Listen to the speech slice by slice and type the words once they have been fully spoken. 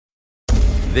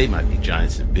They Might Be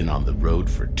Giants have been on the road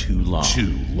for too long.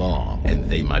 Too long. And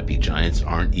They Might Be Giants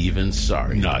aren't even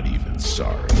sorry. Not even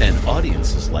sorry. And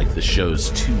audiences like the shows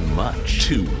too much.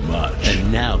 Too much.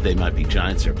 And now They Might Be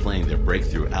Giants are playing their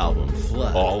breakthrough album,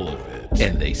 Flood. All of it.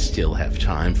 And they still have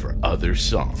time for other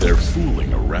songs. They're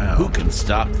fooling around. Who can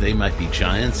stop They Might Be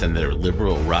Giants and their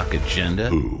liberal rock agenda?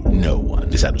 Who? No one.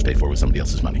 This ad was paid for with somebody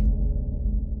else's money.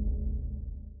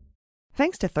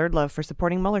 Thanks to Third Love for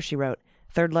supporting Mueller, She Wrote.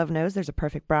 Third Love knows there's a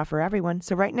perfect bra for everyone,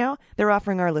 so right now they're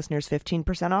offering our listeners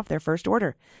 15% off their first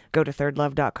order. Go to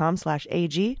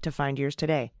thirdlove.com/AG to find yours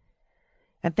today.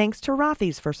 And thanks to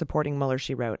Rothy's for supporting Mueller,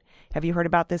 She Wrote. Have you heard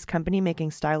about this company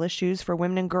making stylish shoes for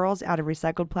women and girls out of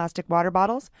recycled plastic water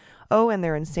bottles? Oh, and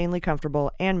they're insanely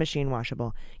comfortable and machine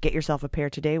washable. Get yourself a pair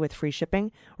today with free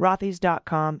shipping.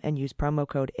 Rothys.com and use promo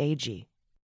code AG.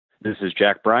 This is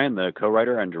Jack Bryan, the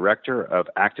co-writer and director of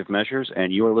Active Measures,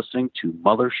 and you are listening to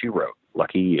Mueller, She Wrote.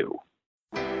 Lucky you.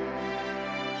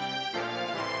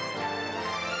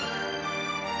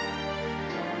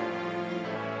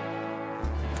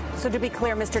 So to be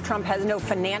clear, Mr. Trump has no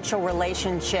financial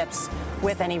relationships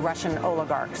with any Russian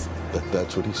oligarchs.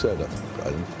 That's what he said.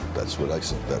 That's what I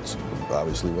said. That's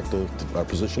obviously what our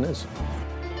position is.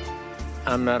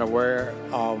 I'm not aware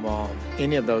of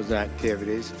any of those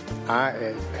activities. I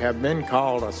have been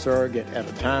called a surrogate at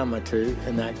a time or two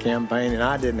in that campaign, and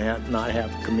I did not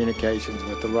have communications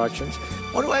with the Russians.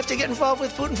 What do I have to get involved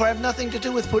with Putin for? I have nothing to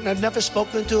do with Putin. I've never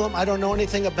spoken to him. I don't know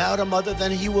anything about him other than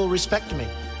he will respect me.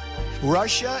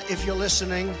 Russia, if you're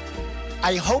listening,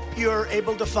 I hope you're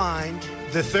able to find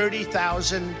the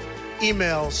 30,000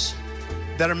 emails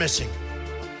that are missing.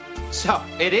 So,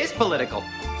 it is political.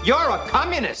 You're a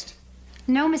communist.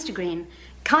 No, Mr. Green.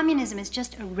 Communism is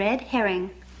just a red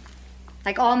herring.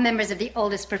 Like all members of the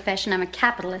oldest profession, I'm a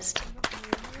capitalist.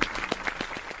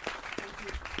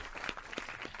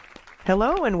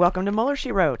 Hello and welcome to Mueller,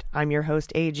 She Wrote. I'm your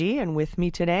host, AG, and with me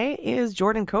today is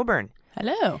Jordan Coburn.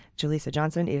 Hello. Jaleesa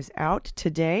Johnson is out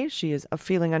today. She is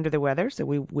feeling under the weather, so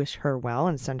we wish her well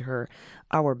and send her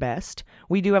our best.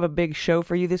 We do have a big show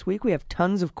for you this week. We have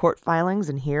tons of court filings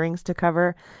and hearings to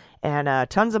cover and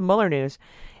tons of Mueller news.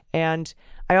 And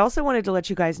I also wanted to let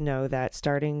you guys know that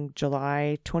starting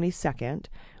July 22nd,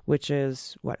 which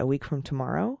is, a week from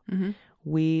tomorrow,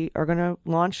 we are going to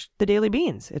launch the Daily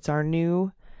Beans. It's our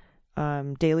new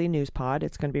daily news pod.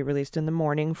 It's going to be released in the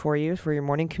morning for you, for your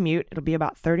morning commute. It'll be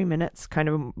about 30 minutes, kind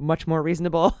of much more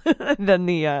reasonable than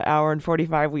the hour and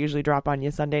 45 we usually drop on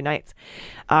you Sunday nights.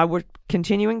 We're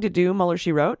continuing to do Mueller,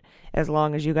 She Wrote. As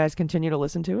long as you guys continue to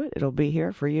listen to it, it'll be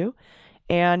here for you.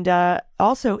 And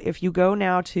also, if you go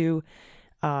now to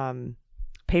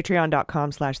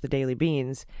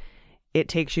patreon.com/thedailybeans, it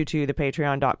takes you to the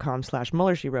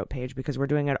patreon.com/Mueller, She Wrote page, because we're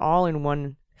doing it all in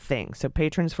one thing. So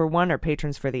patrons for one are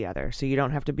patrons for the other. So you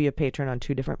don't have to be a patron on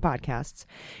two different podcasts.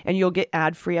 And you'll get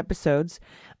ad-free episodes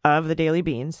of the Daily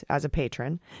Beans as a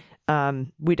patron.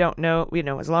 We don't know,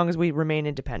 as long as we remain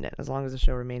independent, as long as the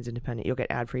show remains independent, you'll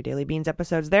get ad-free Daily Beans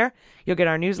episodes there. You'll get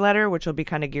our newsletter, which will be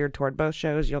kind of geared toward both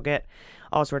shows. You'll get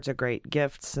all sorts of great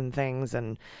gifts and things.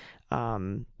 And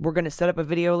we're going to set up a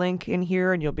video link in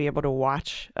here, and you'll be able to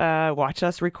watch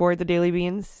us record the Daily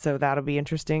Beans. So that'll be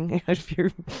interesting if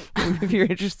you're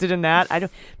interested in that.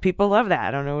 People love that.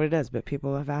 I don't know what it is, but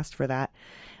people have asked for that.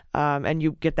 And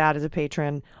you get that as a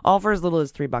patron, all for as little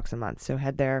as $3 a month. So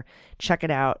head there, check it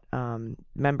out.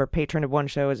 Remember, patron of one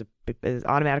show is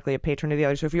automatically a patron of the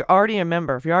other. So if you're already a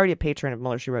member, if you're already a patron of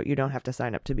Mueller, She Wrote, you don't have to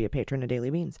sign up to be a patron of Daily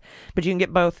Beans. But you can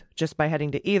get both just by heading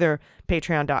to either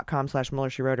patreon.com/Mueller,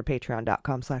 She Wrote or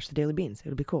patreon.com/thedailybeans.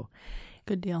 It'll be cool.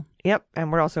 Good deal. Yep.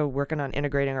 And we're also working on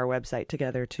integrating our website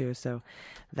together too, so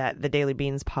that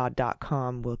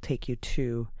thedailybeanspod.com will take you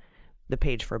to the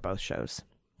page for both shows.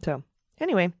 So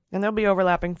anyway, and they'll be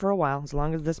overlapping for a while, as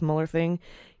long as this Mueller thing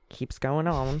keeps going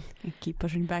on. They keep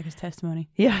pushing back his testimony.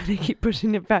 Yeah, they keep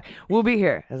pushing it back. We'll be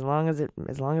here as long as it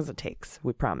takes.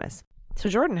 We promise. So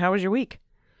Jordan, how was your week?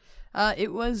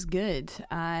 It was good.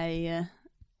 I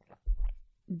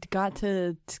got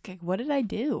to. What did I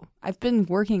do? I've been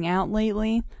working out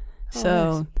lately,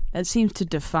 so that seems to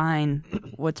define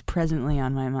what's presently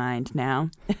on my mind now.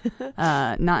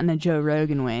 Not in a Joe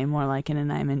Rogan way, more like in an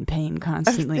I'm in pain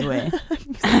constantly way.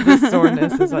 The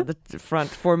soreness is at the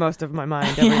foremost of my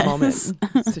mind every moment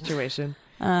situation.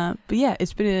 But yeah,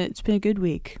 it's been a good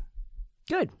week.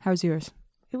 Good. How was yours?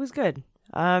 It was good.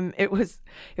 It was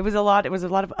a lot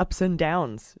of ups and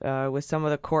downs with some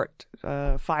of the court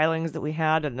filings that we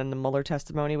had, and then the Mueller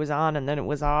testimony was on, and then it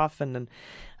was off, and then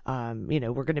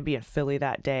we're going to be in Philly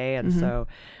that day. And so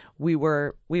we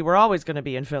were always going to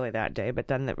be in Philly that day, but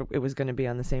then it was going to be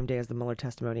on the same day as the Mueller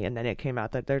testimony. And then it came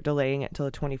out that they're delaying it till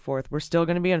the 24th. We're still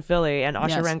going to be in Philly, and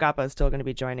Asha Rangappa is still going to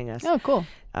be joining us. Oh, cool.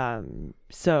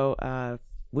 So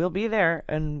we'll be there,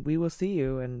 and we will see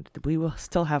you, and we will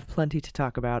still have plenty to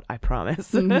talk about, I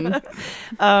promise. Don't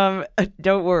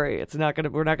worry.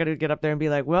 We're not gonna get up there and be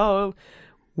like, well,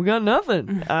 we got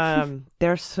nothing.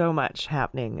 There's so much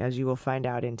happening, as you will find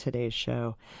out in today's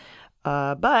show.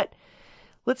 But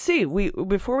let's see.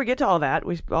 Before we get to all that,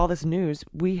 all this news,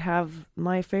 we have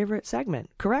my favorite segment,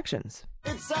 corrections.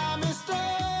 It's a mistake.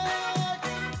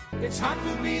 It's hard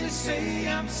for me to say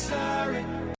I'm sorry.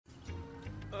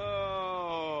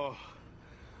 Oh,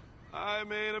 I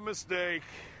made a mistake.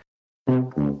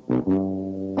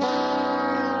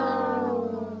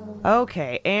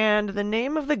 Okay, and the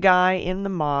name of the guy in the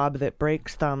mob that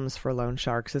breaks thumbs for loan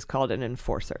sharks is called an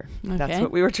enforcer. Okay. That's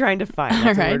what we were trying to find.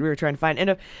 That's the word we were trying to find.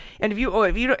 And if you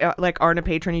aren't a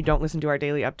patron, you don't listen to our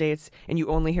daily updates, and you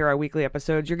only hear our weekly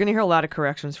episodes, you're going to hear a lot of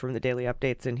corrections from the daily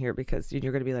updates in here, because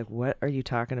you're going to be like, what are you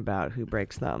talking about? Who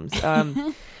breaks thumbs?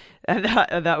 And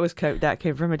that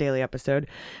came from a daily episode.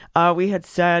 We had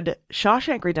said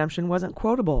Shawshank Redemption wasn't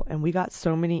quotable, and we got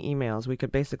so many emails we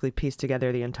could basically piece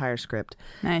together the entire script.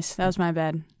 Nice. That was my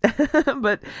bad.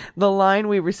 But the line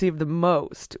we received the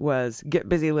most was "Get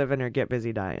busy living" or "Get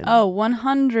busy dying." Oh,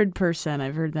 100%.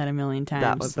 I've heard that a million times.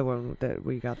 That was the one that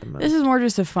we got the most. This is more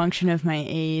just a function of my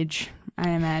age, I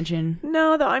imagine.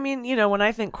 No, though. I mean, when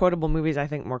I think quotable movies, I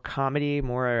think more comedy,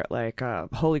 more like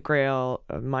Holy Grail,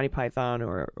 Monty Python,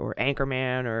 or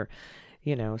Anchorman, or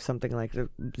something like the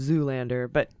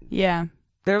Zoolander. But yeah,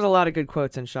 there's a lot of good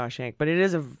quotes in Shawshank. But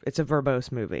it's a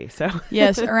verbose movie. So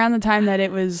yes, around the time that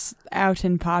it was out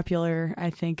and popular, I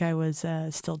think I was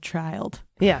still a child.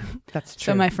 Yeah, that's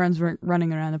true. So my friends weren't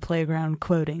running around the playground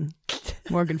quoting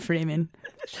Morgan Freeman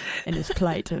and his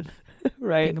plight of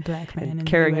being a black man and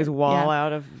carrying his wall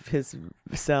out of his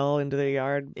cell into the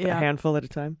yard, a handful at a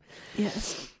time.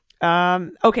 Yes.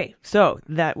 Okay, so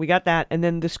that we got that, and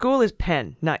then the school is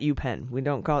Penn, not UPenn. We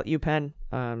don't call it UPenn.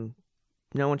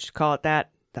 No one should call it that.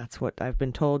 That's what I've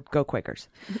been told. Go Quakers.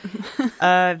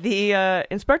 The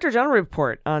Inspector General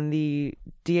report on the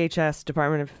DHS,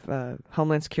 Department of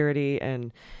Homeland Security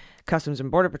and Customs and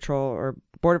Border Patrol, or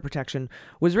Border Protection,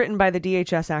 was written by the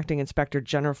DHS Acting Inspector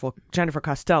General Jennifer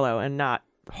Costello, and not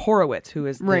Horowitz, who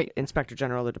is the Inspector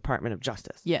General of the Department of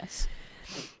Justice. Yes.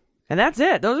 And that's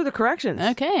it. Those are the corrections.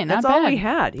 Okay, that's all we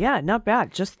had. Yeah, not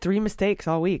bad. Just 3 mistakes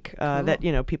all week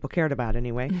that people cared about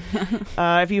anyway.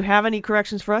 If you have any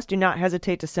corrections for us, do not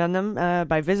hesitate to send them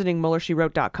by visiting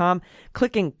MullerSheWrote.com,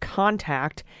 clicking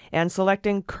Contact, and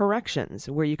selecting Corrections,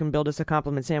 where you can build us a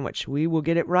compliment sandwich. We will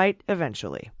get it right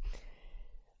eventually.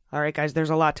 All right, guys, there's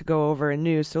a lot to go over in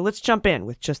news, so let's jump in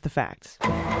with just the facts.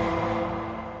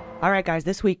 All right, guys,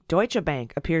 this week, Deutsche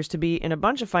Bank appears to be in a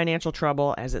bunch of financial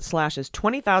trouble as it slashes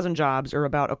 20,000 jobs, or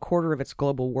about a quarter of its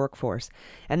global workforce.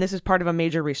 And this is part of a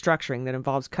major restructuring that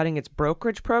involves cutting its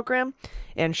brokerage program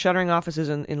and shuttering offices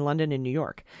in London and New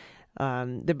York.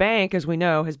 The bank, as we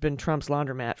know, has been Trump's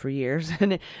laundromat for years,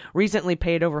 and it recently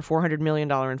paid over $400 million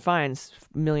in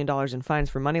fines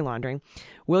for money laundering.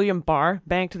 William Barr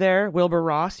banked there. Wilbur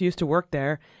Ross used to work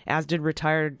there, as did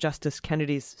retired Justice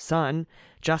Kennedy's son,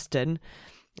 Justin.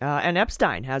 And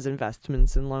Epstein has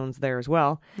investments and loans there as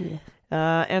well. Yeah.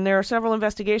 And there are several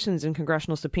investigations and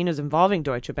congressional subpoenas involving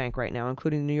Deutsche Bank right now,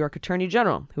 including the New York Attorney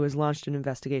General, who has launched an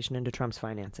investigation into Trump's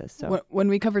finances. So, when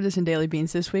we covered this in Daily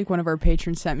Beans this week, one of our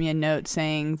patrons sent me a note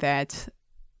saying that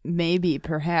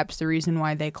perhaps the reason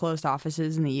why they closed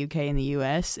offices in the UK and the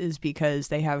US is because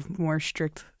they have more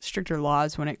stricter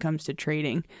laws when it comes to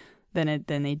trading than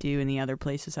they do in the other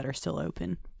places that are still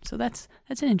open. So that's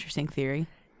an interesting theory.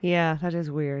 Yeah, that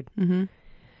is weird. Mm-hmm.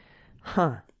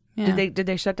 Huh. Yeah. Did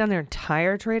they shut down their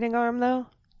entire trading arm, though?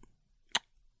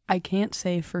 I can't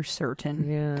say for certain.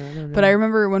 Yeah, I don't know. But I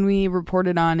remember when we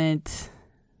reported on it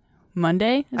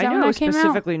Monday. Is that I know when it was came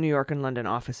specifically out? New York and London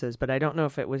offices, but I don't know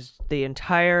if it was the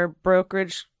entire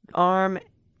brokerage arm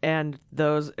and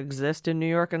those exist in New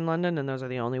York and London and those are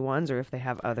the only ones, or if they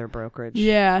have other brokerage.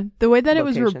 Yeah, the way that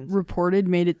locations. It was reported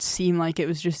made it seem like it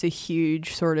was just a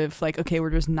huge sort of like, okay, we're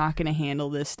just not going to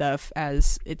handle this stuff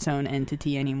as its own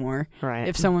entity anymore. Right.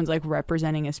 If someone's like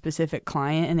representing a specific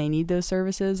client and they need those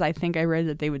services, I think I read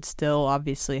that they would still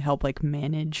obviously help like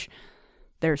manage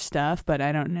their stuff, but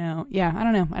I don't know. Yeah, I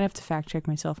don't know. I'd have to fact check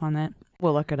myself on that.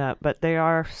 We'll look it up, but they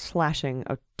are slashing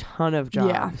a ton of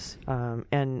jobs. Yeah.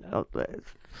 And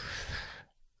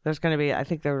there's going to be, I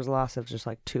think there was a loss of just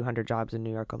like 200 jobs in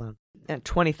New York alone, and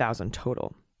 20,000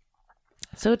 total.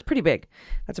 So it's pretty big.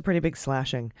 That's a pretty big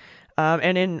slashing.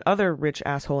 And in other rich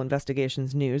asshole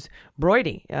investigations news,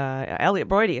 Elliot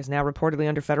Broidy is now reportedly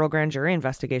under federal grand jury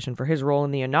investigation for his role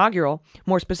in the inaugural,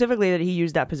 more specifically that he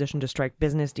used that position to strike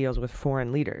business deals with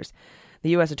foreign leaders.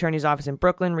 The U.S. Attorney's Office in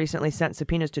Brooklyn recently sent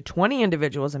subpoenas to 20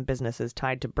 individuals and businesses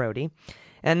tied to Broidy.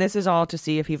 And this is all to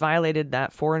see if he violated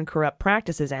that Foreign Corrupt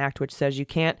Practices Act, which says you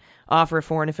can't offer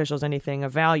foreign officials anything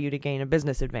of value to gain a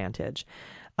business advantage.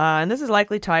 And this is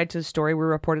likely tied to the story we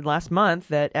reported last month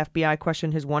that FBI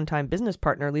questioned his one-time business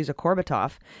partner, Lisa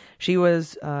Korbatoff. She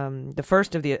was the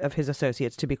first of his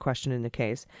associates to be questioned in the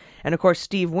case. And, of course,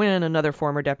 Steve Wynn, another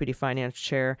former deputy finance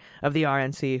chair of the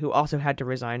RNC, who also had to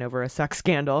resign over a sex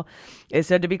scandal, is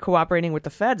said to be cooperating with the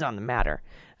feds on the matter.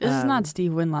 This is not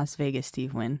Steve Wynn, Las Vegas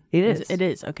Steve Wynn. It is. It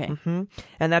is, okay. Mm-hmm.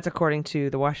 And that's according to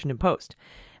the Washington Post.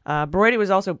 Broidy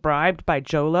was also bribed by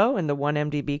Jolo in the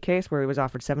 1MDB case, where he was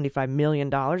offered $75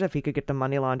 million if he could get the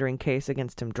money laundering case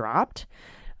against him dropped.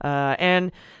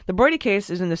 And the Broidy case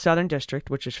is in the Southern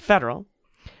District, which is federal,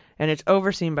 and it's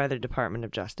overseen by the Department of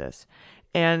Justice.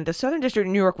 And the Southern District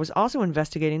of New York was also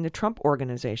investigating the Trump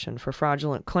Organization for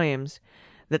fraudulent claims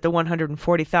that the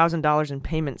 $140,000 in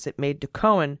payments it made to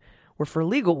Cohen were for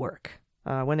legal work,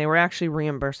 when they were actually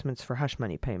reimbursements for hush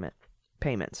money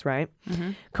payments, right?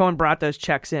 Mm-hmm. Cohen brought those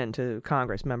checks in to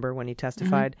Congress, remember, when he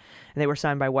testified, and they were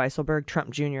signed by Weisselberg,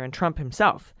 Trump Jr., and Trump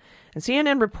himself. And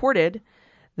CNN reported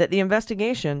that the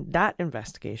investigation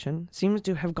seems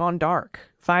to have gone dark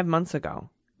 5 months ago,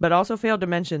 but also failed to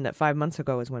mention that 5 months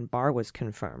ago is when Barr was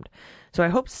confirmed. So I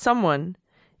hope someone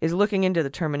is looking into the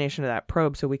termination of that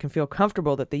probe so we can feel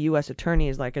comfortable that the U.S.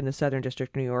 attorneys, like in the Southern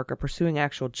District of New York, are pursuing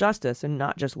actual justice and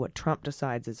not just what Trump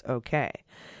decides is okay.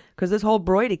 Because this whole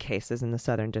Broidy case is in the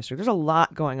Southern District. There's a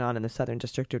lot going on in the Southern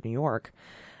District of New York,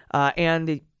 and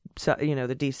the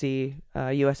D.C.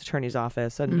 U.S. Attorney's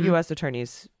Office and U.S.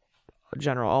 Attorneys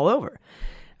General all over,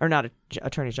 or not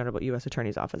Attorneys General, but U.S.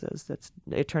 Attorneys Offices. That's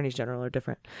Attorneys General are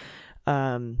different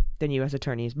than U.S.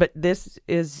 attorneys. But this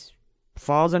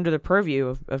falls under the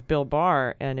purview of Bill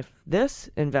Barr, and if this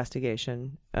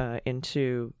investigation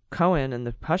into Cohen and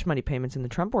the hush money payments in the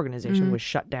Trump Organization was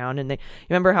shut down, and you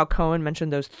remember how Cohen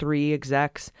mentioned those 3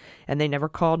 execs, and they never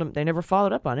called him, they never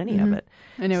followed up on any of it.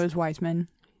 And it was Weissman.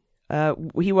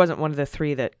 He wasn't one of the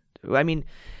 3 that, I mean,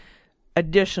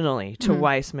 additionally to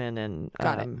Weissman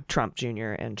and Trump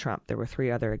Jr. and Trump, there were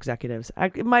 3 other executives.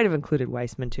 It might have included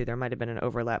Weissman too. There might have been an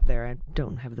overlap there. I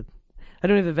don't have the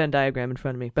Venn diagram in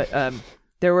front of me, but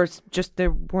there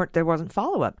wasn't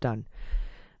follow-up done.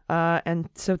 And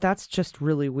so that's just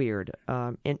really weird.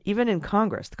 And even in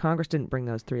Congress didn't bring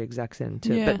those 3 execs in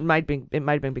but it might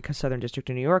have been because Southern District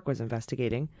of New York was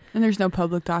investigating. And there's no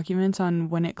public documents on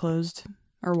when it closed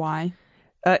or why?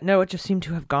 No, it just seemed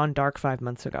to have gone dark 5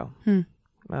 months ago,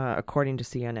 according to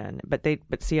CNN. But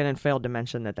CNN failed to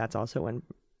mention that that's also when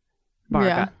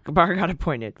Barr got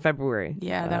appointed, February.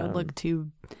 Yeah, that would look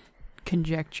too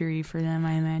conjecture-y for them,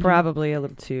 I imagine. Probably a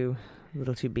little too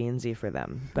beansy for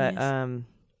them. But yes.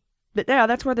 But yeah,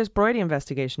 that's where this Broidy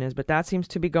investigation is. But that seems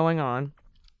to be going on.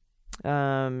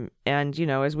 And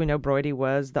as we know, Broidy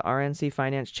was the RNC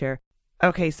finance chair.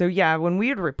 Okay, so yeah, when we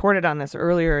had reported on this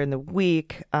earlier in the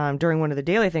week, during one of the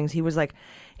daily things, he was like,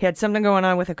 he had something going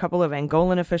on with a couple of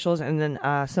Angolan officials, and then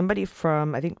somebody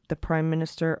from, I think, the Prime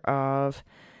Minister of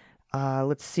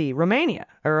Romania,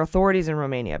 or authorities in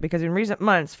Romania, because in recent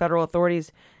months, federal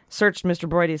authorities searched Mr.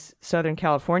 Broidy's Southern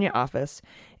California office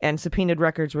and subpoenaed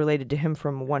records related to him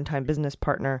from a one-time business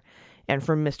partner and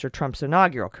from Mr. Trump's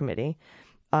inaugural committee.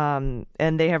 And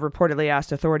they have reportedly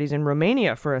asked authorities in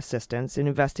Romania for assistance in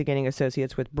investigating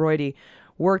associates with Broidy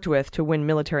worked with to win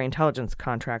military intelligence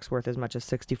contracts worth as much as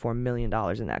 $64 million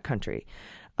in that country.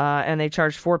 And they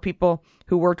charged 4 people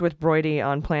who worked with Broidy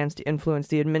on plans to influence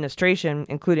the administration,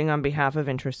 including on behalf of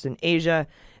interests in Asia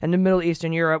and the Middle East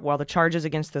and Europe, while the charges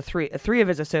against the three of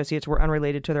his associates were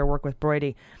unrelated to their work with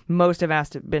Broidy. Most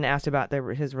have been asked about their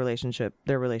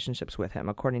relationships with him,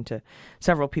 according to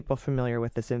several people familiar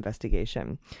with this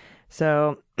investigation.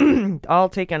 So all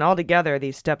together,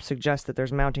 these steps suggest that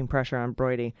there's mounting pressure on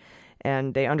Broidy,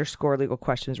 and they underscore legal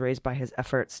questions raised by his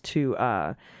efforts to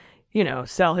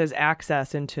sell his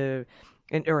access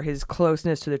or his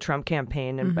closeness to the Trump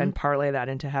campaign and parlay that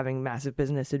into having massive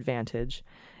business advantages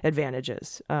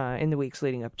in the weeks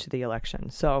leading up to the election.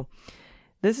 So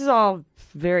this is all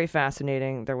very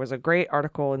fascinating. There was a great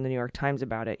article in the New York Times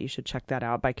about it. You should check that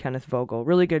out, by Kenneth Vogel.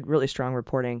 Really good, really strong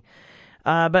reporting.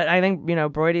 But I think,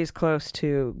 Broidy's close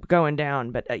to going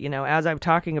down. But, as I'm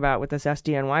talking about with this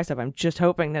SDNY stuff, I'm just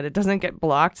hoping that it doesn't get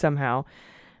blocked somehow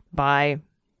by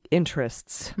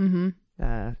interests,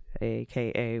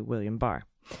 a.k.a. William Barr.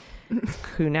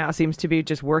 who now seems to be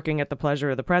just working at the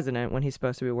pleasure of the president when he's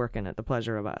supposed to be working at the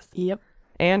pleasure of us. Yep.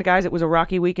 And guys, it was a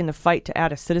rocky week in the fight to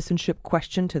add a citizenship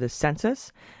question to the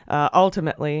census.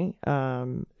 Ultimately,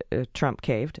 Trump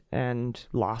caved and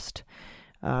lost.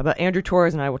 But Andrew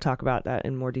Torrez and I will talk about that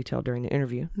in more detail during the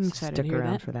interview. I'm excited to Stick hear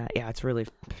around that. for that. Yeah, it's really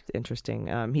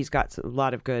interesting. He's got a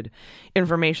lot of good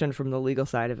information from the legal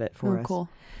side of it for us. Cool.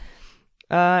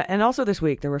 And also this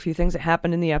week, there were a few things that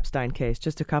happened in the Epstein case,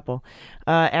 just a couple.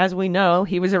 As we know,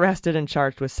 he was arrested and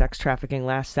charged with sex trafficking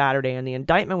last Saturday, and the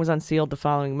indictment was unsealed the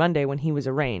following Monday when he was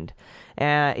arraigned.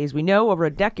 As we know, over a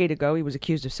decade ago, he was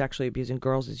accused of sexually abusing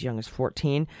girls as young as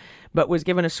 14, but was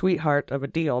given a sweetheart of a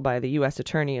deal by the U.S.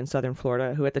 attorney in southern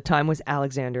Florida, who at the time was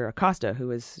Alexander Acosta,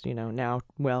 who is, now,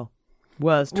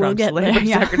 was Trump's labor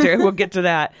secretary. We'll get to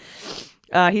that.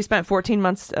 He spent 14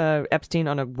 months, Epstein,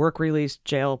 on a work-release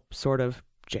jail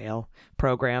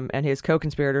program, and his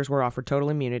co-conspirators were offered total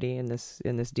immunity in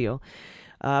this deal.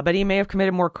 But he may have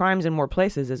committed more crimes in more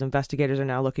places, as investigators are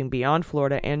now looking beyond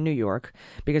Florida and New York,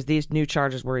 because these new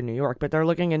charges were in New York, but they're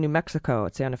looking in New Mexico,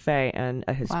 at Santa Fe, and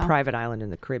his private island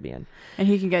in the Caribbean. And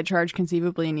he can get charged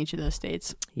conceivably in each of those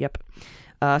states. Yep.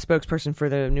 A spokesperson for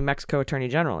the New Mexico Attorney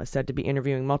General is said to be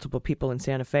interviewing multiple people in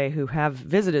Santa Fe who have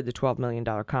visited the $12 million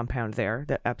compound there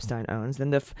that Epstein owns.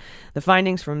 And the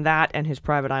findings from that and his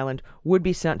private island would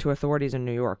be sent to authorities in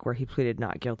New York, where he pleaded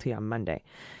not guilty on Monday.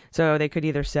 So they could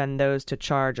either send those to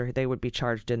charge, or they would be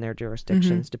charged in their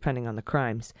jurisdictions, depending on the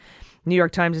crimes. New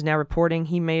York Times is now reporting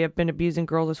he may have been abusing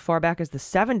girls as far back as the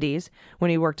 70s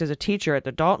when he worked as a teacher at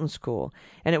the Dalton School.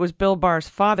 And it was Bill Barr's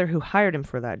father who hired him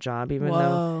for that job,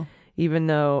 even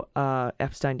though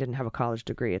Epstein didn't have a college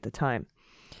degree at the time.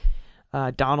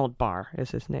 Donald Barr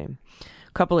is his name.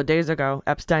 A couple of days ago,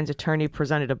 Epstein's attorney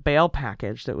presented a bail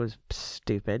package that was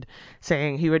stupid,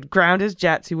 saying he would ground his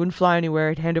jets, he wouldn't fly anywhere,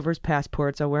 he'd hand over his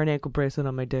passports, I'll wear an ankle bracelet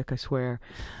on my dick, I swear.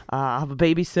 I'll have a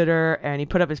babysitter, and he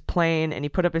put up his plane, and he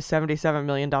put up his $77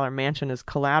 million mansion as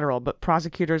collateral, but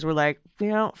prosecutors were like,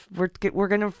 we're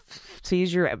going to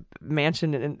seize your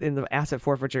mansion in the asset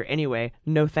forfeiture anyway,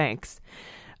 no thanks.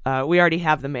 We already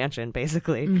have the mansion,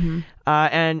 basically.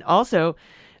 And also,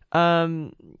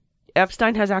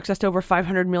 Epstein has access to over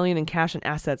 $500 million in cash and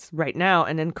assets right now,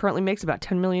 and then currently makes about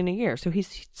 $10 million a year. So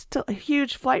he's still a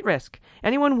huge flight risk.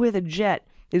 Anyone with a jet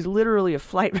is literally a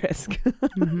flight risk.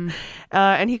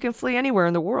 And he can flee anywhere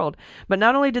in the world. But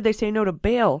not only did they say no to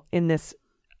bail in this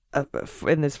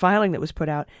filing that was put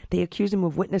out, they accused him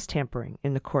of witness tampering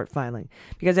in the court filing.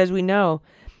 Because as we know,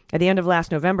 at the end of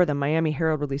last November, the Miami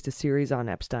Herald released a series on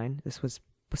Epstein. This was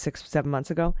 6-7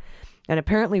 months ago. And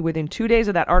apparently within 2 days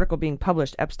of that article being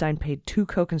published, Epstein paid two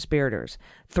co-conspirators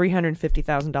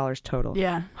 $350,000 total.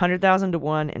 Yeah. $100,000 to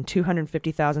one and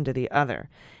 $250,000 to the other.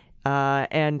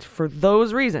 And for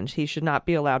those reasons, he should not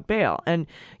be allowed bail. And,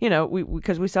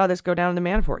 because we saw this go down in the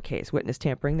Manafort case, witness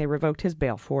tampering, they revoked his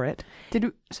bail for it.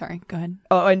 Sorry, go ahead.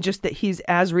 Oh, and just that he's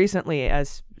as recently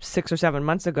as 6 or 7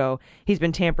 months ago, he's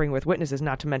been tampering with witnesses,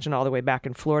 not to mention all the way back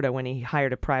in Florida when he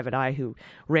hired a private eye who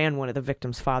ran one of the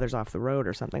victim's fathers off the road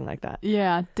or something like that.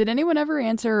 Yeah. Did anyone ever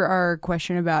answer our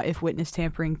question about if witness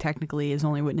tampering technically is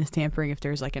only witness tampering if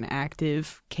there's like an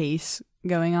active case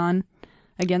going on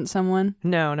against someone?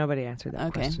 No, nobody answered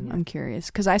that question. Okay, I'm curious.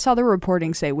 Because I saw the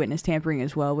reporting say witness tampering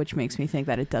as well, which makes me think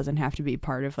that it doesn't have to be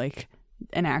part of like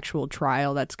an actual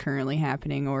trial that's currently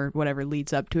happening or whatever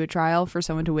leads up to a trial for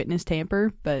someone to witness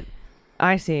tamper. But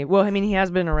I see. Well, I mean, he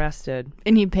has been arrested.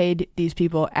 And he paid these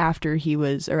people after he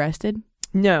was arrested?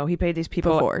 No, he paid these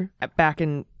people before. Back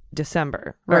in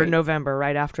December or November,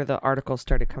 right after the articles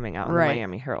started coming out in the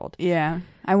Miami Herald. Yeah.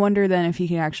 I wonder then if he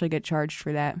can actually get charged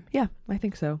for that. Yeah, I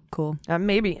think so. Cool.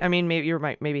 Maybe. I mean, maybe you're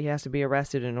right. Maybe he has to be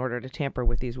arrested in order to tamper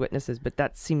with these witnesses, but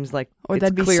that seems like or it's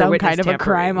that'd be clear some witness kind of tampering.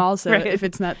 a crime also, right? If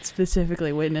it's not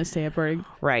specifically witness tampering.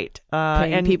 Right.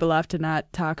 Paying people off to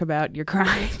not talk about your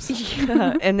crimes.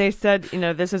 Yeah. And they said,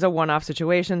 this is a one-off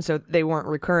situation, so they weren't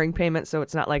recurring payments, so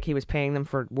it's not like he was paying them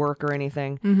for work or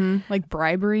anything. Like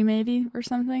bribery maybe or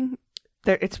something?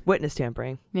 It's witness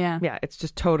tampering. Yeah. Yeah, it's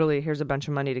just totally, here's a bunch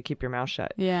of money to keep your mouth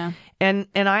shut. Yeah. And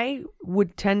I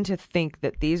would tend to think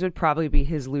that these would probably be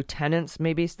his lieutenants,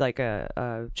 maybe like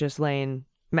a Ghislaine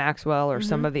Maxwell or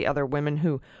some of the other women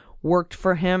who worked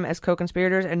for him as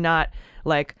co-conspirators, and not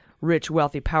like rich,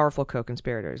 wealthy, powerful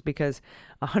co-conspirators, because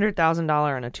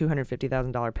 $100,000 and a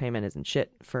 $250,000 payment isn't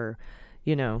shit for,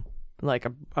 like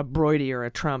a Brody or a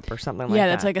Trump or something like that. Yeah,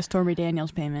 that's like a Stormy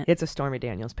Daniels payment. It's a Stormy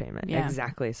Daniels payment. Yeah.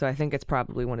 Exactly. So I think it's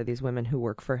probably one of these women who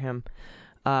work for him.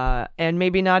 And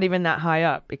maybe not even that high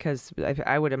up, because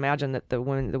I would imagine that the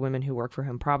women who work for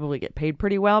him probably get paid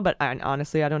pretty well. But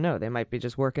honestly, I don't know. They might be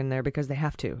just working there because they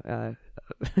have to,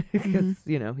 because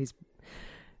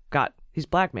he's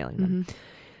blackmailing them.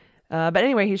 But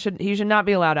anyway, he should not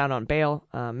be allowed out on bail.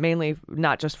 Mainly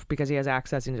not just because he has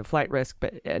access into flight risk,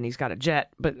 and he's got a jet,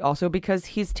 but also because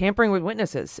he's tampering with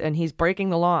witnesses and he's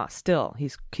breaking the law. Still,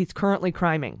 he's currently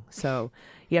criming. So.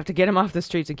 You have to get him off the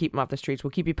streets and keep him off the streets.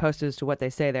 We'll keep you posted as to what they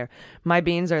say there. My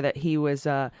beans are that he was,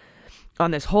 on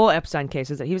this whole Epstein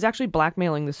case, is that he was actually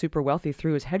blackmailing the super wealthy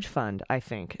through his hedge fund, I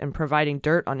think, and providing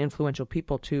dirt on influential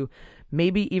people to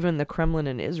maybe even the Kremlin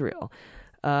and Israel.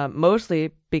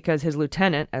 Mostly because his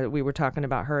lieutenant, we were talking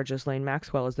about her, Ghislaine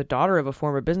Maxwell, is the daughter of a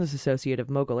former business associate of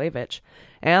Mogilevich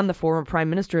and the former prime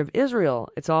minister of Israel.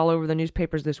 It's all over the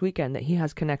newspapers this weekend that he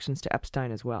has connections to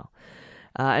Epstein as well.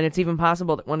 And it's even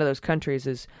possible that one of those countries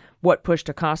is what pushed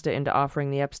Acosta into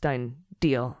offering the Epstein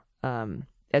deal.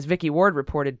 As Vicky Ward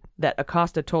reported, that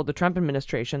Acosta told the Trump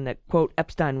administration that, quote,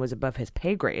 Epstein was above his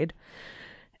pay grade.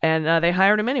 And they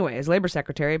hired him anyway as labor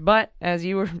secretary. But as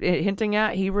you were hinting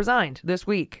at, he resigned this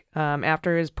week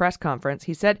after his press conference.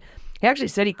 He actually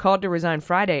said he called to resign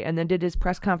Friday and then did his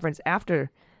press conference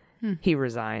after he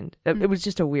resigned. It was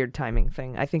just a weird timing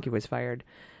thing. I think he was fired.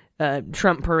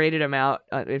 Trump paraded him out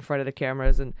in front of the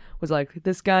cameras and was like,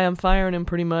 this guy, I'm firing him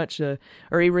pretty much, or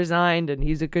he resigned and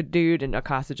he's a good dude. And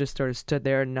Acosta just sort of stood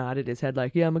there and nodded his head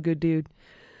like, yeah, I'm a good dude.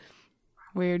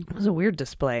 Weird. It was a weird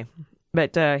display.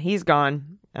 But he's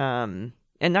gone. And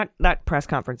that press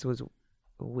conference was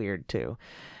weird too.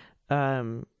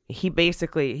 He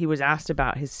was asked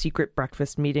about his secret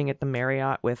breakfast meeting at the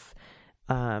Marriott with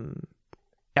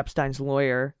Epstein's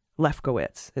lawyer,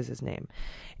 Lefkowitz is his name.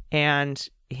 And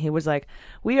he was like,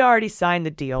 we already signed the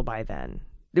deal by then.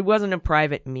 It wasn't a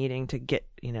private meeting to get,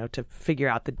 to figure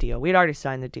out the deal. We'd already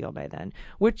signed the deal by then,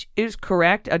 which is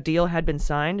correct. A deal had been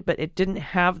signed, but it didn't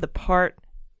have the part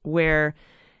where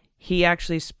he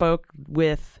actually spoke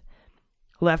with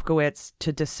Lefkowitz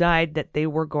to decide that they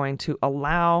were going to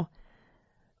allow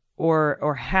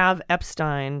or have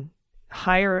Epstein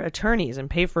hire attorneys and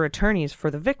pay for attorneys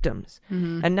for the victims.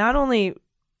 Mm-hmm. And not only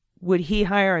would he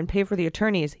hire and pay for the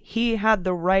attorneys, he had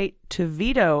the right to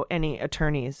veto any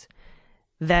attorneys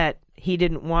that he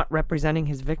didn't want representing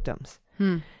his victims.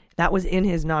 That was in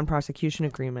his non-prosecution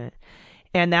agreement.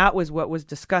 And that was what was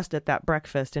discussed at that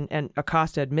breakfast. And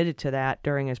Acosta admitted to that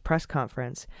during his press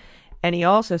conference. And he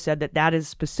also said that that is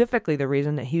specifically the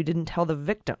reason that he didn't tell the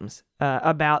victims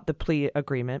about the plea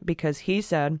agreement, because he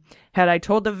said, had I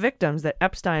told the victims that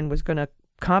Epstein was going to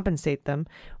compensate them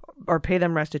or pay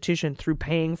them restitution through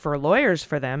paying for lawyers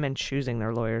for them and choosing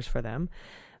their lawyers for them,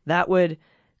 that would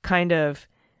kind of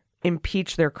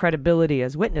impeach their credibility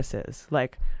as witnesses.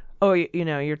 Like, oh,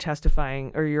 you're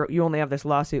testifying, or you only have this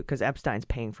lawsuit because Epstein's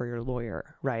paying for your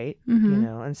lawyer, right? Mm-hmm.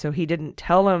 And so he didn't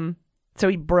tell them. So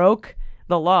he broke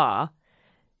the law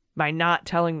by not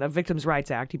telling the Victims'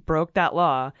 Rights Act. He broke that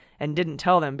law and didn't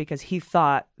tell them because he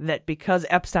thought that because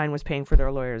Epstein was paying for their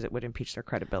lawyers, it would impeach their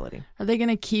credibility. Are they going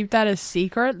to keep that a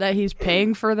secret, that he's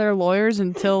paying for their lawyers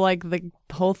until the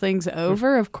whole thing's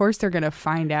over? Of course they're going to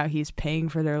find out he's paying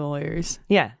for their lawyers.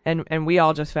 Yeah, and we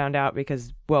all just found out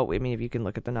because, if you can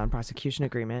look at the non-prosecution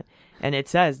agreement, and it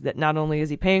says that not only is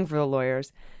he paying for the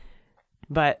lawyers,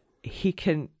 but he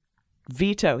can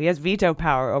he has veto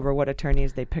power over what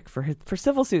attorneys they pick for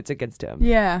civil suits against him.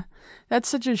 Yeah, that's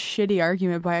such a shitty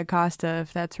argument by Acosta,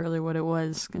 if that's really what it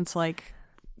was. It's like,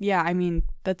 yeah, I mean,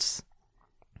 that's...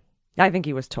 I think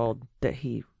he was told that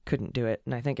he couldn't do it,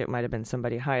 and I think it might have been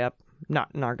somebody high up, not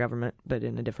in our government, but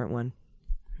in a different one.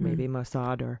 Maybe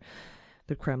Mossad or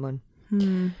the Kremlin.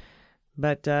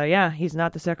 But he's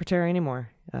not the secretary anymore.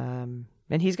 And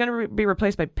he's going to be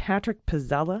replaced by Patrick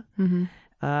Pizzella,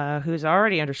 who's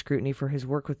already under scrutiny for his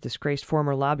work with disgraced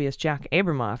former lobbyist Jack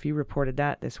Abramoff. You reported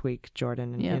that this week,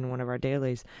 Jordan, in one of our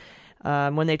dailies.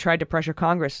 When they tried to pressure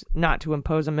Congress not to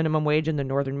impose a minimum wage in the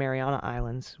Northern Mariana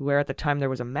Islands, where at the time there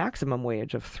was a maximum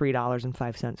wage of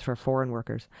 $3.05 for foreign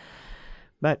workers.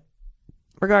 But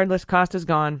regardless, Costa's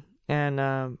gone,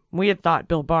 and we had thought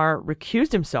Bill Barr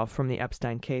recused himself from the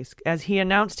Epstein case, as he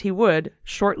announced he would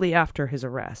shortly after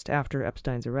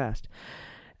Epstein's arrest.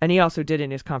 And he also did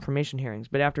in his confirmation hearings.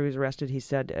 But after he was arrested, he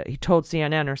said he told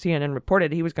CNN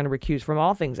reported he was going to recuse from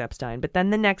all things Epstein. But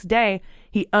then the next day,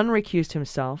 he unrecused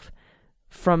himself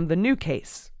from the new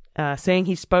case, saying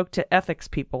he spoke to ethics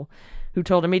people who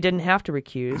told him he didn't have to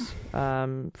recuse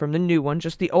from the new one,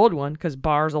 just the old one, because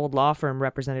Barr's old law firm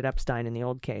represented Epstein in the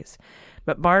old case.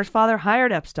 But Barr's father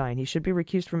hired Epstein. He should be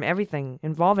recused from everything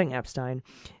involving Epstein.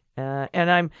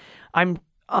 And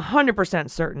 100%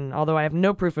 certain, although I have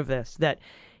no proof of this, that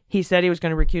he said he was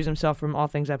going to recuse himself from all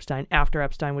things Epstein after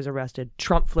Epstein was arrested.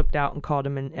 Trump flipped out and called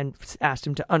him and asked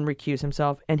him to unrecuse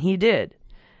himself, and he did.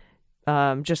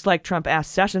 Just like Trump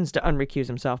asked Sessions to unrecuse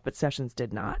himself, but Sessions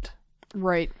did not.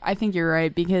 Right. I think you're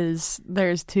right, because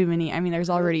there's too many. I mean, there's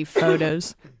already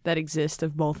photos that exist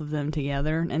of both of them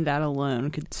together, and that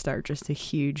alone could start just a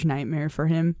huge nightmare for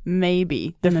him.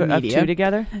 Maybe in the media. Of two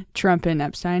together? Trump and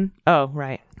Epstein. Oh,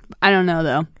 right. I don't know,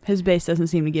 though. His base doesn't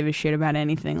seem to give a shit about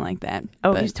anything like that.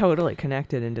 Oh, but he's totally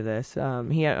connected into this.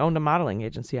 He owned a modeling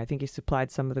agency. I think he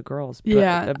supplied some of the girls. But,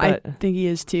 yeah, I think he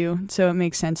is, too. So it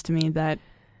makes sense to me that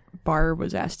Barr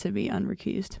was asked to be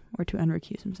unrecused, or to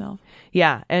unrecuse himself.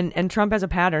 Yeah, and Trump has a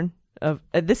pattern of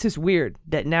this is weird,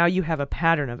 that now you have a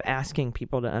pattern of asking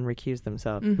people to unrecuse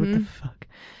themselves. Mm-hmm. What the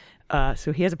fuck?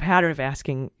 So he has a pattern of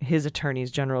asking his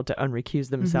attorneys general to unrecuse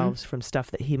themselves from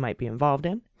stuff that he might be involved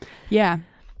in. Yeah.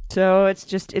 So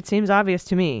it seems obvious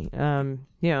to me.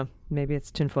 Maybe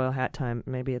it's tinfoil hat time,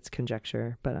 maybe it's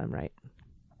conjecture, but I'm right,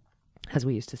 as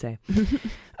we used to say.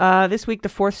 This week, the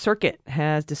Fourth Circuit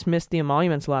has dismissed the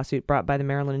emoluments lawsuit brought by the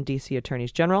Maryland and D.C.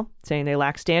 attorneys general, saying they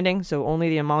lack standing. So only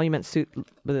the emolument suit,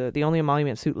 the only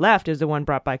emolument suit left is the one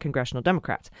brought by congressional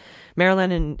Democrats.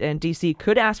 Maryland and D.C.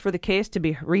 could ask for the case to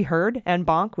be reheard en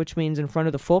banc, which means in front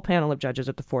of the full panel of judges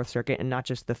at the Fourth Circuit, and not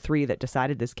just the three that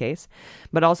decided this case.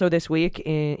 But also this week,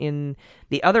 in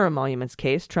the other emoluments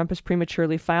case, Trump has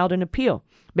prematurely filed an appeal,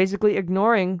 basically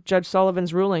ignoring Judge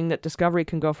Sullivan's ruling that discovery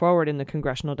can go forward in the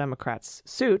congressional Democrats'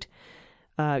 suit.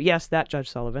 Yes, that Judge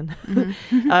Sullivan.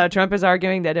 Mm-hmm. Trump is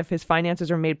arguing that if his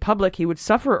finances are made public, he would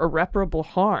suffer irreparable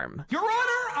harm. Your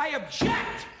Honor, I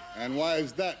object! And why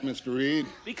is that, Mr. Reed?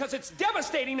 Because it's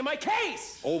devastating to my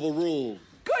case! Overruled.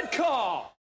 Good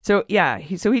call! So yeah,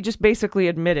 he just basically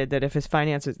admitted that if his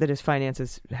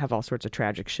finances have all sorts of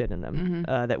tragic shit in them,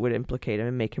 that would implicate him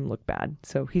and make him look bad.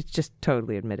 So he's just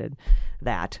totally admitted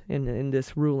that in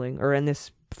this ruling, or in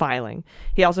this filing.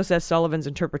 He also says Sullivan's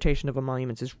interpretation of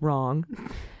emoluments is wrong,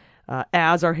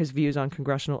 as are his views on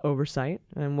congressional oversight,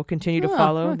 and we'll continue to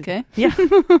follow. Okay.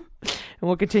 And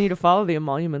we'll continue to follow the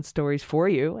emolument stories for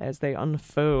you as they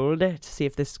unfold to see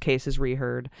if this case is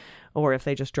reheard, or if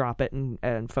they just drop it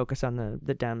and focus on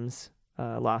the Dems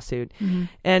lawsuit. Mm-hmm.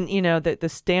 And the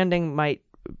standing might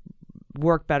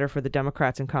work better for the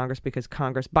Democrats in Congress, because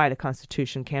Congress, by the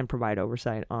Constitution, can provide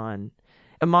oversight on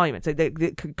emoluments.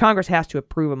 Congress has to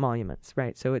approve emoluments,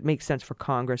 right? So it makes sense for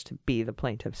Congress to be the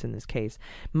plaintiffs in this case.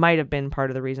 Might have been part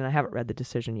of the reason. I haven't read the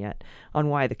decision yet on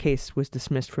why the case was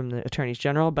dismissed from the attorneys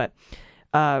general, but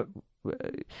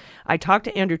I talked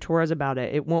to Andrew Torrez about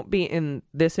it. It won't be in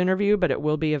this interview, but it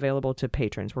will be available to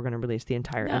patrons. We're going to release the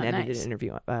entire unedited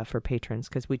interview for patrons,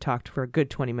 because we talked for a good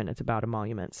 20 minutes about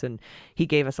emoluments, and he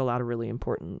gave us a lot of really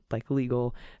important,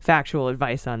 legal, factual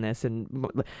advice on this. And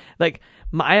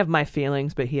I have my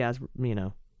feelings, but he has,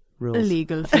 rules.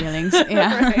 Legal feelings,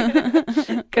 yeah.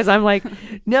 Because I'm like,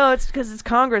 no, it's because it's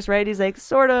Congress, right? He's like,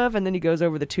 sort of, and then he goes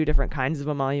over the two different kinds of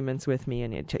emoluments with me,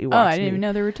 and he walks I didn't even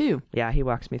know there were two. Yeah, he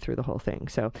walks me through the whole thing.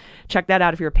 So check that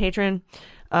out if you're a patron.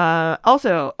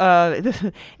 Also,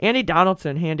 Annie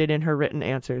Donaldson handed in her written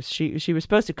answers. She was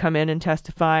supposed to come in and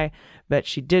testify, but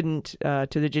she didn't to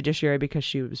the judiciary because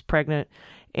she was pregnant.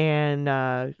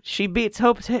 And she beats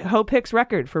Hope Hicks'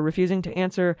 record for refusing to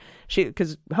answer.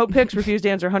 Because Hope Hicks refused to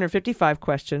answer 155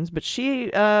 questions, but she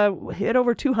hit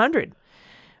over 200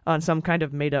 on some kind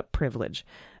of made-up privilege.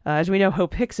 As we know,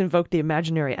 Hope Hicks invoked the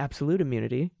imaginary absolute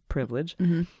immunity privilege,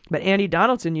 but Annie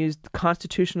Donaldson used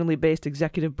constitutionally based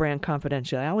executive branch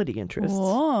confidentiality interests.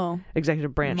 Whoa.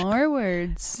 Executive branch. More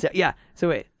words. So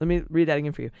wait, let me read that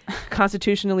again for you.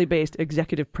 Constitutionally based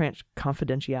executive branch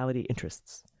confidentiality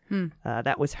interests.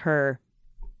 That was her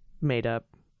made-up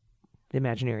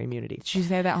imaginary immunity. Did she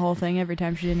say that whole thing every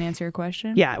time she didn't answer a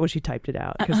question? Yeah, well, she typed it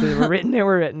out because they were written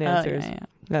answers.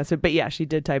 She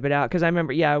did type it out, because I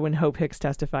remember, when Hope Hicks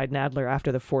testified, Nadler,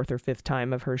 after the fourth or fifth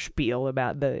time of her spiel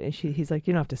about he's like,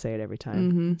 you don't have to say it every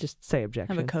time. Just say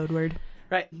objection. Have a code word.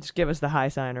 Right. Just give us the high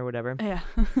sign or whatever. Yeah.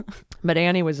 But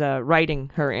Annie was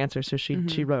writing her answer, so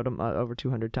she wrote them over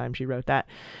 200 times. She wrote that.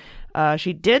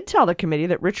 She did tell the committee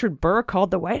that Richard Burr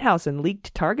called the White House and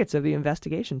leaked targets of the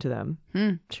investigation to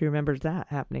them. She remembers that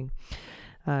happening.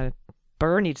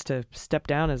 Burr needs to step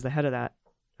down as the head of that,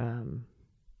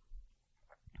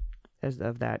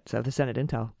 of the Senate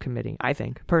Intel Committee, I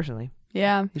think, personally.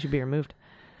 Yeah. He should be removed.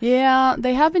 Yeah,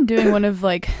 they have been doing one of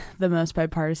the most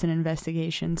bipartisan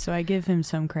investigations, so I give him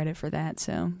some credit for that.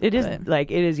 So it is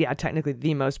technically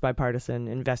the most bipartisan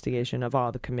investigation of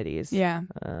all the committees. Yeah.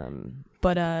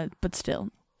 But still,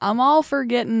 I'm all for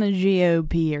getting the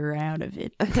GOP out of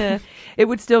it. It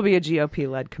would still be a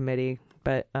GOP-led committee,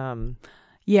 but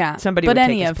yeah, somebody but would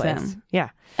any take his of place. them, Yeah,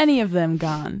 any of them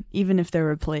gone, even if they're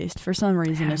replaced for some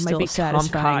reason, is It might still be a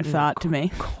satisfying Tom thought to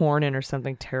me. Cornyn or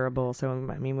something terrible. So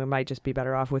I mean, we might just be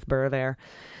better off with Burr there.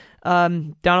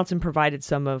 Andy Donaldson provided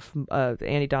some of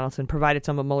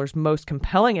Mueller's most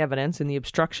compelling evidence in the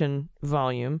obstruction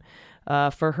volume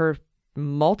for her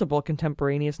multiple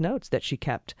contemporaneous notes that she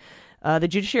kept. The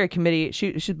Judiciary Committee,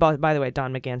 she's, by the way,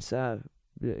 Don McGahn's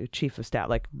chief of staff,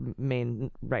 like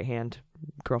main right-hand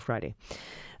girl Friday.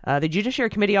 The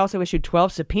Judiciary Committee also issued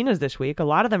 12 subpoenas this week. A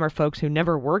lot of them are folks who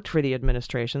never worked for the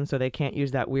administration, so they can't use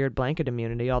that weird blanket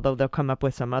immunity, although they'll come up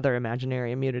with some other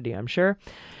imaginary immunity, I'm sure.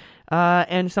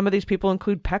 And some of these people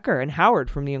include Pecker and Howard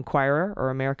from the Inquirer, or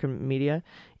American Media,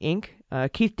 Inc.,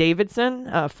 Keith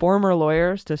Davidson, former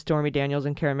lawyers to Stormy Daniels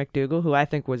and Karen McDougal, who I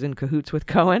think was in cahoots with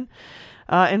Cohen,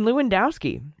 and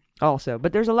Lewandowski also.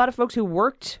 But there's a lot of folks who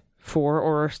worked for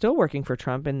or are still working for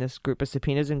Trump in this group of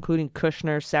subpoenas, including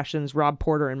Kushner, Sessions, Rob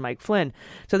Porter, and Mike Flynn.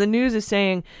 So the news is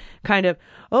saying kind of,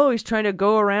 oh, he's trying to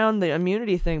go around the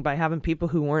immunity thing by having people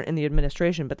who weren't in the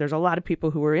administration. But there's a lot of people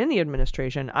who were in the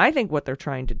administration. I think what they're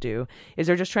trying to do is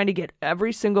they're just trying to get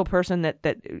every single person that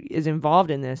is involved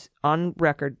in this on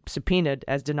record, subpoenaed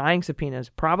as denying subpoenas.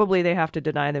 Probably they have to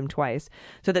deny them twice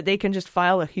so that they can just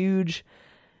file a huge,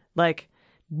 like,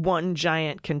 one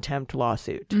giant contempt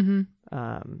lawsuit. Mm-hmm.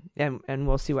 And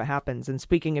we'll see what happens. And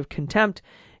speaking of contempt,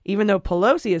 even though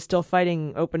Pelosi is still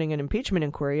fighting opening an impeachment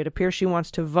inquiry, it appears she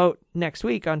wants to vote next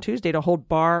week on Tuesday to hold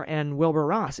Barr and Wilbur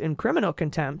Ross in criminal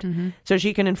contempt so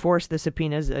she can enforce the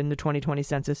subpoenas in the 2020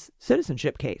 census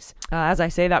citizenship case. As I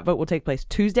say, that vote will take place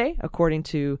Tuesday, according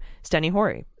to Steny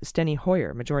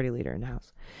Hoyer, Majority Leader in the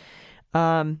House.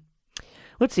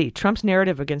 Let's see. Trump's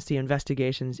narrative against the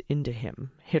investigations into him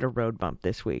hit a road bump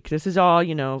this week. This is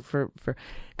all, for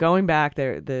going back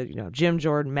there, Jim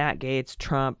Jordan, Matt Gaetz,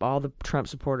 Trump, all the Trump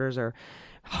supporters are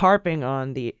harping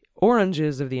on the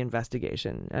oranges of the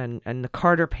investigation and the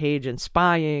Carter Page and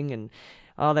spying and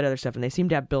all that other stuff. And they seem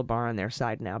to have Bill Barr on their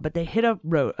side now, but they hit a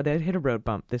road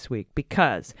bump this week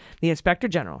because the Inspector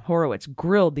General, Horowitz,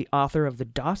 grilled the author of the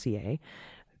dossier,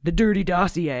 the dirty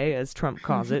dossier, as Trump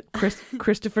calls it,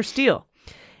 Christopher Steele,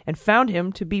 and found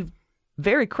him to be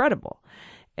very credible.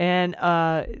 And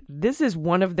this is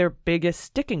one of their biggest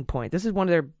sticking points.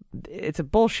 It's a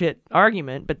bullshit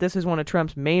argument, but this is one of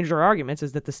Trump's major arguments,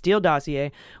 is that the Steele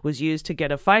dossier was used to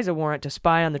get a FISA warrant to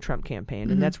spy on the Trump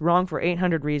campaign. And that's wrong for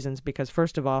 800 reasons, because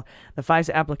first of all, the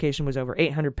FISA application was over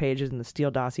 800 pages and the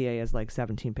Steele dossier is like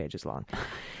 17 pages long.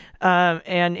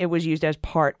 And it was used as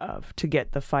part of to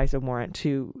get the FISA warrant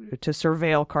to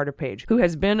surveil Carter Page, who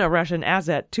has been a Russian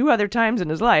asset 2 other times in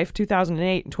his life,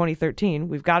 2008 and 2013.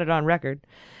 We've got it on record.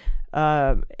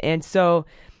 And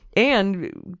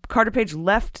Carter Page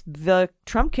left the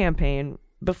Trump campaign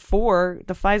before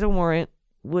the FISA warrant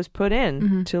was put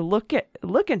in to look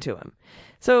into him.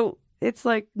 So it's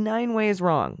like 9 ways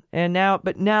wrong. And now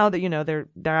that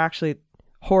they're actually,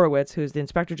 Horowitz, who's the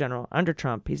Inspector General under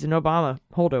Trump, he's an Obama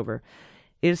holdover,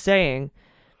 is saying,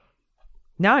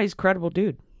 now he's a credible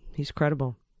dude. He's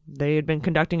credible. They had been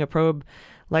conducting a probe,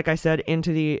 like I said,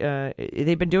 into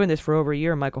they've been doing this for over a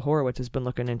year. Michael Horowitz has been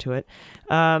looking into it.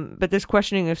 But this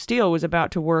questioning of Steele was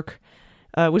about his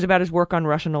work on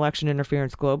Russian election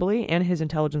interference globally and his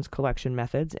intelligence collection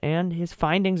methods and his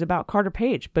findings about Carter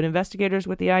Page. But investigators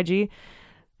with the IG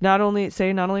not only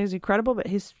is he credible, but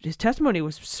his testimony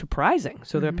was surprising.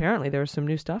 So apparently there was some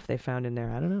new stuff they found in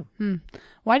there. I don't know.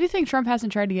 Why do you think Trump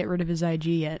hasn't tried to get rid of his IG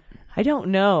yet? I don't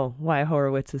know why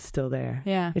Horowitz is still there.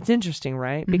 Yeah. It's interesting,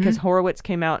 right? Because Horowitz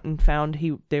came out and found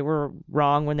they were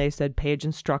wrong when they said Page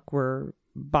and Strzok were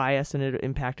biased and it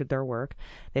impacted their work.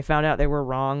 They found out they were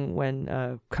wrong when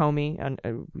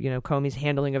Comey's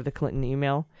handling of the Clinton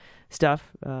email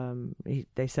stuff.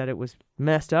 They said it was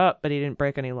messed up, but he didn't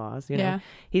break any laws.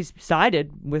 He's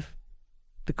sided with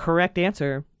the correct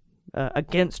answer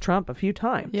against Trump a few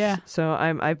times. Yeah. So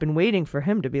I've been waiting for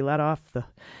him to be let off the,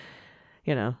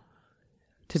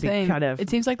 to Same. be kind of. It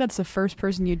seems like that's the first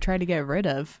person you'd try to get rid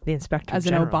of. The Inspector as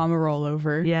General. an Obama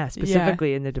rollover. Yeah,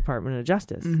 specifically in the Department of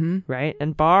Justice, right?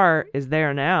 And Barr is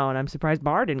there now, and I'm surprised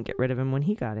Barr didn't get rid of him when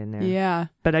he got in there. Yeah.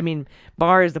 But I mean,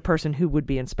 Barr is the person who would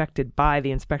be inspected by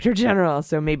the Inspector General,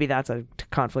 so maybe that's a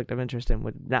conflict of interest and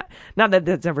would not that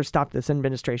that's ever stopped this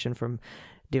administration from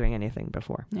doing anything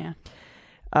before. Yeah.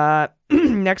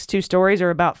 Next 2 stories are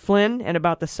about Flynn and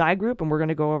about the Psy Group, and we're going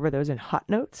to go over those in hot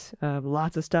notes.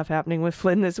 Lots of stuff happening with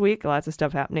Flynn this week, lots of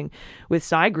stuff happening with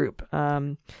Psy Group,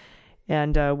 and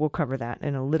we'll cover that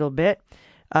in a little bit.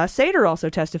 Sater also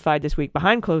testified this week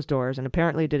behind closed doors and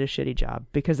apparently did a shitty job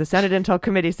because the Senate Intel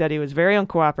Committee said he was very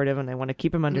uncooperative and they want to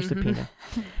keep him under subpoena.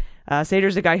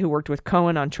 Sater's the guy who worked with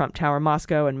Cohen on Trump Tower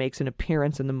Moscow and makes an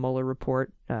appearance in the Mueller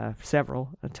report several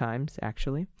times,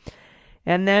 actually.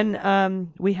 And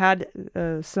then we had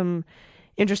some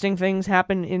interesting things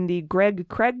happen in the Greg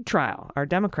Craig trial,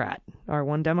 our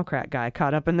one Democrat guy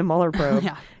caught up in the Mueller probe.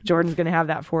 Yeah. Jordan's going to have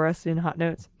that for us in Hot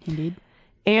Notes. Indeed.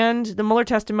 And the Mueller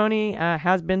testimony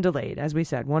has been delayed, as we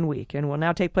said, 1 week, and will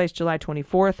now take place July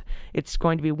 24th. It's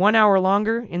going to be 1 hour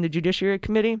longer in the Judiciary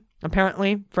Committee.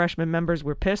 Apparently, freshman members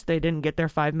were pissed they didn't get their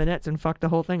 5 minutes and fucked the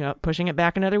whole thing up, pushing it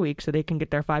back another week so they can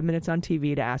get their 5 minutes on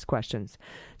TV to ask questions.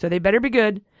 So they better be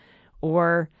good,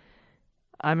 or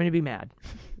I'm going to be mad.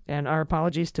 And our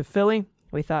apologies to Philly.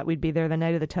 We thought we'd be there the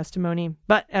night of the testimony.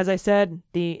 But as I said,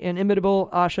 the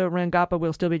inimitable Asha Rangappa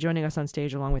will still be joining us on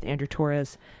stage along with Andrew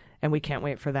Torrez. And we can't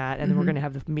wait for that. And then we're going to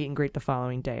have the meet and greet the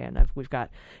following day. And we've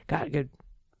got a good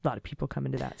lot of people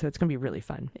coming to that. So it's going to be really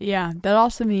fun. Yeah, that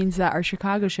also means that our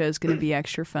Chicago show is going to be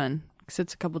extra fun. Because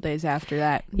it's a couple days after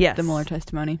that. Yes. The Mueller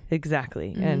testimony.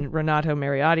 Exactly. And Renato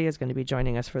Mariotti is going to be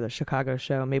joining us for the Chicago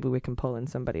show. Maybe we can pull in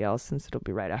somebody else since it'll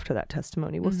be right after that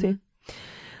testimony. We'll see.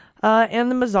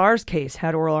 And the Mazars case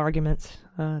had oral arguments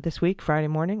this week, Friday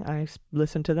morning. I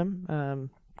listened to them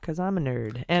because I'm a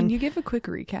nerd. And can you give a quick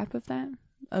recap of that?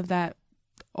 Of that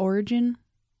origin?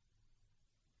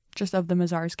 Just of the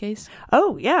Mazars case?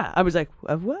 Oh, yeah. I was like,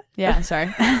 of what? Yeah,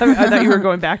 sorry. I thought you were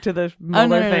going back to the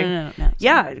Mueller thing. No,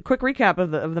 yeah, quick recap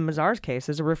of the Mazars case.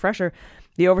 As a refresher,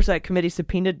 the Oversight Committee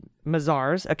subpoenaed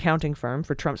Mazars, accounting firm,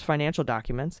 for Trump's financial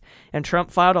documents, and Trump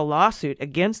filed a lawsuit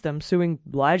against them, suing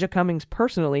Elijah Cummings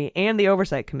personally and the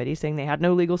Oversight Committee, saying they had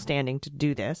no legal standing to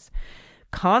do this.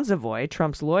 Consovoy,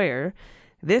 Trump's lawyer,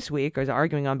 this week, was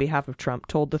arguing on behalf of Trump,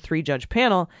 told the 3-judge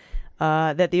panel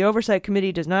that the Oversight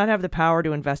Committee does not have the power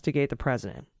to investigate the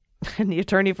president. And the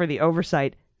attorney for the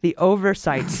Oversight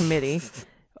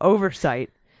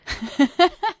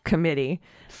Committee,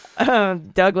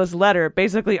 Douglas Letter,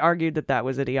 basically argued that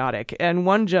was idiotic. And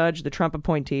one judge, the Trump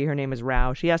appointee, her name is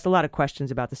Rao, she asked a lot of questions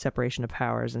about the separation of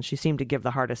powers, and she seemed to give the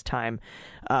hardest time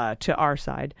to our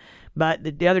side.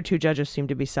 But the other 2 judges seemed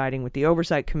to be siding with the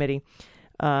Oversight Committee.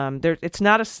 It's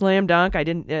not a slam dunk. I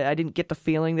didn't get the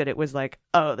feeling that it was like,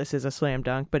 oh, this is a slam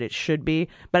dunk, but it should be.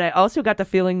 But I also got the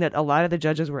feeling that a lot of the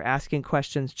judges were asking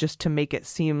questions just to make it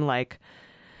seem like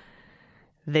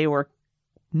they were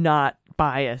not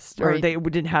biased, or they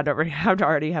didn't have to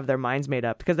already have their minds made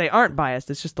up, because they aren't biased.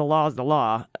 It's just the law is the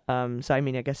law. So I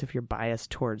mean, I guess if you're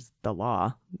biased towards the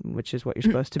law, which is what you're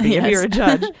supposed to be if you're a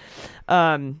judge.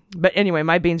 But anyway,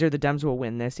 my beans are the Dems will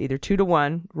win this, either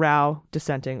 2-1, Rao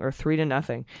dissenting, or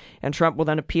 3-0, and Trump will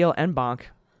then appeal en banc,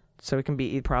 so it can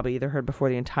be probably either heard before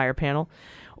the entire panel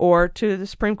or to the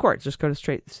Supreme Court. Just go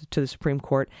straight to the Supreme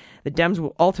Court. The Dems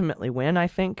will ultimately win, I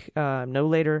think, no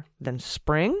later than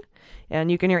spring. And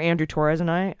you can hear Andrew Torrez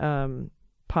and I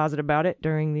posit about it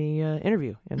during the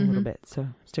interview in a little bit. So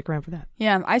stick around for that.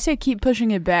 Yeah, I say keep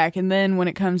pushing it back, and then when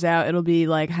it comes out, it'll be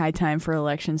like high time for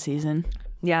election season.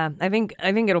 Yeah, I think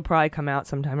it'll probably come out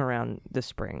sometime around the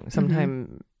spring,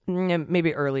 sometime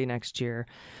maybe early next year.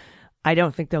 I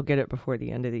don't think they'll get it before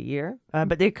the end of the year,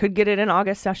 but they could get it in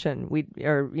August session. We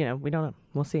don't know.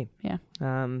 We'll see. Yeah.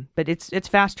 But it's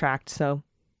fast tracked, so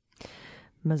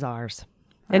Mazars.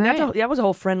 And that was a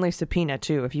whole friendly subpoena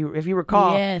too, if you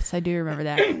recall. Yes, I do remember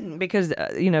that. Because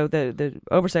the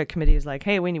Oversight Committee is like,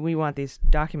 hey, we want these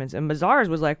documents, and Mazars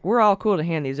was like, we're all cool to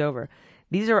hand these over.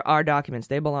 These are our documents;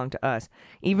 they belong to us.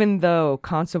 Even though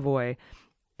Consovoy,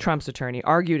 Trump's attorney,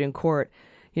 argued in court,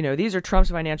 these are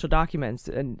Trump's financial documents,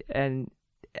 and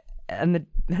the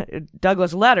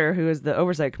Douglas Letter, who is the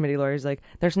Oversight Committee lawyer, is like,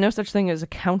 there's no such thing as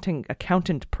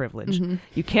accountant privilege.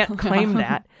 You can't claim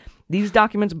that. These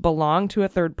documents belong to a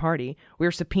third party.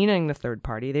 We're subpoenaing the third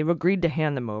party. They've agreed to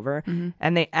hand them over,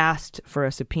 and they asked for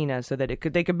a subpoena so that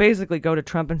they could basically go to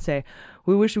Trump and say,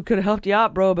 we wish we could have helped you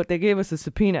out, bro, but they gave us a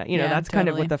subpoena. That's kind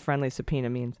of what the friendly subpoena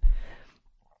means.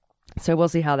 So we'll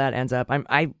see how that ends up.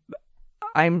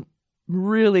 I'm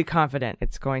really confident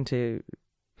it's going to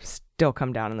still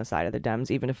come down on the side of the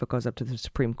Dems, even if it goes up to the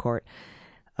Supreme Court.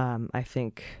 I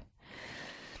think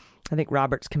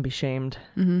Roberts can be shamed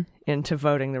into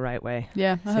voting the right way.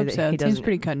 Yeah, I hope so. It seems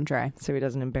pretty cut and dry. So he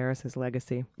doesn't embarrass his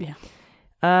legacy. Yeah.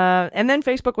 And then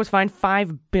Facebook was fined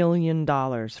 $5 billion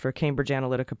for Cambridge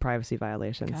Analytica privacy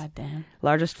violations. God damn.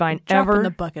 Largest fine ever. ever. In the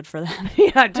bucket for that.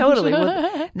 Yeah, totally.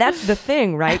 Well, that's the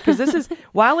thing, right? Because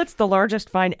while it's the largest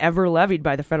fine ever levied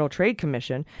by the Federal Trade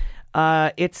Commission,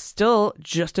 it's still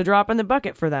just a drop in the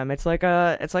bucket for them. It's like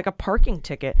a parking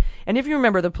ticket. And if you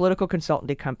remember, the political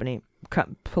consultancy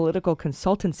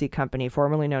company,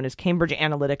 formerly known as Cambridge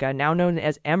Analytica, now known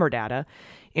as Emerdata,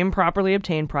 improperly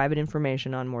obtained private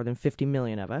information on more than 50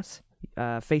 million of us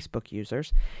Facebook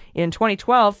users. In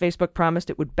 2012, Facebook promised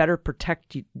it would better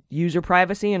protect user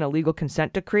privacy in a legal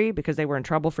consent decree because they were in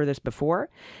trouble for this before.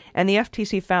 And the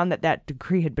FTC found that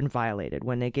decree had been violated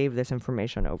when they gave this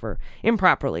information over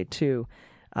improperly to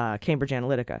Cambridge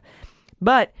Analytica.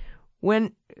 But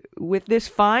with this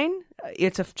fine,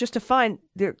 it's just a fine.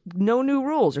 No new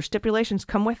rules or stipulations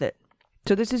come with it.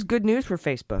 So this is good news for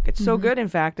Facebook. It's so good, in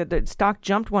fact, that the stock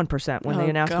jumped 1% when the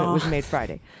announcement was made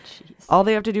Friday. All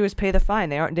they have to do is pay the fine.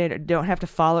 They don't have to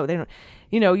follow. They don't.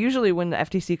 Usually when the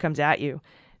FTC comes at you,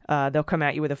 they'll come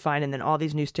at you with a fine and then all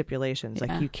these new stipulations,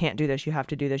 like you can't do this, you have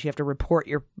to do this, you have to report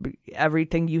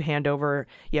everything you hand over,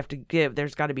 you have to give.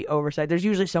 There's got to be oversight. There's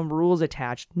usually some rules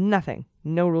attached. Nothing.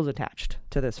 No rules attached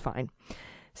to this fine.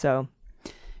 So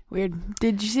weird.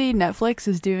 Did you see Netflix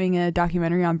is doing a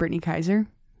documentary on Brittany Kaiser?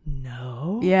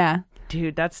 No. Yeah.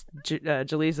 Dude, that's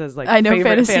Jaleesa's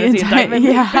favorite fantasy indictment.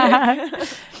 Yeah.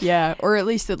 Yeah, or at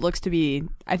least it looks to be.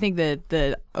 I think that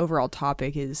the overall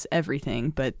topic is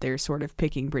everything, but they're sort of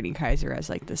picking Brittany Kaiser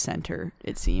as the center,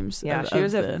 it seems. Yeah, she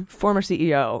was a former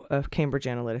CEO of Cambridge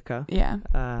Analytica.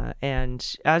 Yeah.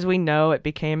 And as we know,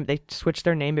 they switched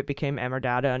their name, it became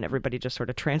Emerdata, and everybody just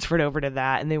sort of transferred over to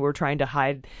that, and they were trying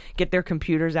to get their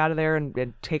computers out of there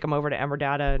and take them over to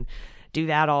Emerdata and do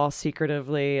that all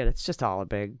secretively, and it's just all a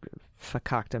big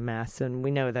fakakta mess. And we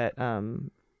know that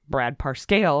Brad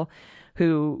Parscale,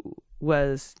 who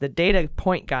was the data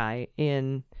point guy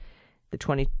in the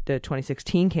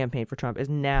 2016 campaign for Trump, is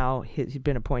now he's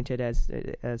been appointed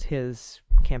as his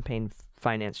campaign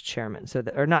finance chairman.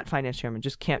 Or not finance chairman,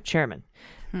 just camp chairman,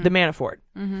 the Manafort,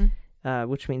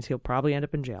 which means he'll probably end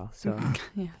up in jail. So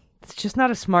yeah, it's just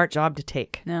not a smart job to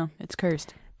take. No, it's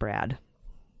cursed. Brad,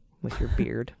 with your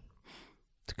beard.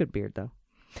 It's a good beard, though.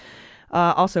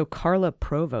 Also, Carla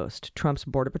Provost, Trump's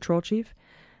Border Patrol chief,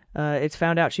 it's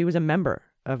found out she was a member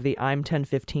of the I'm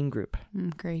 1015 group.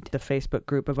 Great. The Facebook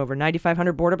group of over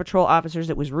 9,500 Border Patrol officers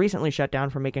that was recently shut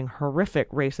down for making horrific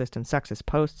racist and sexist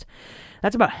posts.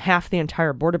 That's about half the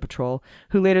entire Border Patrol,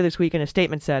 who later this week in a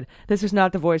statement said, "This is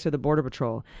not the voice of the Border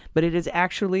Patrol, but it is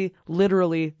actually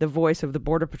literally the voice of the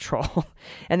Border Patrol."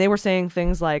 And they were saying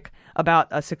things like about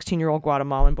a 16-year-old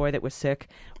Guatemalan boy that was sick.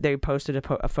 They posted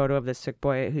a photo of this sick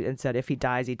boy and said, "If he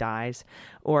dies, he dies."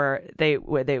 Or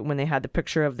when they had the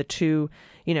picture of the two,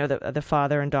 the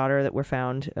father and daughter that were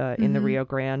found in the Rio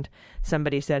Grande,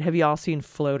 somebody said, "Have you all seen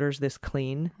floaters this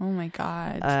clean?" Oh my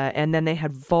God. And then they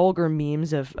had vulgar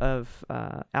memes of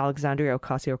Alexandria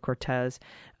Ocasio-Cortez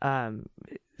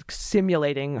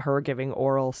simulating her giving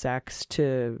oral sex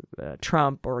to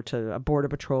Trump or to a Border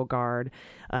Patrol guard,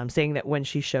 saying that when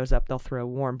she shows up, they'll throw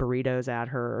warm burritos at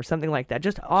her or something like that.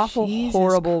 Just awful,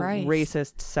 horrible,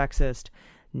 racist, sexist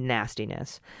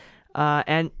nastiness.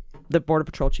 And the Border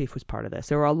Patrol chief was part of this.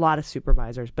 There were a lot of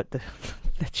supervisors, but the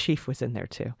chief was in there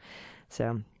too.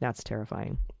 So that's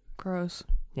terrifying. Gross.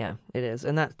 Yeah, it is.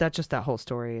 And that whole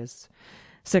story is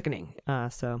sickening.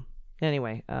 So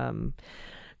anyway,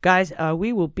 guys,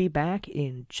 we will be back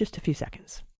in just a few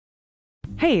seconds.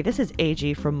 Hey, this is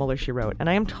AG from Muller, She Wrote, and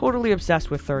I am totally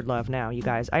obsessed with Third Love now, you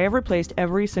guys. I have replaced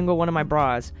every single one of my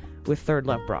bras with Third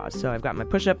Love bras. So I've got my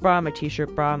push-up bra, my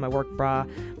t-shirt bra, my work bra,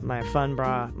 my fun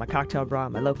bra, my cocktail bra,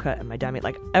 my low cut, and my dummy.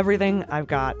 Everything I've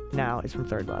got now is from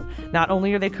Third Love. Not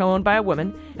only are they co-owned by a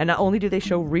woman, and not only do they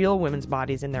show real women's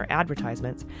bodies in their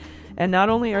advertisements, and not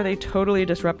only are they totally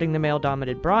disrupting the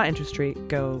male-dominated bra industry,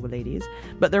 go ladies,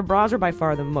 but their bras are by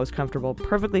far the most comfortable,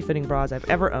 perfectly fitting bras I've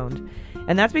ever owned.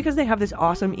 And that's because they have this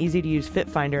awesome, easy-to-use fit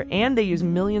finder, and they use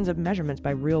millions of measurements by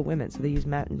real women. So they use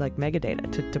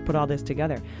megadata to put all this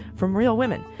together from real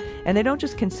women. And they don't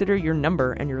just consider your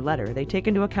number and your letter. They take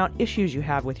into account issues you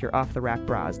have with your off-the-rack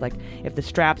bras, like if the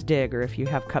straps dig or if you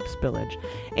have cup spillage.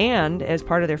 And as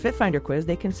part of their fit finder quiz,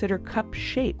 they consider cup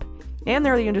shape. And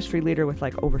they're the industry leader with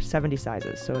over 70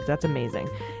 sizes, so that's amazing.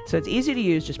 So it's easy to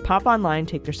use. Just pop online,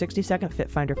 take their 60-second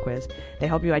Fit Finder quiz. They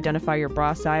help you identify your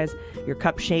bra size, your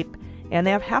cup shape, and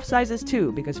they have half sizes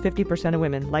too, because 50% of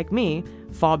women, like me,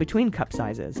 fall between cup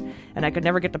sizes. And I could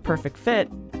never get the perfect fit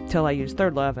till I used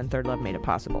Third Love, and Third Love made it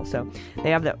possible. So they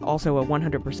have also a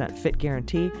 100% fit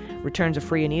guarantee. Returns are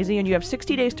free and easy, and you have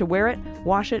 60 days to wear it,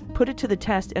 wash it, put it to the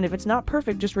test, and if it's not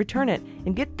perfect, just return it.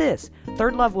 And get this,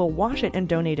 Third Love will wash it and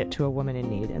donate it to a woman in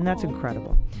need, and that's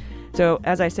incredible. So,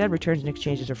 as I said, returns and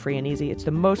exchanges are free and easy. It's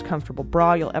the most comfortable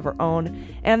bra you'll ever own,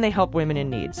 and they help women in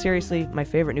need. Seriously, my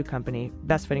favorite new company,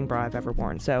 best fitting bra I've ever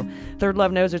worn. So, Third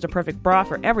Love knows there's a perfect bra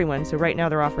for everyone, so right now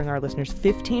they're offering our listeners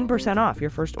 15% off your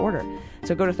first order.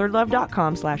 So go to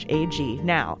thirdlove.com/AG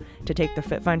now to take the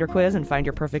Fit Finder quiz and find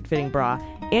your perfect fitting bra,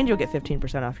 and you'll get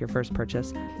 15% off your first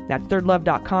purchase. That's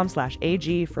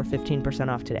thirdlove.com/AG for 15%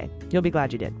 off today. You'll be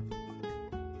glad you did.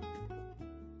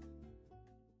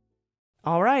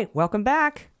 All right, welcome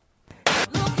back.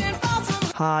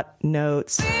 Hot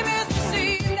notes.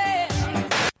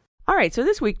 All right, so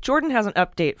this week, Jordan has an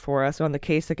update for us on the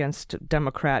case against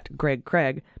Democrat Greg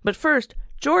Craig. But first,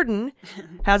 Jordan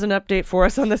has an update for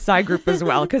us on the Psy group as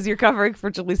well, because you're covering for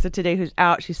Jaleesa today, who's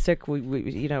out. She's sick.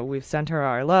 We've sent her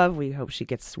our love. We hope she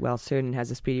gets well soon and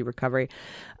has a speedy recovery.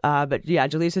 But yeah,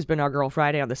 Jaleesa's been our Girl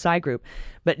Friday on the Psy group.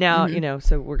 But now,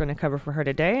 so we're going to cover for her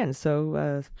today. And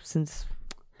so since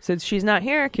she's not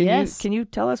here, can you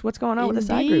tell us what's going on with the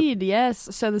Psy group? Indeed, yes.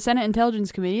 So the Senate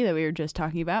Intelligence Committee that we were just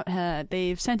talking about,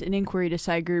 they've sent an inquiry to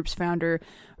Psy Group's founder,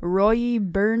 Roy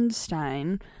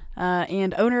Bernstein,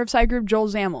 and owner of Psy Group, Joel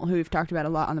Zamel, who we've talked about a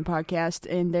lot on the podcast,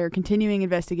 and their continuing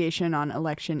investigation on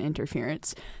election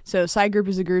interference. So Psy Group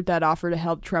is a group that offered to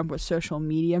help Trump with social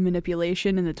media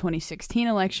manipulation in the 2016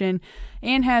 election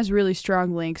and has really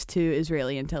strong links to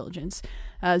Israeli intelligence.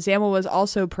 Zamel was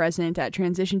also present at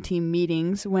transition team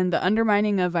meetings when the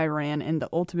undermining of Iran and the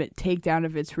ultimate takedown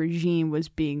of its regime was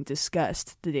being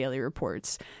discussed, the Daily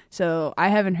reports. So I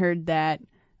haven't heard that.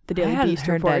 The Daily Beast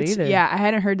reports. Yeah, I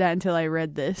hadn't heard that until I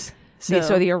read this.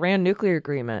 So the Iran nuclear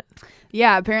agreement.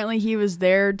 Yeah, apparently he was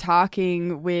there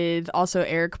talking with, also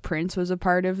Eric Prince was a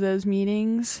part of those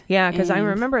meetings. Yeah, because I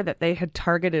remember that they had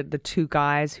targeted the two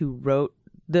guys who wrote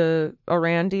the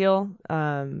Iran deal,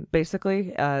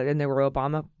 basically, and they were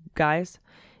Obama guys,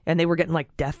 and they were getting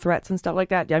like death threats and stuff like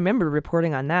that. I remember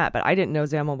reporting on that, but I didn't know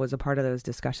Zamel was a part of those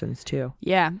discussions too.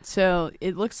 Yeah, so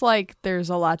it looks like there's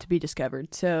a lot to be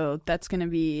discovered. So that's going to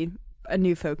be a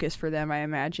new focus for them, I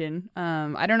imagine.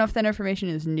 I don't know if that information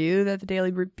is new, that the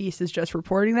Daily Beast is just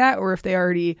reporting that, or if they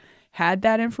already had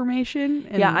that information.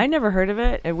 Yeah, I never heard of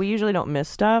it, and we usually don't miss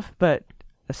stuff, but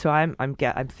so I'm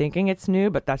thinking it's new,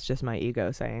 but that's just my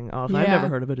ego saying, "Oh, if I've never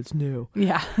heard of it, it's new."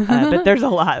 Yeah, but there's a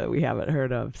lot that we haven't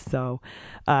heard of. So,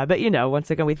 but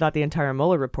once again, we thought the entire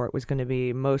Mueller report was going to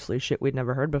be mostly shit we'd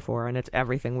never heard before, and it's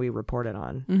everything we reported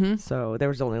on. Mm-hmm. So there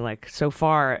was only so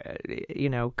far,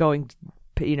 going,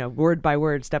 word by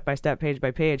word, step by step, page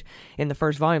by page. In the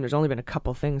first volume, there's only been a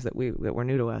couple things that were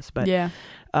new to us. But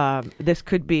this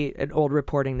could be an old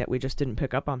reporting that we just didn't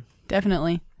pick up on.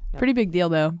 Definitely. Pretty big deal,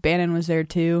 though. Bannon was there,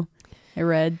 too, I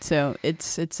read. So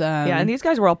it's yeah, and these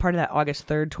guys were all part of that August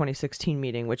 3rd, 2016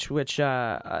 meeting, which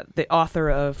the author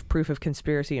of Proof of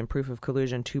Conspiracy and Proof of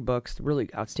Collusion, 2 books, really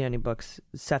outstanding books,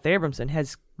 Seth Abramson,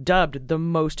 has dubbed the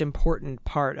most important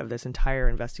part of this entire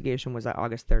investigation was that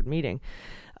August 3rd meeting.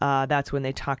 That's when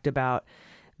they talked about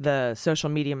the social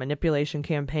media manipulation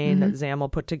campaign that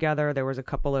Zamel put together. There was a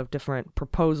couple of different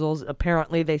proposals.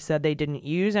 Apparently, they said they didn't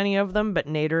use any of them, but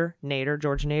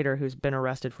George Nader, who's been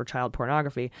arrested for child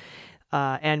pornography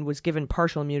and was given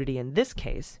partial immunity in this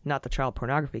case, not the child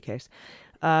pornography case,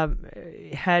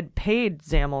 had paid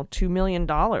Zamel $2 million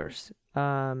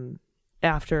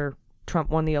after Trump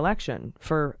won the election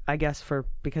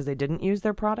because they didn't use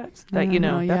their products. That's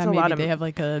a lot of. They have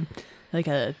like a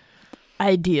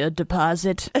idea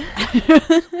deposit.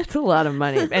 That's a lot of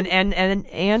money,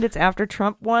 and it's after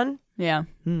Trump won. Yeah,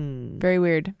 very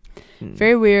weird,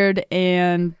 very weird.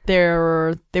 And they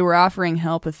were offering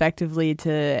help effectively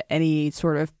to any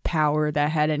sort of power that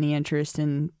had any interest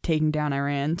in taking down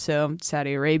Iran. So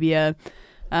Saudi Arabia,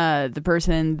 the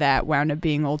person that wound up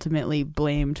being ultimately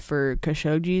blamed for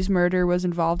Khashoggi's murder was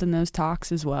involved in those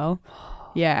talks as well.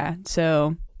 Yeah,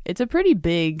 so. It's a pretty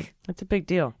big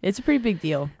deal. It's a pretty big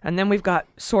deal. And then we've got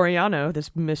Soriano,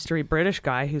 this mystery British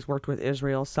guy who's worked with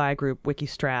Israel, Psy Group,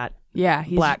 Wikistrat,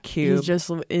 Black Cube. He's just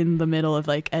in the middle of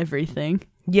everything.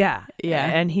 Yeah.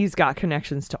 And he's got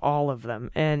connections to all of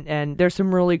them. And there's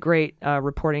some really great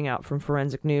reporting out from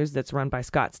Forensic News that's run by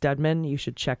Scott Stedman. You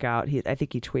should check out. I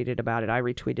think he tweeted about it. I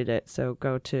retweeted it. So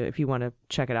go to, if you want to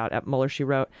check it out, at Mueller She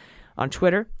Wrote on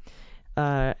Twitter.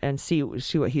 And see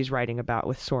what he's writing about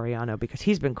with Soriano, because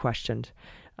he's been questioned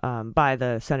by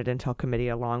the Senate Intel Committee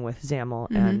along with Zamel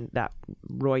and that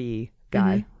Roy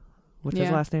guy. What's his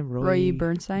last name? Roy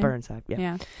Bernstein.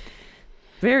 Yeah.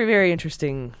 Very, very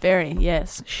interesting. Very,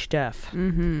 yes. Stuff.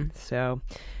 Mm-hmm. So,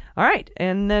 all right.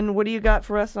 And then what do you got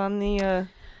for us on the...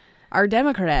 Our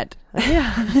Democrat.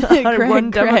 Yeah.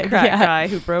 One Democrat guy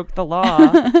who broke the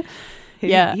law.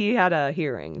 He had a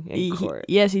hearing in court.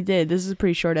 Yes, he did. This is a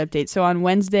pretty short update. So on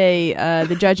Wednesday,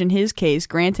 the judge in his case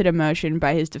granted a motion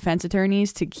by his defense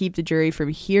attorneys to keep the jury from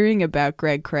hearing about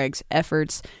Greg Craig's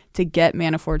efforts to get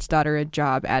Manafort's daughter a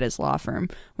job at his law firm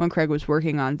when Craig was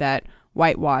working on that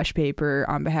whitewash paper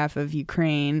on behalf of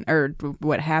Ukraine, or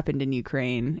what happened in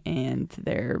Ukraine, and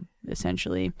they're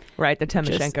essentially the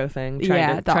Timoshenko thing,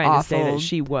 trying to say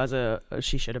that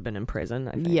she should have been in prison,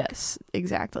 I think. Yes,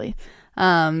 exactly.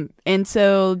 And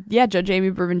so Judge Amy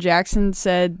Berman Jackson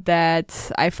said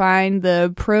that I find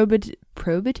the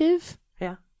probative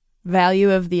value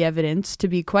of the evidence to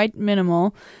be quite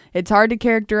minimal. It's hard to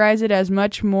characterize it as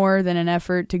much more than an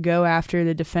effort to go after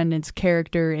the defendant's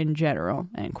character in general,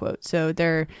 end quote. So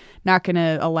they're not going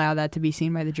to allow that to be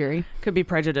seen by the jury. Could be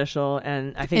prejudicial,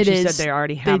 and I think said they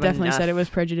already have They definitely said it was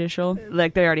prejudicial.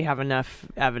 Like, they already have enough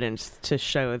evidence to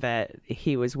show that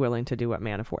he was willing to do what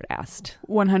Manafort asked.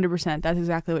 100%. That's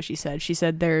exactly what she said. She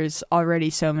said there's already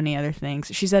so many other things.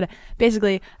 She said,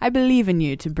 basically, I believe in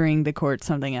you to bring the court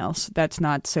something else that's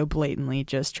not so blatantly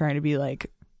just trying to be like,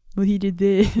 well, he did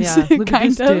this. Yeah, look at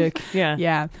this dick. Yeah.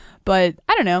 Yeah. But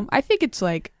I don't know. I think it's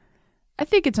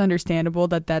understandable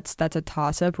that that's a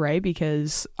toss-up, right?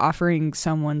 Because offering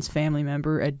someone's family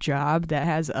member a job that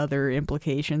has other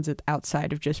implications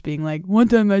outside of just being like, one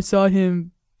time I saw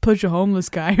him push a homeless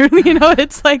guy, or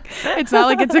it's like, it's not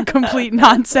like it's a complete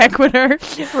non sequitur.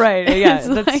 Right. Yeah,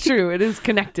 that's true. It is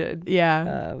connected.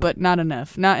 Yeah. But not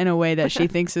enough. Not in a way that she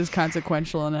thinks is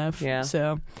consequential enough. Yeah.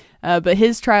 So, but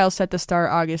his trial set to start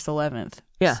August 11th.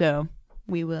 Yeah. So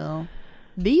we will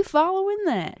be following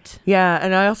that. Yeah,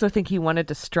 and I also think he wanted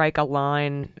to strike a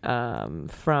line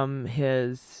from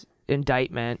his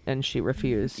indictment, and she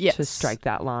refused to strike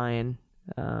that line.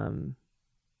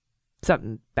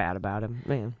 Something bad about him.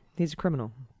 Man, he's a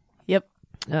criminal. Yep.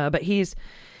 But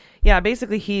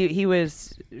basically he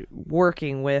was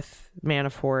working with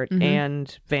Manafort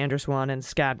and Van der Swan and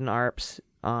Skadden Arps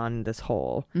on this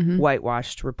whole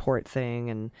whitewashed report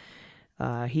thing,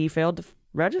 and he failed to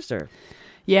register.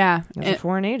 Yeah. As a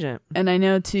foreign agent. And I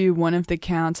know, too, one of the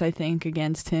counts, I think,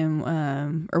 against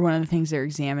him, or one of the things they're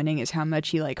examining is how much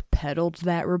he, peddled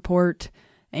that report.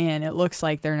 And it looks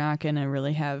like they're not going to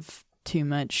really have too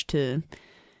much to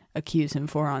accuse him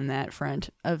for on that front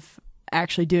of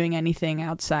actually doing anything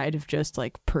outside of just,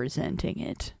 presenting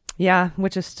it. Yeah,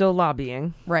 which is still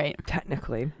lobbying. Right.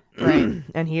 Technically. Right.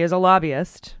 And he is a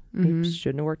lobbyist. He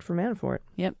shouldn't have worked for Manafort.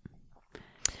 Yep.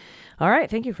 All right.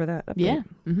 Thank you for that update. Yeah.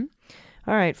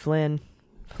 All right, Flynn.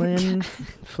 Flynn.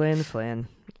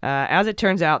 As it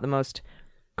turns out, the most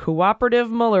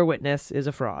cooperative Mueller witness is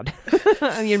a fraud.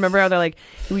 You remember how they're like,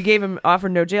 we gave him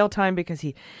offered no jail time because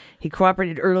he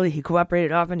cooperated early, he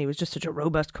cooperated often, he was just such a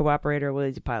robust cooperator. Well,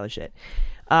 he's a pile of shit.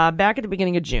 Back at the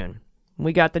beginning of June,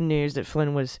 we got the news that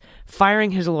Flynn was firing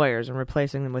his lawyers and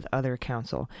replacing them with other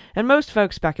counsel. And most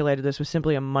folks speculated this was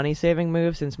simply a money-saving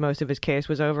move since most of his case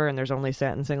was over and there's only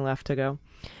sentencing left to go.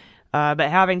 But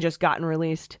having just gotten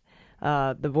released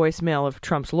the voicemail of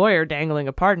Trump's lawyer dangling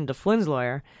a pardon to Flynn's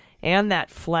lawyer, and that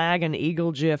flag and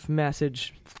eagle gif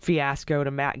message fiasco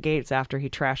to Matt Gaetz after he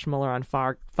trashed Mueller on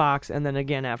Fox, and then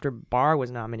again after Barr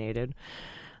was nominated,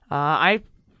 I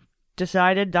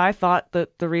thought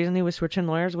that the reason he was switching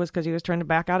lawyers was because he was trying to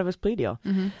back out of his plea deal.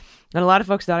 And a lot of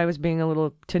folks thought I was being a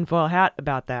little tinfoil hat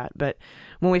about that. But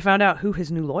when we found out who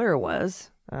his new lawyer was,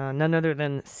 none other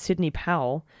than Sidney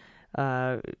Powell,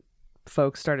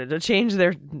 folks started to change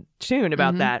their tune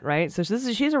about that, right? So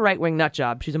she's a right-wing nut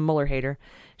job. She's a Mueller hater.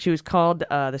 She was called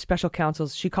the special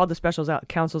counsel's. She called the special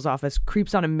counsel's office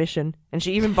 "Creeps on a Mission," and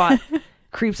she even bought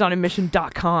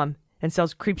creepsonamission.com and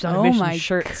sells Creeps on a Mission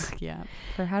shirts. Yeah.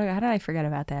 How did I forget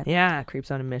about that? Yeah, Creeps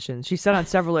on a Mission. She said on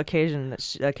several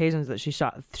occasions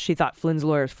that she thought Flynn's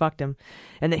lawyers fucked him,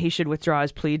 and that he should withdraw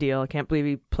his plea deal. I can't believe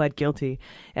he pled guilty,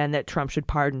 and that Trump should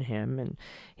pardon him, and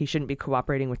he shouldn't be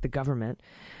cooperating with the government.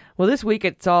 Well, this week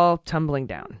it's all tumbling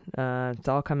down. It's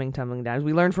all coming tumbling down. As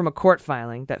we learned from a court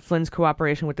filing that Flynn's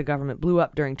cooperation with the government blew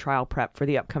up during trial prep for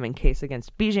the upcoming case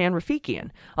against Bijan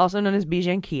Rafikian, also known as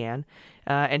Bijan Kian,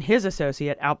 and his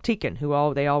associate Alp Tikin,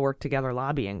 who they all worked together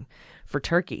lobbying for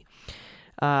Turkey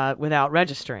without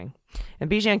registering. And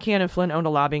Bijan Kian and Flynn owned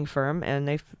a lobbying firm, and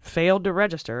they failed to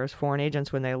register as foreign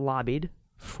agents when they lobbied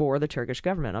for the Turkish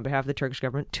government, on behalf of the Turkish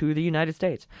government, to the United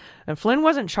States. And Flynn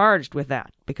wasn't charged with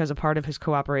that because a part of his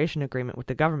cooperation agreement with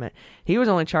the government. He was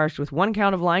only charged with one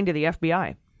count of lying to the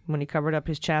FBI when he covered up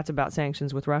his chats about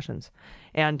sanctions with Russians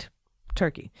and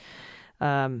Turkey.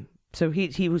 So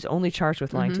he was only charged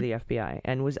with lying to the FBI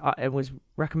and was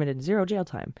recommended 0 jail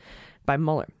time. by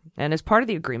Mueller. And as part of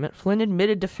the agreement, Flynn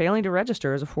admitted to failing to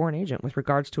register as a foreign agent with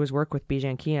regards to his work with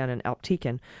Bijankian and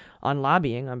Alptekin on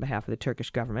lobbying on behalf of the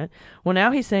Turkish government. Well,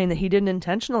 now he's saying that he didn't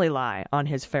intentionally lie on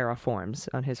his FARA forms,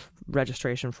 on his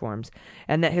registration forms,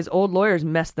 and that his old lawyers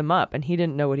messed them up and he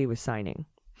didn't know what he was signing.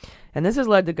 And this has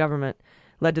led to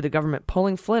the government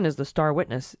pulling Flynn as the star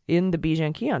witness in the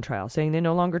Bijankian trial, saying they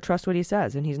no longer trust what he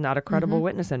says and he's not a credible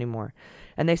witness anymore.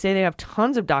 And they say they have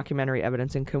tons of documentary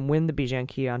evidence and can win the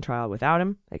Bijankian trial without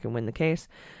him. They can win the case.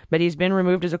 But he's been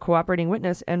removed as a cooperating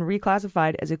witness and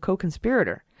reclassified as a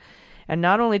co-conspirator. And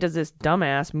not only does this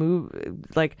dumbass move,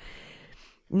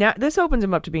 now this opens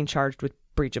him up to being charged with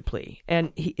breach of plea.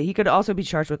 And he could also be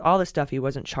charged with all the stuff he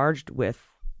wasn't charged with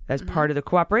as part of the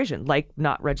cooperation, like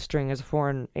not registering as a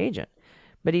foreign agent.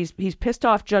 But he's pissed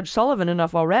off Judge Sullivan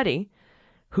enough already,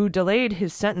 who delayed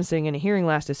his sentencing in a hearing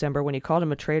last December when he called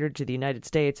him a traitor to the United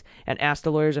States and asked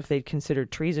the lawyers if they'd considered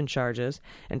treason charges,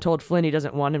 and told Flynn he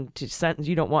doesn't want him to sentence.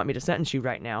 You don't want me to sentence you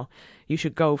right now. You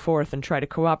should go forth and try to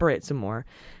cooperate some more.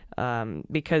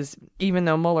 Because even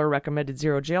though Mueller recommended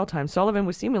 0 jail time, Sullivan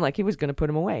was seeming like he was going to put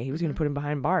him away. He was going to put him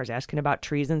behind bars, asking about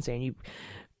treason, saying you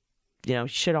know,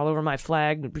 shit all over my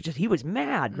flag. He was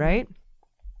mad, right?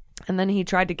 And then he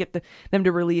tried to get them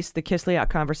to release the Kislyak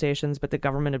conversations, but the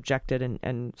government objected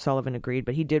and Sullivan agreed.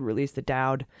 But he did release the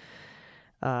Dowd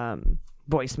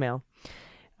voicemail.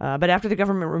 But after the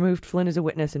government removed Flynn as a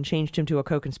witness and changed him to a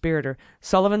co-conspirator,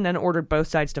 Sullivan then ordered both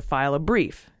sides to file a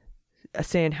brief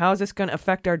saying, how is this going to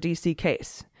affect our D.C.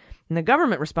 case? And the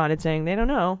government responded saying they don't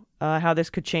know how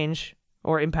this could change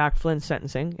or impact Flynn's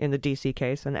sentencing in the D.C.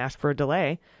 case and asked for a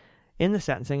delay in the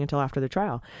sentencing until after the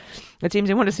trial. It seems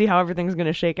they want to see how everything's going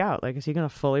to shake out. Like, is he going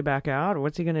to fully back out, or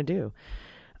what's he going to do?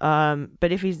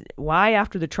 But why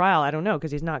after the trial, I don't know,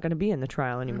 because he's not going to be in the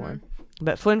trial anymore.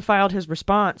 But Flynn filed his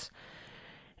response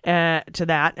to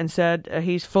that and said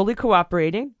he's fully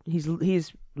cooperating. He's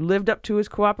lived up to his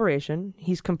cooperation.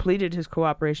 He's completed his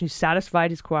cooperation. He's satisfied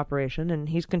his cooperation, and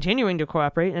he's continuing to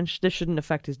cooperate, and this shouldn't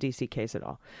affect his D.C. case at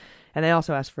all. And they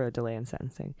also asked for a delay in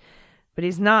sentencing. But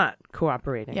he's not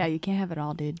cooperating. Yeah, you can't have it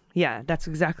all, dude. Yeah, that's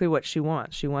exactly what she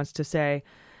wants. She wants to say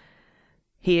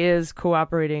he is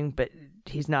cooperating, but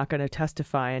he's not going to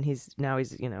testify, and he's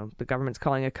the government's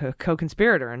calling a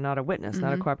co-conspirator and not a witness,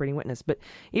 not a cooperating witness. But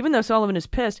even though Sullivan is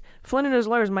pissed, Flynn and his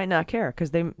lawyers might not care,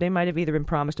 because they might have either been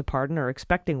promised a pardon or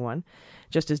expecting one,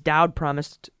 just as Dowd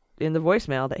promised in the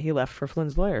voicemail that he left for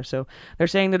Flynn's lawyer. So they're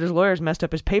saying that his lawyers messed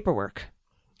up his paperwork.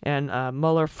 And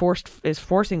Mueller is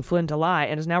forcing Flynn to lie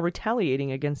and is now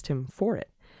retaliating against him for it.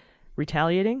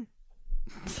 Retaliating?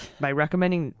 By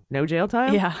recommending no jail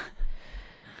time? Yeah.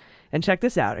 And check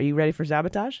this out. Are you ready for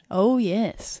sabotage? Oh,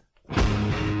 yes.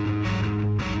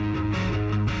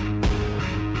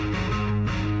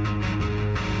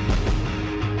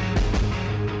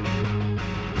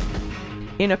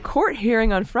 In a court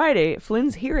hearing on Friday,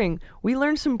 Flynn's hearing, we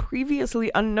learned some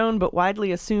previously unknown but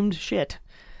widely assumed shit.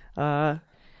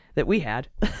 That we had,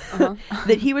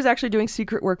 that he was actually doing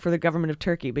secret work for the government of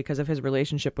Turkey because of his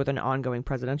relationship with an ongoing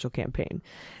presidential campaign.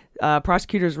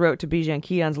 Prosecutors wrote to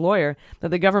Bijankian's lawyer that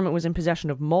the government was in possession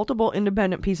of multiple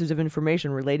independent pieces of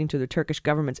information relating to the Turkish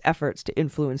government's efforts to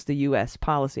influence the U.S.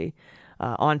 policy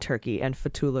on Turkey and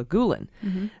Fethullah Gulen.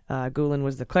 Gulen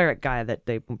was the cleric guy that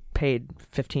they paid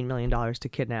 $15 million to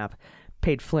kidnap.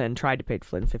 Tried to pay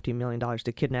Flynn $15 million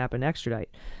to kidnap and extradite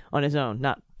on his own,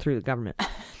 not through the government.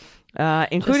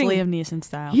 Including just Liam Neeson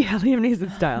style. Yeah, Liam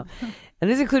Neeson style. And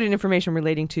this included information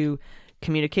relating to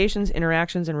communications,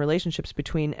 interactions, and relationships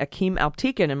between Akeem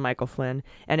Alptekin and Michael Flynn,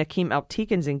 and Akeem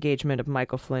Alptekin's engagement of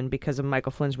Michael Flynn because of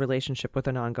Michael Flynn's relationship with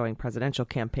an ongoing presidential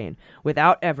campaign,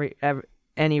 without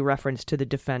any reference to the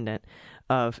defendant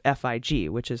of FIG,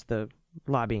 which is the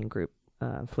lobbying group,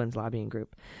 Flynn's lobbying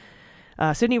group.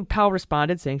 Sidney Powell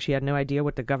responded, saying she had no idea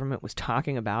what the government was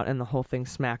talking about, and the whole thing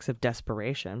smacks of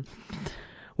desperation.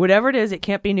 Whatever it is, it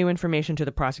can't be new information to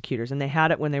the prosecutors, and they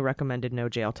had it when they recommended no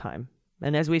jail time.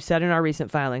 And as we've said in our recent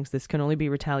filings, this can only be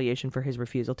retaliation for his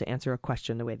refusal to answer a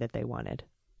question the way that they wanted.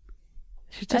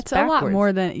 That's a lot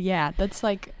more than, that's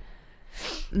like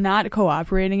not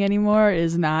cooperating anymore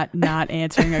is not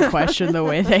answering a question the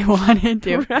way they wanted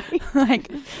to. Right.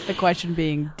 Like the question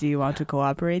being, do you want to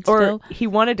cooperate still? Or he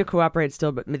wanted to cooperate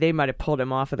still, but they might have pulled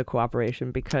him off of the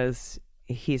cooperation because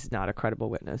he's not a credible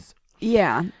witness.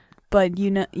 Yeah. But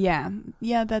yeah,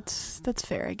 that's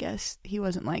fair, I guess. He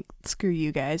wasn't like, screw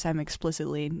you guys, I'm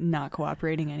explicitly not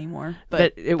cooperating anymore.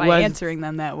 But by answering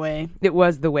them that way, it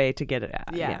was the way to get it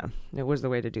out. Yeah, it was the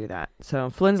way to do that. So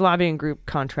Flynn's lobbying group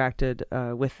contracted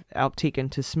with Alptekin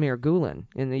to smear Gulen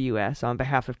in the U.S. on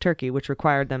behalf of Turkey, which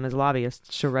required them as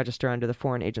lobbyists to register under the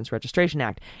Foreign Agents Registration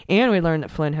Act. And we learned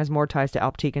that Flynn has more ties to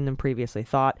Alptekin than previously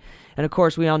thought. And of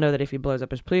course, we all know that if he blows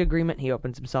up his plea agreement, he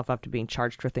opens himself up to being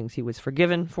charged for things he was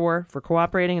forgiven for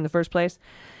cooperating in the first place.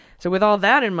 So with all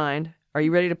that in mind, are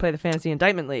you ready to play the Fantasy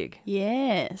Indictment League?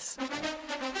 Yes.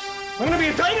 I'm gonna be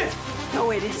indicted! No,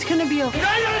 wait, it's gonna be okay.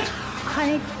 Indicted!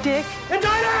 Honey, Dick.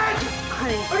 Indicted!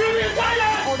 Honey. I'm gonna be indicted!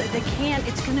 Hold it, they can't.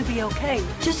 It's gonna be okay.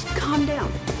 Just calm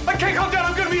down. I can't calm down,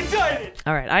 I'm gonna be indicted!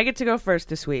 All right, I get to go first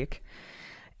this week,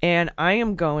 and I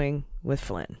am going with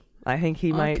Flynn. I think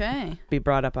he might be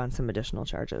brought up on some additional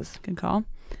charges. Good call.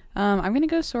 I'm going to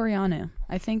go Soriano.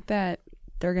 I think that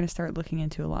they're going to start looking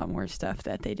into a lot more stuff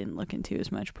that they didn't look into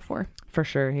as much before. For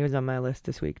sure. He was on my list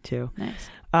this week, too. Nice.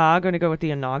 I'm going to go with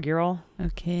the inaugural.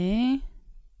 Okay.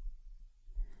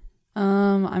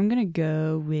 I'm going to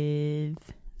go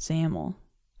with Zamel.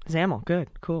 Zamel,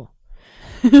 good, cool.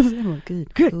 Zamel,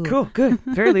 good, cool, good.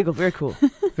 Very legal, very cool.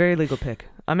 Very legal pick.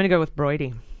 I'm going to go with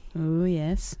Brody. Oh,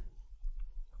 yes.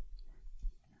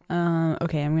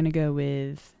 Okay, I'm going to go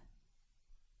with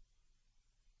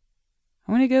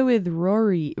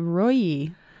Rory. Oh,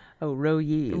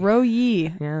 Royi.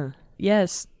 Royi. Yeah.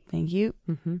 Yes, thank you.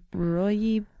 Mm-hmm.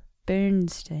 Royi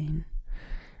Bernstein.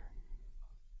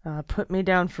 Put me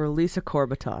down for Lisa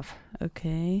Korbutov.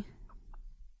 Okay.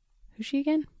 Who's she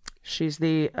again? She's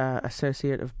the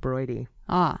associate of Brody.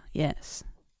 Ah, yes.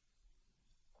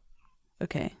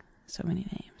 Okay, so many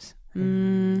names.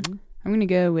 I'm going to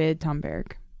go with Tom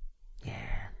Berg. Yeah.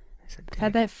 I've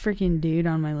had that freaking dude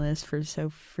on my list for so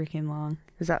freaking long.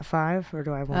 Is that 5 or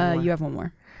do I have one more? You have one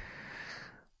more.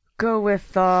 Go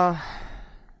with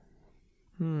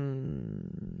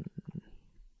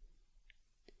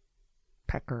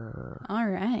Pecker. All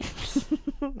right.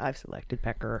 I've selected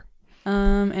Pecker.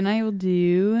 And I will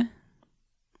do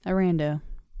a rando.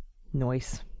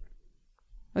 Noise.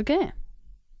 Okay.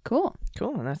 Cool.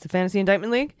 And that's the Fantasy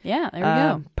Indictment League. Yeah, there we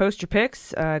go. Post your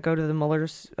picks. Go to the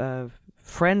Mueller's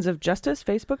Friends of Justice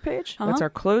Facebook page. That's our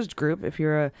closed group. If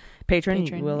you're a patron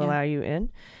we'll allow you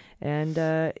in.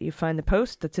 And you find the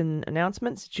post that's in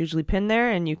announcements. It's usually pinned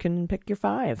there, and you can pick your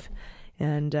 5.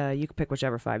 And you can pick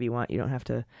whichever 5 you want. You don't have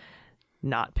to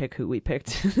not pick who we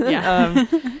picked. Yeah.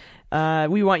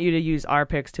 We want you to use our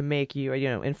picks to make you,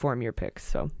 inform your picks.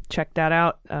 So check that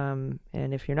out. And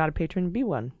if you're not a patron, be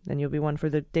one. And you'll be one for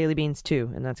the Daily Beans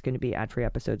too. And that's going to be ad-free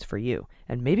episodes for you.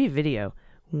 And maybe video.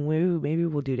 Maybe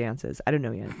we'll do dances. I don't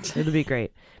know yet. It'll be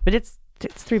great. But it's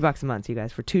 $3 a month, you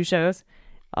guys, for 2 shows.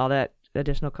 All that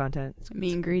additional content.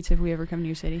 Meet and greets if we ever come to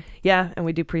your city. Yeah, and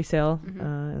we do pre-sale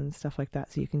and stuff like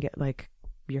that. So you can get like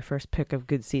your first pick of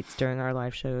good seats during our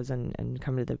live shows and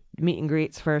come to the meet and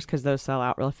greets first because those sell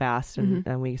out real fast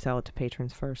and we sell it to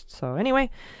patrons first. So anyway,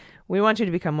 we want you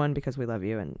to become one because we love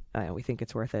you and we think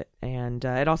it's worth it. And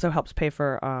it also helps pay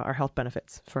for our health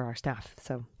benefits for our staff.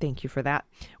 So thank you for that.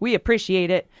 We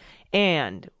appreciate it.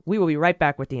 And we will be right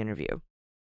back with the interview.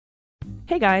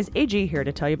 Hey guys, AG here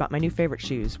to tell you about my new favorite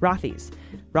shoes, Rothy's.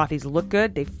 Rothy's look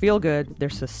good, they feel good, they're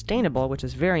sustainable, which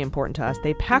is very important to us,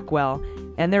 they pack well,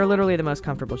 and they're literally the most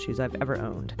comfortable shoes I've ever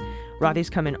owned. Rothy's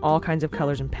come in all kinds of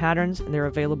colors and patterns, and they're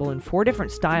available in 4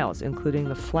 different styles, including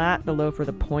the flat, the loafer,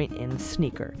 the point, and the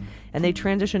sneaker. And they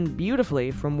transition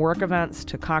beautifully from work events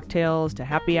to cocktails to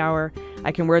happy hour.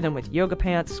 I can wear them with yoga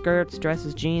pants, skirts,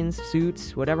 dresses, jeans,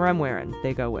 suits, whatever I'm wearing,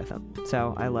 they go with them.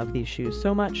 So I love these shoes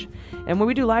so much. And when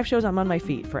we do live shows, I'm on my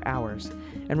feet for hours.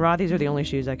 And Rothy's are the only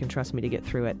shoes that can trust me to get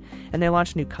through it. And they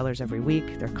launch new colors every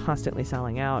week. They're constantly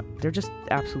selling out. They're just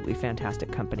absolutely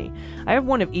fantastic company. I have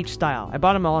one of each style. I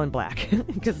bought them all in black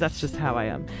because that's just how I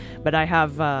am. But I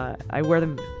wear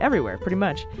them everywhere pretty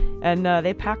much. And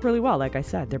they pack really well, like I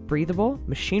said. They're breathable,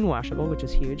 machine washable, which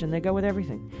is huge, and they go with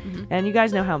everything. And you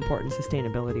guys know how important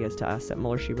sustainability is to us at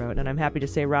Mueller, She Wrote. And I'm happy to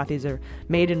say Rothy's are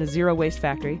made in a zero waste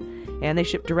factory. And they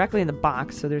ship directly in the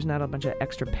box, so there's not a bunch of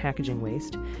extra packaging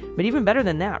waste. But even better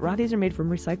than that, Rothy's are made from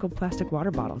recycled plastic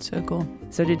water bottles. So cool.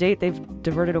 So to date, they've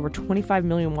diverted over 25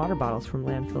 million water bottles from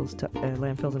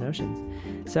landfills and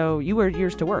oceans. So you wear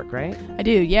yours to work, right? I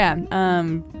do, yeah.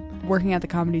 Working at the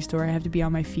Comedy Store, I have to be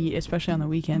on my feet, especially on the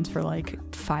weekends, for like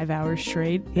 5 hours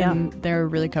straight. Yeah. And they're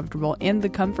really comfortable. And the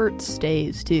comfort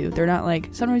stays, too. They're not like,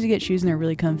 sometimes you get shoes and they're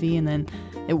really comfy and then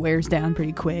it wears down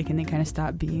pretty quick and they kind of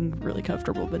stop being really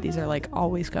comfortable. But these are like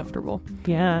always comfortable.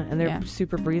 Yeah, and they're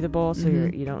super breathable, so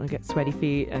you don't get sweaty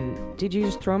feet. And did you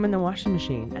just throw them in the washing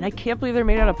machine? And I can't believe they're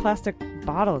made out of plastic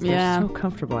bottles. Yeah. They're so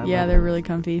comfortable. I love They're them. really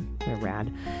comfy. They're rad.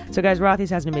 So guys, Rothy's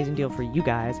has an amazing deal for you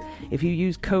guys if you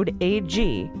use code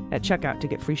AG at checkout to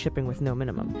get free shipping with no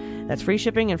minimum. That's free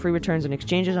shipping and free returns and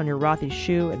exchanges on your Rothy's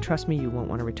shoe, and trust me, you won't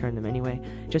want to return them anyway.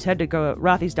 Just head to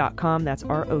rothys.com, that's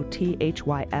ROTHYS.com,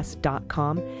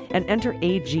 and enter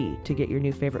AG to get your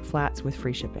new favorite flats with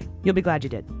free shipping. You'll be glad you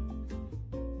did.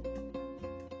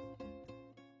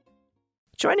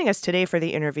 Joining us today for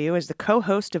the interview is the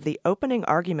co-host of the Opening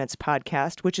Arguments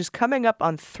podcast, which is coming up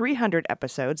on 300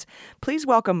 episodes. Please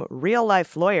welcome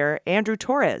real-life lawyer Andrew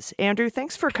Torrez. Andrew,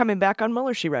 thanks for coming back on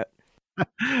Mueller, She Wrote.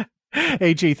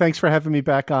 AG, thanks for having me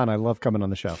back on. I love coming on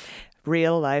the show.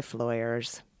 Real-life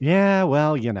lawyers. Yeah,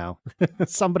 well,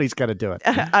 somebody's got to do it.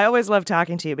 I always love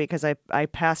talking to you because I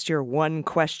passed your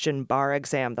one-question bar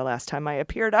exam the last time I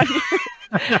appeared on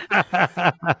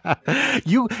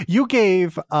you. You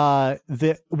gave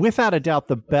without a doubt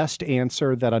the best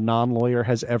answer that a non-lawyer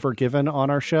has ever given on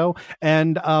our show,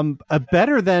 and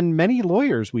better than many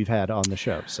lawyers we've had on the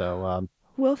show. So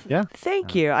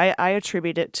thank you. I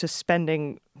attribute it to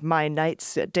spending my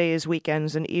nights, days,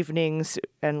 weekends, and evenings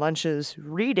and lunches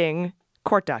reading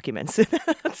court documents.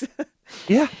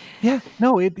 Yeah.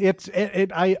 No,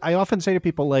 I often say to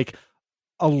people, like,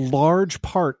 a large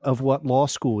part of what law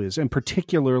school is, and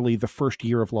particularly the first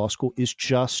year of law school, is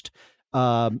just,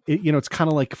 it's kind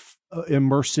of like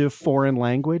immersive foreign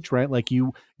language, right? Like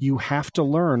you have to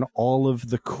learn all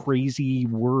of the crazy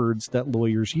words that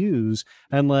lawyers use.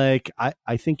 And like,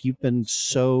 I think you've been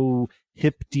so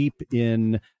hip deep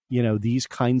in, these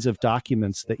kinds of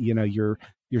documents that, you're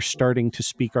starting to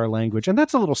speak our language. And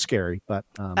that's a little scary, but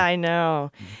I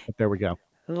know. But there we go.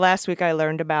 Last week I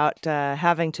learned about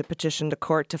having to petition the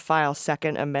court to file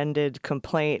second amended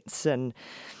complaints, and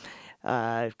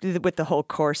with the whole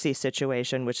Corsi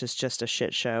situation, which is just a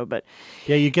shit show. But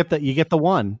yeah, you get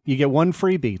one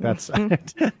freebie. That's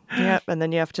Yep, and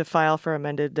then you have to file for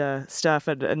amended stuff.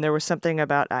 And there was something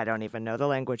about, I don't even know, the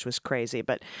language was crazy,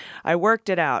 but I worked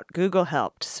it out. Google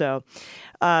helped. So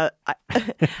I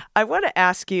want to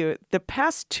ask you, the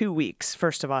past 2 weeks,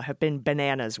 first of all, have been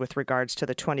bananas with regards to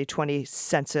the 2020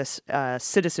 census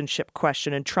citizenship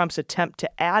question and Trump's attempt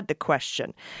to add the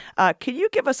question. Can you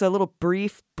give us a little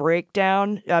brief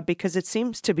breakdown? Because it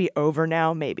seems to be over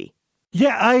now, maybe.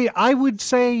 Yeah, I would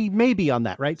say maybe on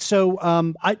that, right? So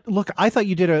I thought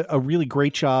you did a really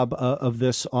great job of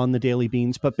this on the Daily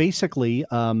Beans, but basically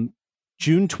end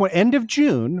of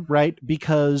June, right?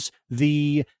 Because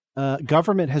the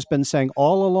government has been saying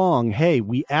all along, hey,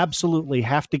 we absolutely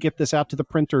have to get this out to the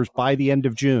printers by the end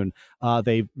of June.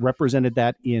 They've represented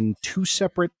that in 2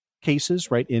 separate cases,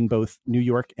 right, in both New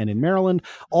York and in Maryland,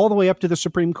 all the way up to the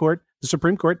Supreme Court. The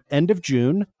Supreme Court, end of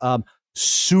June,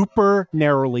 super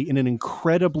narrowly, in an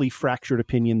incredibly fractured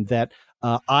opinion that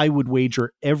I would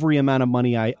wager every amount of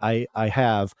money I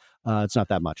have, it's not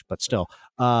that much, but still,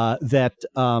 that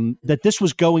this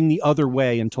was going the other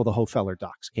way until the Hofeller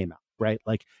docs came out. Right.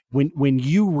 Like when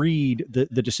you read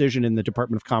the decision in the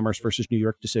Department of Commerce versus New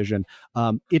York decision,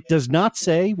 it does not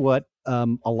say what a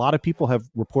lot of people have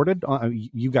reported.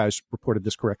 You guys reported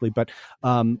this correctly, but,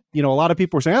 a lot of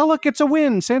people were saying, oh, look, it's a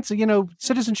win. Since,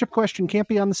 citizenship question can't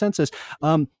be on the census.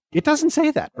 It doesn't say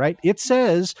that, right? It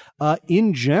says,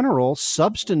 in general,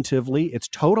 substantively, it's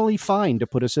totally fine to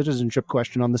put a citizenship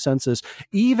question on the census,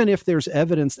 even if there's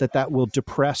evidence that will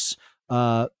depress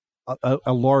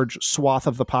a large swath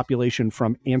of the population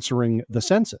from answering the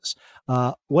census.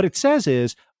 What it says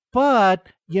is, but,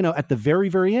 at the very,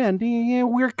 very end,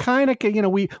 we're kind of,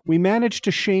 we managed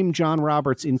to shame John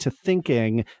Roberts into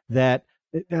thinking that,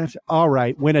 all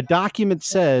right, when a document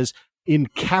says in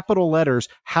capital letters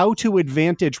how to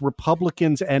advantage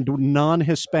Republicans and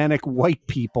non-Hispanic white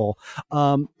people,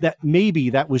 that maybe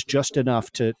that was just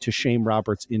enough to shame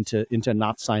Roberts into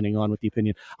not signing on with the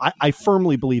opinion. I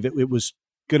firmly believe it was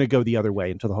going to go the other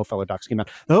way until the Hofeller docs came out.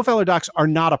 The Hofeller docs are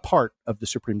not a part of the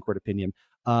Supreme Court opinion.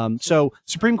 So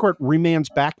Supreme Court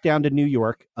remands back down to New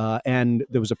York, and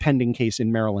there was a pending case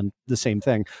in Maryland, the same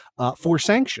thing, for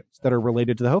sanctions that are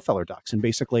related to the Hofeller docs. And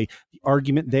basically the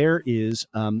argument there is,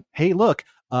 hey, look,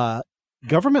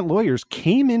 government lawyers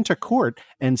came into court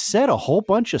and said a whole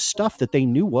bunch of stuff that they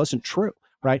knew wasn't true.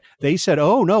 Right. They said,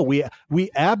 oh, no, we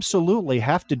absolutely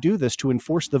have to do this to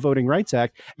enforce the Voting Rights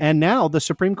Act. And now the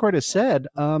Supreme Court has said,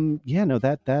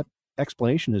 that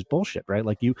explanation is bullshit, right?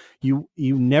 Like you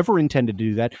never intended to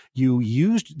do that. You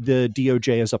used the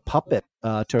DOJ as a puppet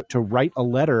to write a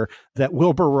letter that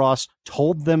Wilbur Ross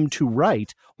told them to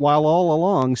write, while all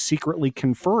along secretly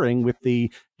conferring with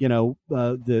the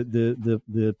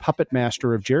puppet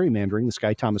master of gerrymandering, this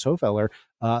guy Thomas Hofeller,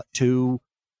 to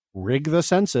rig the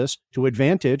census to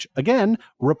advantage, again,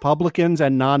 Republicans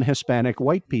and non-Hispanic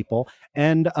white people.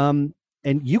 And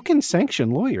you can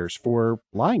sanction lawyers for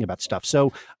lying about stuff.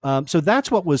 So that's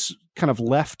what was kind of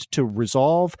left to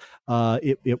resolve.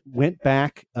 It went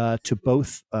back to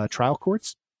both trial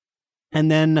courts. And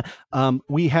then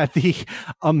we had the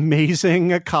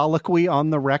amazing colloquy on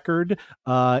the record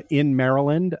in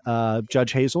Maryland.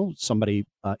 Judge Hazel, somebody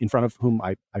in front of whom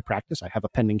I practice, I have a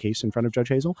pending case in front of Judge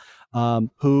Hazel,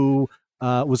 who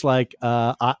was like,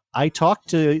 I talked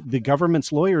to the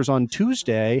government's lawyers on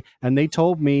Tuesday, and they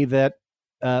told me that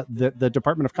the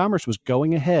Department of Commerce was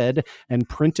going ahead and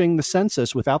printing the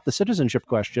census without the citizenship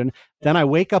question. Then I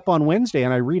wake up on Wednesday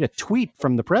and I read a tweet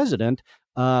from the president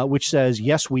which says,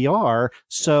 yes, we are.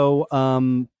 So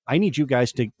I need you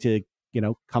guys to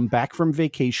come back from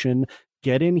vacation,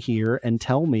 get in here and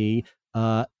tell me,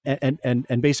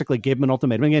 and basically gave him an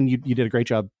ultimatum. Again, you did a great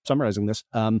job summarizing this.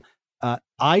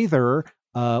 Either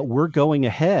we're going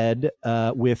ahead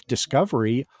with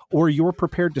discovery, or you're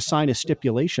prepared to sign a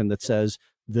stipulation that says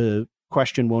the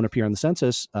question won't appear on the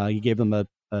census. You gave them a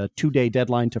 2-day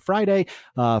deadline to Friday.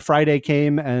 Friday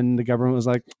came and the government was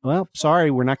like, well,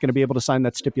 sorry, we're not going to be able to sign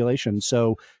that stipulation.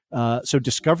 So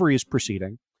discovery is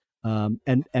proceeding.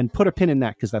 And put a pin in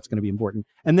that, because that's going to be important.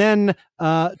 And then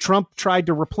Trump tried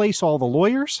to replace all the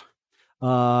lawyers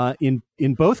in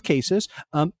both cases.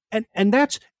 And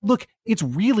that's, look, it's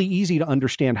really easy to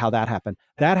understand how that happened.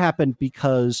 That happened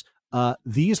because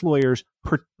these lawyers,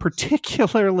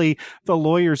 particularly the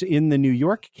lawyers in the New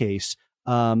York case,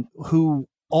 who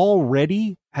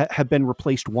already have been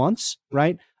replaced once,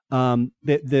 right?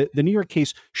 The New York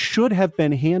case should have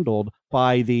been handled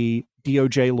by the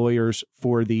DOJ lawyers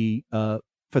the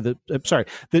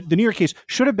New York case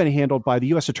should have been handled by the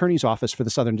U.S. Attorney's Office for the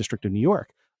Southern District of New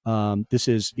York. This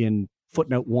is in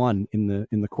footnote 1 in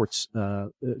the court's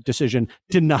decision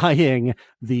denying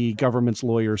the government's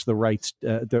lawyers the right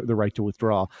to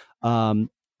withdraw. But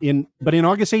in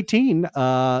August 18,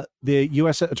 the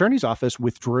U.S. Attorney's Office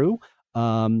withdrew,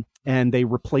 and they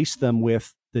replaced them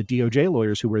with the DOJ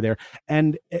lawyers who were there.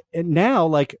 And now,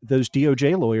 like, those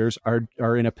DOJ lawyers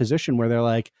are in a position where they're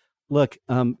like, look,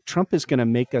 Trump is going to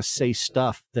make us say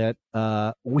stuff that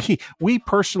we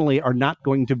personally are not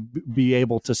going to be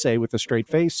able to say with a straight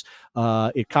face.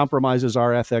 It compromises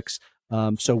our ethics.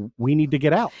 So we need to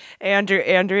get out.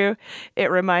 Andrew,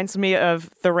 it reminds me of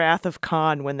The Wrath of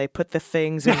Khan, when they put the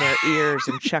things in their ears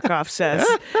and Chekhov says,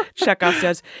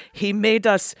 he made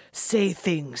us say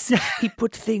things. He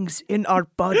put things in our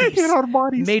bodies.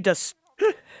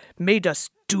 Made us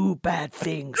do bad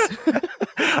things.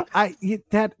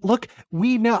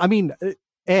 We know, I mean,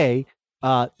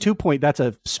 2 point, that's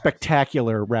a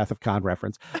spectacular Wrath of Khan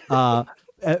reference.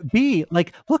 B,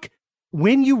 like, look,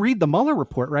 when you read the Mueller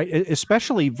report, right,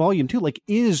 especially volume 2, like,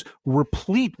 is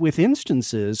replete with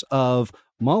instances of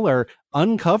Mueller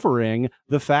uncovering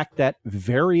the fact that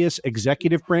various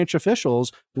executive branch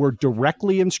officials were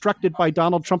directly instructed by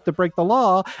Donald Trump to break the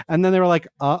law. And then they were like,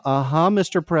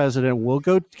 Mr. President, we'll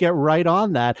go get right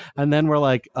on that. And then we're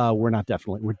like, we're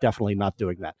definitely not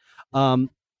doing that.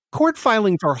 Court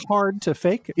filings are hard to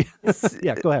fake.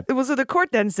 Yeah, go ahead. Well, so the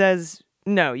court then says,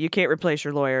 no, you can't replace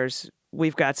your lawyers.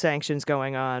 We've got sanctions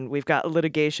going on. We've got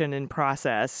litigation in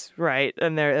process, right?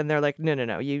 And they're like,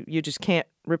 no. You just can't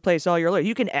replace all your lawyers.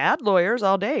 You can add lawyers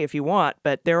all day if you want,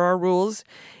 but there are rules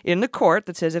in the court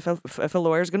that says if a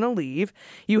lawyer's going to leave,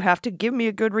 you have to give me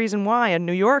a good reason why. And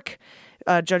New York,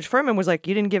 Judge Furman was like,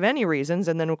 you didn't give any reasons.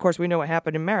 And then, of course, we know what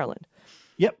happened in Maryland.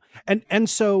 Yep. And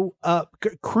so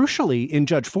crucially, in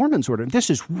Judge Foreman's order, this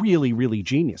is really, really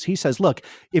genius. He says, look,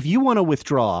 if you want to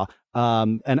withdraw,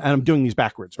 and I'm doing these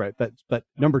backwards, right? But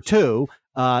number 2,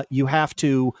 you have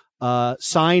to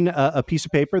sign a piece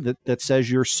of paper that says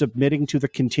you're submitting to the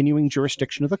continuing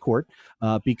jurisdiction of the court,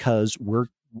 because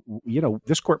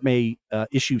this court may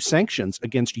issue sanctions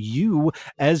against you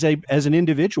as an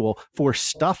individual for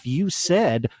stuff you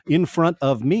said in front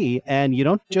of me, and you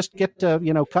don't just get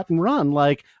to cut and run.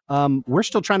 Like, we're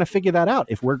still trying to figure that out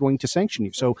if we're going to sanction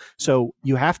you. So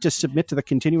you have to submit to the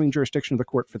continuing jurisdiction of the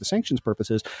court for the sanctions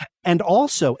purposes, and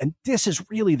also, and this is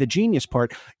really the genius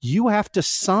part, you have to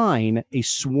sign a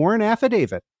sworn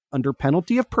affidavit under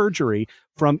penalty of perjury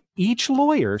from each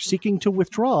lawyer seeking to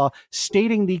withdraw,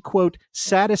 stating the, quote,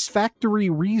 satisfactory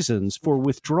reasons for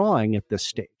withdrawing at this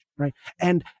stage, right?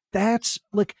 And that's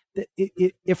like,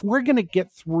 if we're going to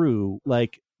get through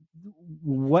like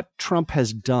what Trump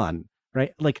has done,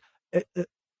 right? Like,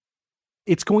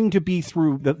 it's going to be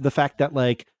through the fact that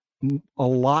like a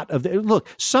lot of look,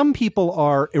 some people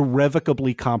are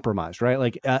irrevocably compromised, right?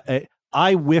 Like,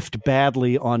 I whiffed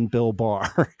badly on Bill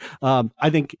Barr. I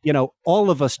think, all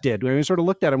of us did. We sort of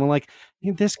looked at him and we're like,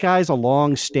 this guy's a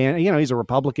long stand, he's a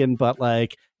Republican, but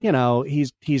like,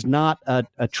 he's not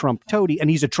a Trump toady, and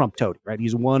he's a Trump toady, right?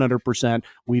 He's 100%.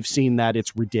 We've seen that.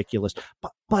 It's ridiculous.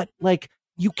 But like,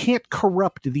 you can't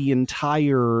corrupt the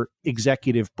entire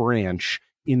executive branch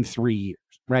in 3 years,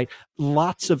 right?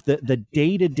 Lots of the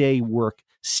day-to-day work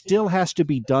still has to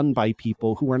be done by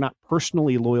people who are not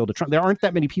personally loyal to Trump. There aren't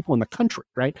that many people in the country,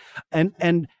 right?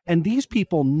 And these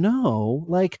people know,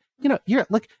 like, you're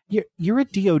a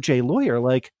DOJ lawyer,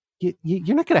 like,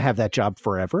 you're not going to have that job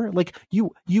forever. Like,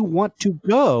 you want to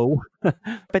go.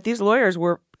 But these lawyers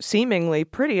were seemingly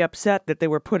pretty upset that they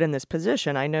were put in this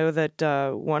position. I know that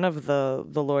one of the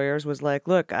lawyers was like,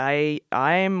 look,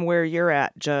 I'm where you're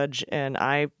at, Judge, and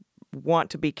I want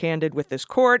to be candid with this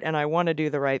court, and I want to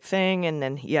do the right thing, and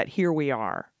then yet here we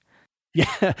are.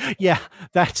 Yeah.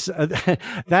 That's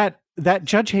that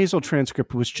Judge Hazel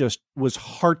transcript was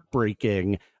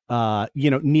heartbreaking.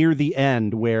 Near the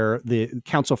end, where the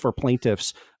counsel for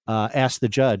plaintiffs asked the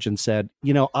judge and said,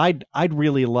 I'd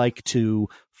really like to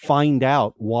find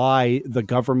out why the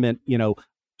government,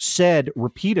 said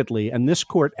repeatedly, and this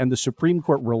court and the Supreme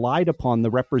Court relied upon the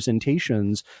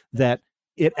representations that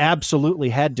it absolutely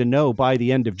had to know by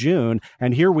the end of June.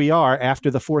 And here we are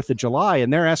after the 4th of July,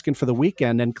 and they're asking for the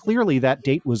weekend. And clearly that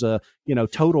date was a,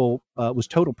 total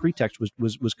pretext,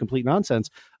 was complete nonsense.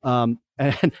 And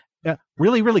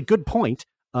really, really good point.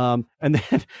 And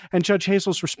Judge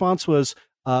Hazel's response was,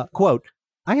 quote,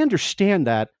 I understand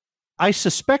that. I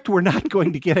suspect we're not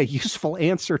going to get a useful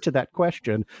answer to that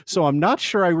question, so I'm not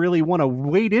sure I really want to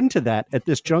wade into that at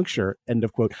this juncture, end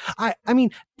of quote. I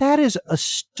mean, that is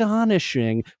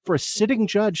astonishing for a sitting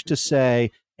judge to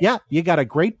say, yeah, you got a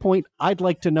great point. I'd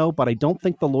like to know, but I don't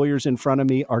think the lawyers in front of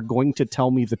me are going to tell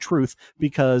me the truth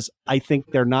because I think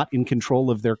they're not in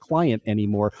control of their client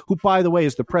anymore, who, by the way,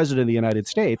 is the president of the United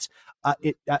States.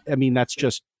 That's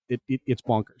just, it's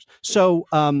bonkers.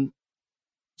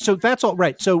 So that's all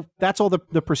right. So that's all the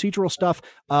procedural stuff.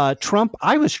 Trump,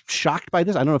 I was shocked by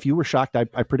this. I don't know if you were shocked.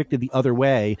 I predicted the other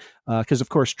way because, of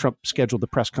course, Trump scheduled the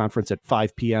press conference at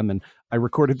 5 p.m. and I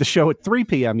recorded the show at 3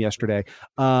 p.m. yesterday.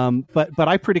 But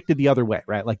I predicted the other way,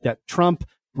 right? Like that Trump,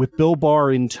 with Bill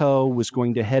Barr in tow, was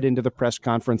going to head into the press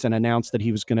conference and announce that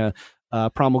he was going to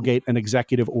promulgate an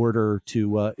executive order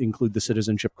to include the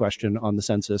citizenship question on the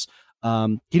census.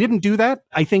 He didn't do that.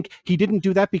 I think he didn't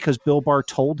do that because Bill Barr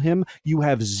told him you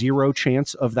have zero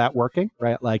chance of that working,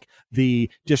 right? Like the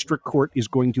district court is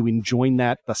going to enjoin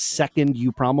that the second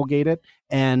you promulgate it,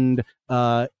 and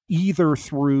either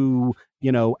through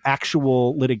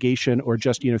actual litigation or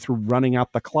just, through running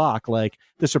out the clock. Like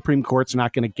the Supreme Court's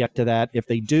not going to get to that. If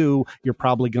they do, you're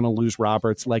probably going to lose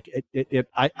Roberts. Like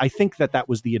I think that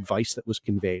was the advice that was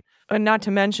conveyed. And not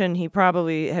to mention, he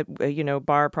probably had,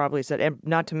 Barr probably said, and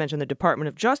not to mention the Department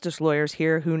of Justice lawyers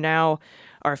here who now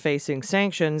are facing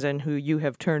sanctions and who you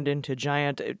have turned into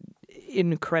giant,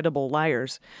 incredible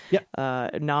liars. Yeah.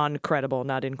 Non-credible,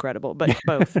 not incredible, but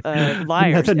both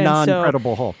liars. That's a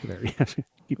non-credible Hulk there.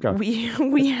 Keep going.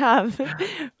 We have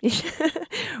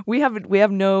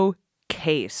no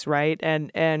case, right?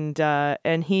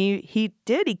 And he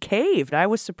caved. I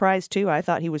was surprised too. I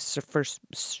thought he was for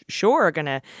sure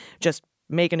gonna just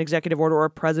make an executive order or a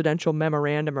presidential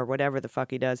memorandum or whatever the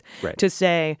fuck he does, right, to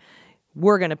say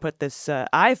we're gonna put this.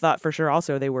 I thought for sure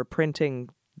also they were printing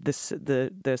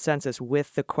the census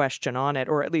with the question on it,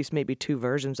 or at least maybe two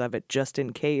versions of it, just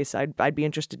in case. I'd be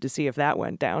interested to see if that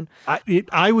went down.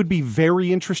 I would be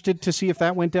very interested to see if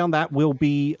that went down. That will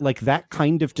be like, that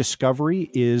kind of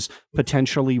discovery is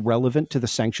potentially relevant to the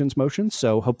sanctions motion.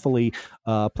 So hopefully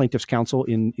plaintiffs' counsel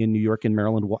in New York and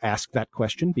Maryland will ask that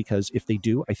question, because if they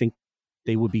do, I think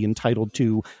they would be entitled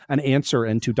to an answer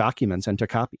and to documents and to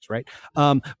copies, right?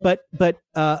 But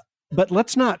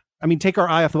let's not, take our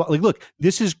eye off the ball. Like, look,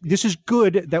 this is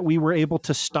good that we were able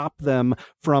to stop them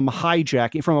from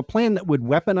hijacking, from a plan that would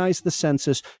weaponize the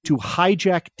census to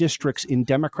hijack districts in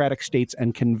Democratic states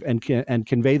and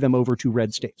convey them over to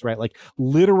red states, right? Like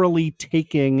literally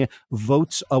taking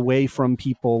votes away from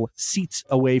people, seats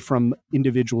away from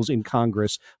individuals in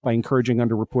Congress by encouraging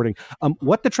underreporting.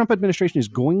 What the Trump administration is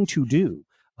going to do,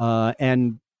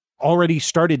 and already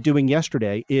started doing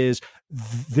yesterday, is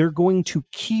they're going to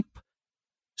keep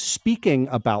speaking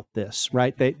about this,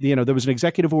 right? There was an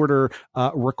executive order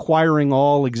requiring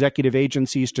all executive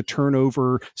agencies to turn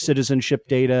over citizenship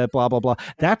data, blah, blah, blah.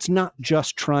 That's not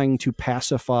just trying to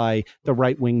pacify the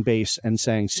right-wing base and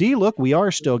saying, see, look, we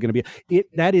are still going to be.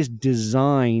 That is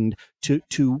designed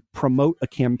to promote a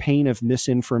campaign of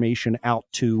misinformation out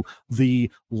to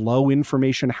the low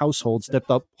information households that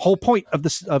the whole point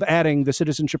of adding the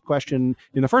citizenship question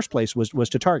in the first place was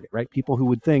to target, right? People who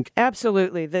would think.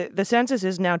 Absolutely. The census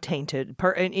is now tainted.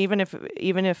 And even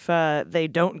if they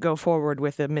don't go forward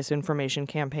with a misinformation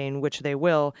campaign, which they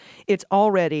will, it's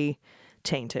already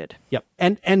tainted. Yep.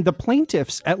 And the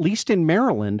plaintiffs, at least in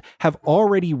Maryland, have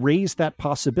already raised that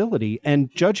possibility. And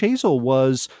Judge Hazel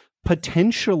was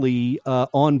potentially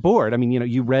on board. I mean,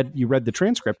 you read the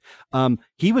transcript.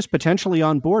 He was potentially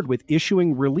on board with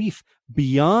issuing relief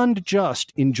beyond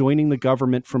just enjoining the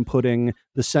government from putting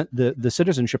the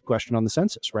citizenship question on the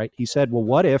census, right? He said, well,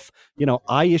 what if,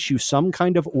 I issue some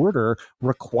kind of order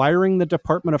requiring the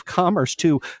Department of Commerce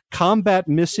to combat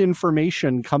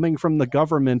misinformation coming from the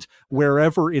government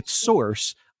wherever its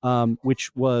source,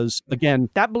 which was, again...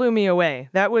 That blew me away.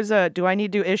 That was, do I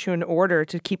need to issue an order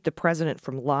to keep the president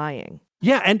from lying?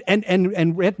 Yeah,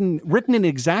 and written in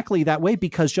exactly that way,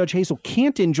 because Judge Hazel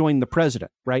can't enjoin the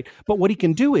president, right? But what he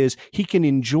can do is he can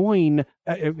enjoin.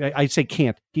 I'd say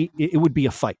can't. It would be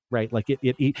a fight, right? Like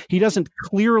he doesn't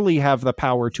clearly have the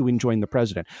power to enjoin the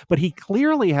president, but he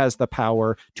clearly has the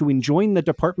power to enjoin the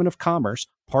Department of Commerce,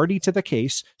 party to the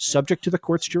case, subject to the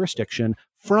court's jurisdiction,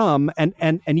 from and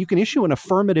you can issue an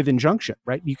affirmative injunction,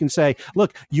 right? You can say,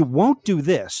 look, you won't do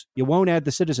this, you won't add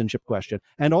the citizenship question,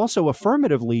 and also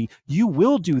affirmatively you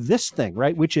will do this thing,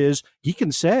 right? Which is, he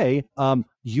can say,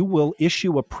 you will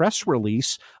issue a press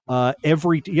release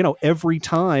every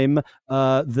time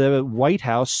the White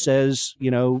House says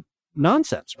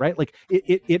nonsense, right? Like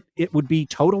it would be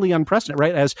totally unprecedented,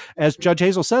 right? As Judge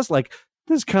Hazel says, like,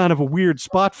 this is kind of a weird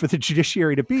spot for the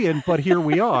judiciary to be in, but here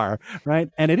we are, right?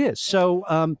 And it is. So,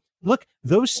 look,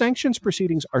 those sanctions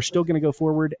proceedings are still going to go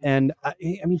forward. And I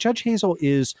mean, Judge Hazel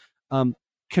is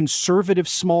conservative,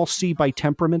 small c by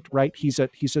temperament, right? He's a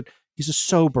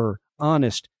sober,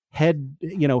 honest, head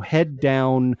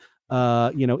down,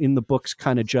 in the books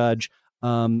kind of judge.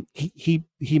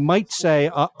 He might say,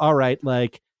 all right,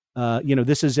 like,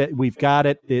 this is it. We've got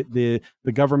it. The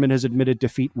government has admitted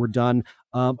defeat. We're done.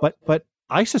 But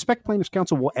I suspect plaintiffs'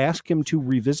 counsel will ask him to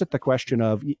revisit the question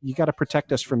of, you got to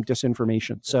protect us from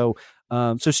disinformation. So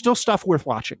still stuff worth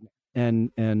watching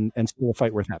and still a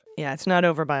fight worth having. Yeah, it's not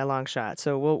over by a long shot.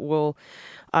 So we'll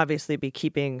obviously be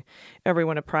keeping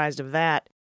everyone apprised of that.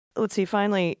 Let's see.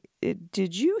 Finally,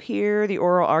 did you hear the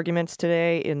oral arguments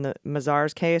today in the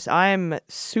Mazars case? I'm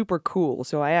super cool,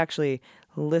 so I actually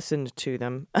listened to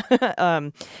them,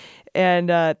 and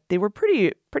they were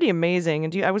pretty amazing.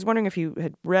 And I was wondering if you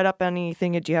had read up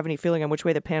anything. Do you have any feeling on which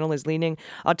way the panel is leaning?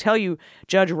 I'll tell you,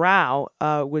 Judge Rao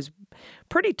was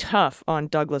pretty tough on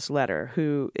Douglas Letter,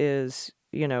 who is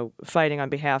fighting on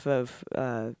behalf of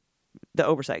the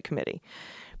Oversight Committee,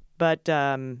 but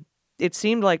it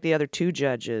seemed like the other two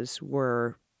judges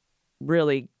were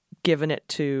really giving it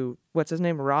to, what's his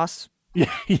name, Ross?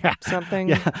 Yeah. Something.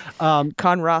 Yeah.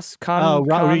 Consovoy.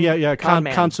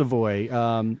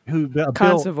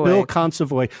 Bill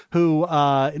Consovoy, who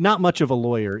not much of a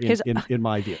lawyer in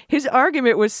my view. His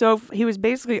argument was he was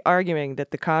basically arguing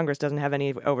that the Congress doesn't have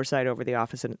any oversight over the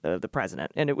office of the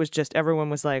president, and it was just, everyone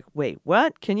was like, wait,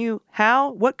 what?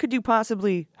 What could you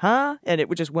possibly, huh? And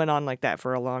it just went on like that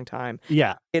for a long time.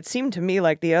 Yeah. It seemed to me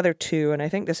like the other two, and I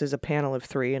think this is a panel of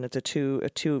three, and it's a two,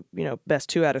 best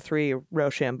 2 out of 3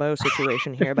 Rochambeau situation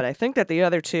here, but I think that the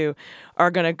other two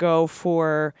are going to go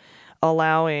for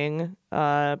allowing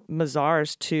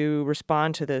Mazars to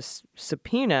respond to this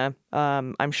subpoena.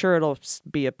 I'm sure it'll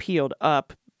be appealed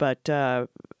up, but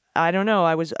I don't know.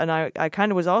 I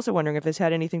kind of was also wondering if this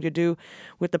had anything to do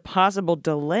with the possible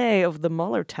delay of the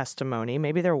Mueller testimony.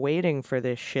 Maybe they're waiting for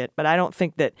this shit, but I don't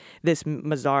think that this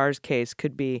Mazars case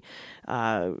could be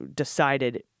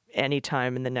decided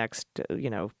anytime in the next,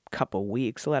 couple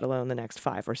weeks, let alone the next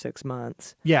 5 or 6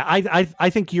 months. Yeah, I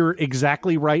think you're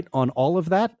exactly right on all of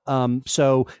that.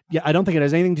 So yeah, I don't think it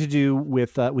has anything to do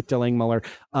with delaying Mueller.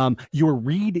 Your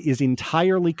read is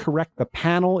entirely correct. The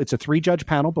panel, it's a 3-judge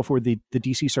panel before the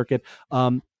DC Circuit.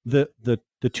 The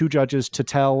 2 judges,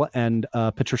 Titel and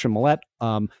Patricia Millett.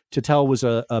 Titel was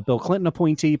a Bill Clinton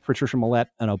appointee, Patricia Millett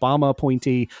an Obama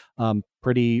appointee.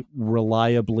 Pretty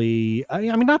reliably, I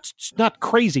mean, not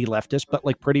crazy leftist, but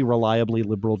like pretty reliably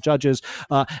liberal judges.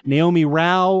 Naomi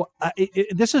Rao,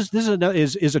 this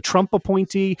is a Trump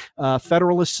appointee,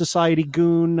 Federalist Society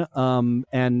goon, and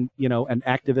an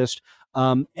activist.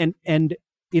 And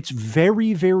it's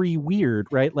very, very weird,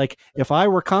 right? Like if I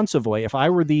were Consovoy, if I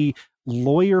were the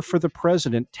lawyer for the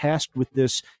president tasked with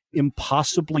this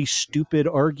impossibly stupid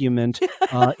argument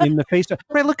in the face of,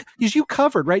 right? Look, as you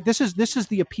covered, right? This is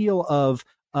the appeal of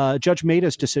Judge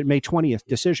Maida's May 20th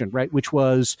decision, right? Which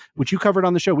you covered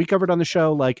on the show. We covered on the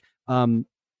show, like, Judge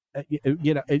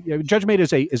Maida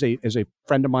is a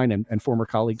friend of mine and former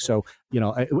colleague. So,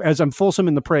 as I'm fulsome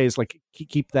in the praise, like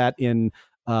keep that in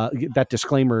that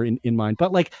disclaimer in mind.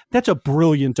 But like, that's a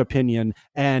brilliant opinion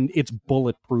and it's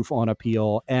bulletproof on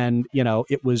appeal. And,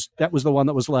 that was the one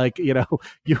that was like, you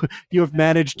have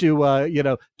managed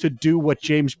to, to do what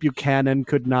James Buchanan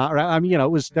could not. I mean,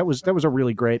 that was a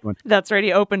really great one. That's right.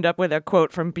 He opened up with a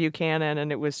quote from Buchanan,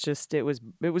 and it was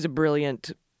a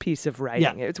brilliant piece of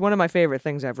writing. Yeah. It's one of my favorite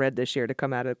things I've read this year to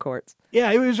come out of the courts.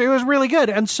 Yeah, it was really good.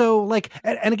 And so like,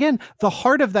 and again, the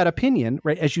heart of that opinion,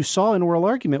 right, as you saw in oral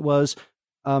argument, was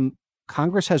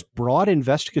Congress has broad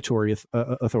investigatory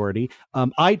authority.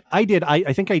 I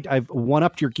think I've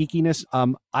one-upped your geekiness.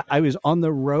 I was on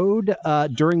the road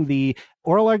during the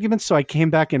oral arguments, so I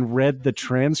came back and read the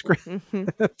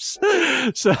transcripts.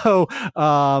 So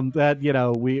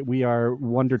that, we are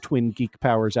Wonder Twin geek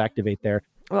powers activate there.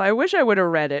 Well, I wish I would have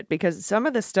read it, because some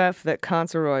of the stuff that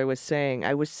Consovoy was saying,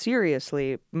 I was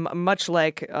seriously, much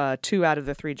like 2 out of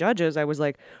the 3 judges, I was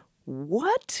like,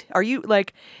 what are you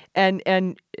like? Did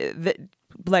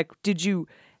you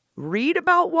read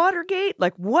about Watergate?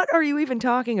 Like, what are you even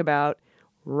talking about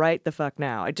right the fuck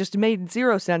now? It just made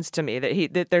zero sense to me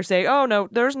that they're saying, oh no,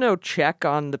 there's no check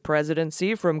on the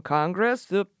presidency from Congress.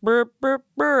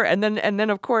 And then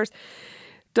of course,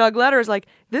 Doug Letter is like,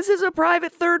 this is a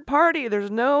private third party.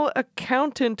 There's no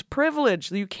accountant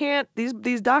privilege. You can't,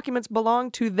 these documents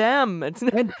belong to them. It's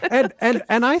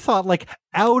and I thought, like,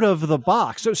 out of the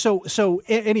box. So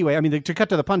anyway, I mean, to cut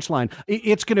to the punchline,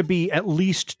 it's going to be at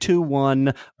least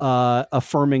 2-1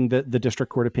 affirming the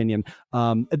district court opinion.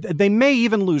 They may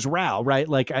even lose Rao, right?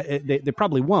 Like they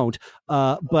probably won't.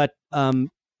 But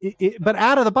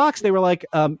out of the box, they were like,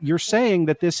 you're saying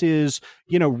that this is,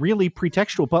 really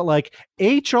pretextual, but like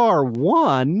HR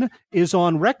 1 is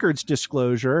on records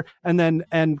disclosure. And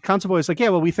Consovoy is like, yeah,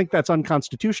 well, we think that's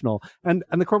unconstitutional. And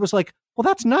the court was like, well,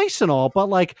 that's nice and all, but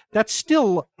like, that's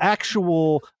still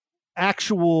actual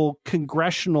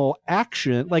congressional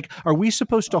action. Like, are we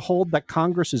supposed to hold that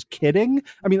Congress is kidding?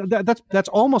 I mean, that's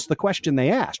almost the question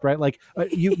they asked, right? Like,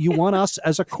 you want us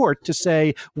as a court to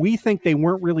say, we think they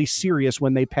weren't really serious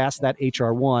when they passed that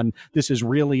HR 1. This is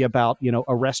really about,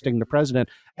 arresting the president.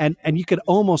 And you could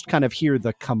almost kind of hear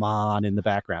the come on in the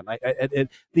background.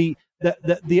 The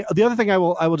other thing I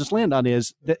will just land on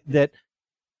is that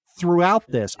throughout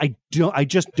this, I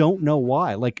just don't know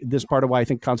why. Like, this part of why I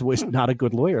think Consovoy is not a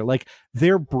good lawyer. Like,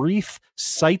 their brief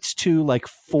cites to like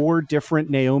 4 different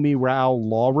Naomi Rao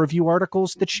law review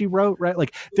articles that she wrote, right?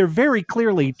 Like, they're very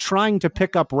clearly trying to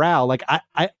pick up Rao. Like,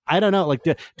 I don't know. Like,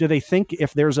 do they think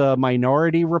if there's a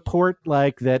minority report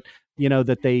like that,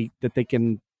 that they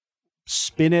can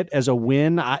spin it as a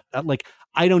win?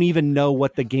 I don't even know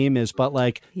what the game is, but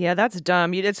like, yeah, that's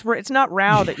dumb. It's not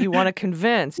Rao that you want to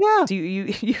convince. Yeah,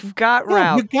 you've got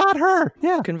Rao. You got her.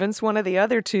 Yeah, convince one of the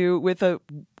other 2 with a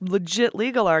legit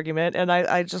legal argument. And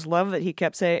I just love that he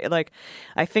kept saying, like,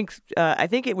 I think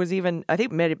it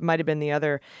might have been the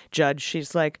other judge.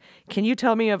 She's like, can you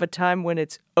tell me of a time when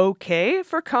it's okay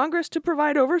for Congress to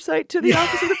provide oversight to the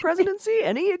office of the presidency?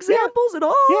 Any examples at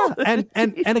all? Yeah,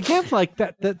 and again, like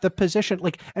the position,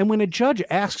 like, and when a judge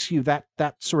asks you that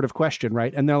sort of question,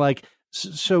 right? And they're like,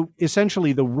 so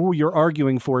essentially the rule you're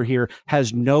arguing for here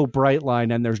has no bright line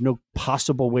and there's no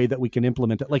possible way that we can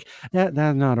implement it. Like, that's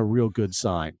not a real good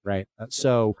sign, right?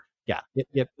 So yeah,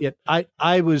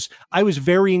 I was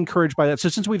very encouraged by that. So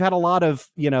since we've had a lot of,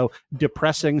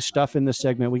 depressing stuff in this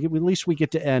segment, at least we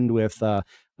get to end with, I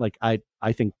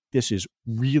think this is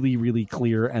really, really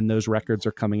clear, and those records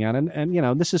are coming out.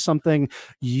 And this is something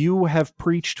you have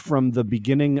preached from the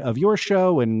beginning of your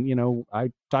show. And,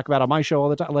 I talk about on my show all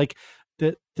the time, like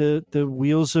the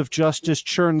wheels of justice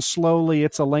churn slowly.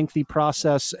 It's a lengthy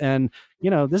process. And,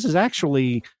 this is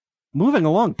actually moving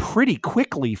along pretty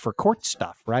quickly for court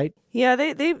stuff, right? Yeah,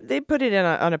 they put it in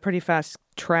on a pretty fast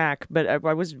track. But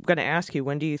I was going to ask you,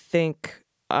 when do you think?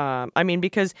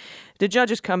 Because the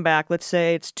judges come back, let's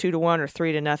say it's 2-1 or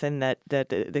 3-0 that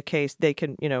the case, they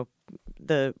can,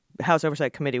 the House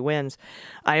Oversight Committee wins.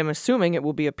 I am assuming it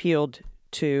will be appealed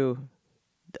to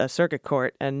a circuit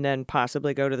court and then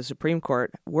possibly go to the Supreme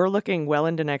Court. We're looking well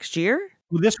into next year.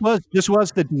 Well, this was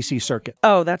the DC Circuit.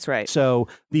 Oh, that's right. So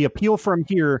the appeal from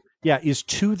here, is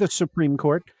to the Supreme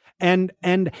Court, and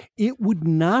it would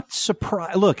not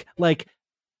surprise. Look, like,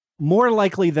 more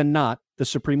likely than not, the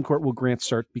Supreme Court will grant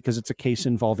cert because it's a case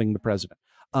involving the president.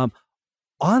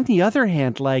 On the other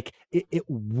hand, like it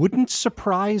wouldn't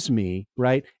surprise me,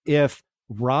 right, if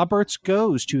Roberts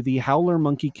goes to the Howler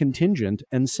Monkey contingent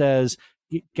and says,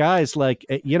 guys, like,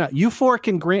 you four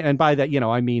can grant, and by that,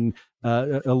 I mean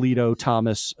Alito,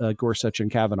 Thomas, Gorsuch,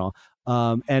 and Kavanaugh,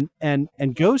 and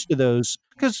goes to those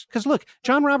because look,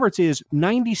 John Roberts is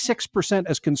 96%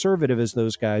 as conservative as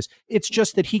those guys. It's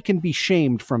just that he can be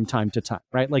shamed from time to time,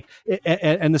 right? Like,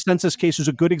 and the census case is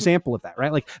a good example of that,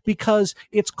 right? Like, because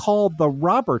it's called the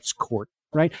Roberts Court.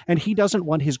 Right. And he doesn't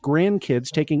want his grandkids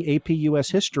taking AP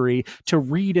US history to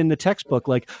read in the textbook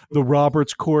like the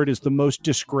Roberts Court is the most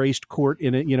disgraced court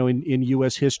in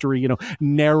US history,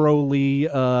 narrowly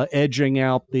edging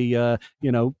out the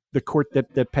court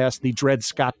that passed the Dred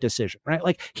Scott decision. Right.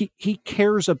 Like he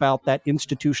cares about that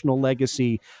institutional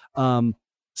legacy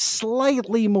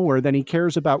slightly more than he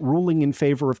cares about ruling in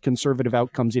favor of conservative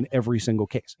outcomes in every single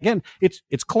case. Again, it's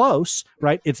close.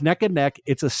 Right. It's neck and neck.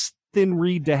 It's a thin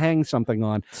reed to hang something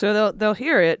on. So they'll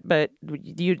hear it, but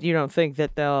you don't think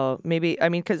that they'll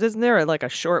because isn't there a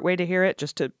short way to hear it,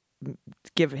 just to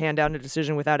hand down a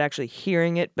decision without actually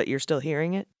hearing it, but you're still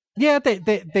hearing it? Yeah,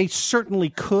 they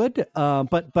certainly could,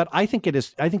 but I think it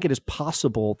is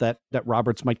possible that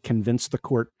Roberts might convince the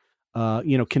court,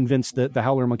 convince the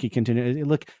Howler Monkey contingent.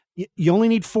 Look, you only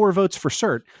need 4 votes for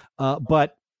cert,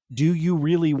 but do you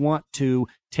really want to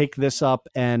take this up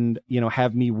and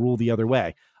have me rule the other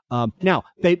way? Now,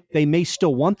 they may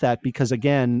still want that because,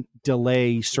 again,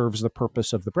 delay serves the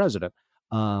purpose of the president.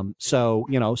 So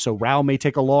Rao may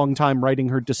take a long time writing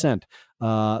her dissent.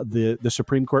 The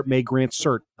Supreme Court may grant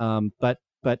cert. But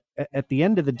at the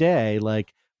end of the day,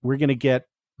 like,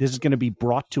 this is going to be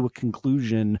brought to a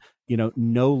conclusion,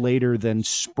 no later than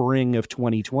spring of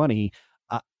 2020.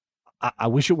 I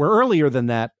wish it were earlier than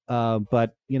that.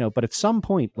 But at some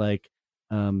point, like,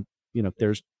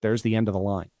 there's the end of the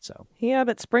line. So yeah,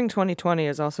 but spring 2020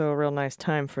 is also a real nice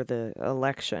time for the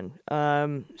election.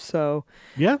 So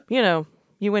yeah,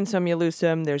 you win some, you lose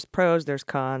some. There's pros, there's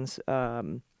cons,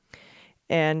 that's.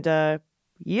 I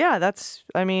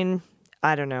mean,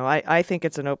 I don't know. I think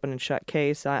it's an open and shut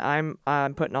case. I'm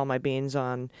putting all my beans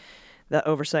on the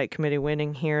Oversight Committee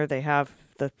winning here. They have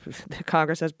the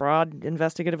Congress has broad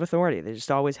investigative authority. They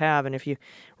just always have, and if you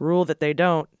rule that they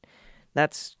don't,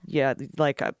 that's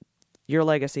your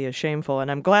legacy is shameful,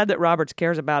 and I'm glad that Roberts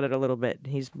cares about it a little bit.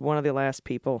 He's one of the last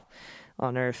people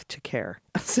on earth to care.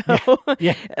 So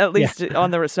at least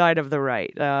on the side of the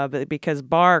right, but because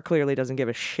Barr clearly doesn't give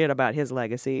a shit about his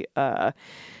legacy.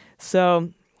 So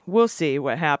we'll see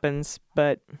what happens.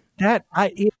 But that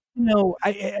I've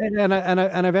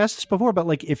asked this before, but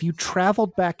like if you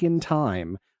traveled back in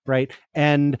time, right,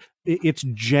 and it's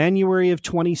January of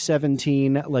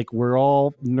 2017, like we're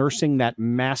all nursing that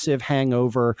massive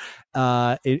hangover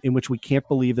in which we can't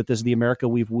believe that this is the America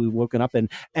we've woken up in,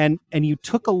 and you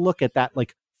took a look at that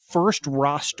like first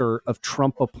roster of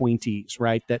Trump appointees,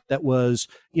 right, that was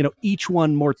each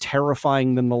one more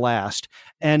terrifying than the last,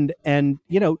 and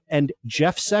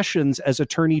Jeff Sessions as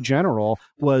Attorney General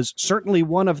was certainly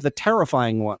one of the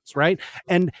terrifying ones, right,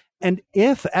 and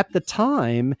if at the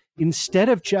time, instead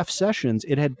of Jeff Sessions,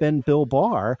 it had been Bill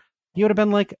Barr, you would have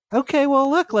been like, okay, well,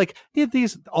 look, like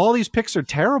all these picks are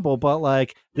terrible, but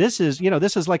like this is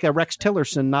like a Rex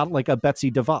Tillerson, not like a Betsy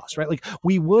DeVos, right? Like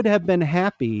we would have been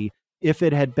happy if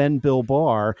it had been Bill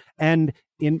Barr. And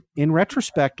in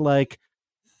retrospect, like,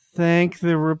 thank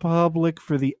the Republic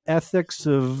for the ethics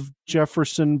of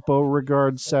Jefferson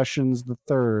Beauregard Sessions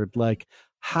III. Like,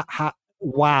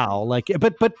 wow, like,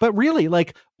 but really,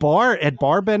 like, had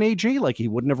Barr been AG, like, he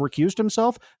wouldn't have recused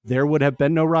himself. There would have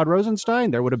been no Rod Rosenstein.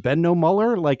 There would have been no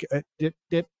Mueller. Like,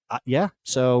 yeah.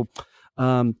 So,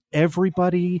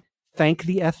 everybody thank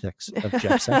the ethics of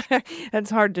Jeff Sessions.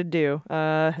 That's hard to do.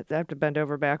 I have to bend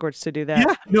over backwards to do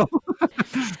that. Yeah, no.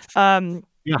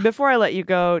 Yeah. Before I let you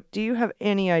go, do you have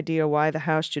any idea why the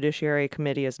House Judiciary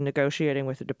Committee is negotiating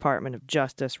with the Department of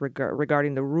Justice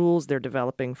regarding the rules they're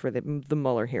developing for the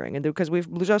Mueller hearing? And because we've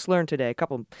just learned today,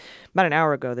 about an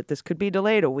hour ago, that this could be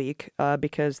delayed a week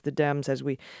because the Dems, as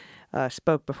we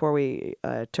spoke before we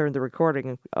turned the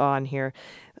recording on here,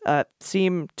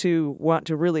 seem to want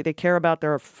to really, they care about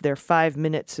their 5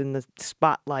 minutes in the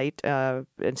spotlight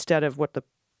instead of what the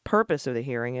purpose of the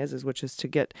hearing is, which is to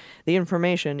get the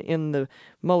information in the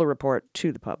Mueller report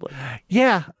to the public.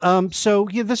 Yeah. So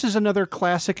this is another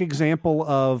classic example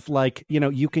of, like,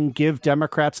 you can give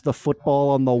Democrats the football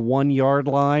on the 1 yard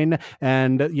line,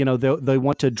 and they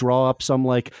want to draw up some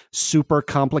like super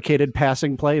complicated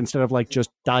passing play instead of like just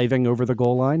diving over the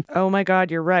goal line. Oh my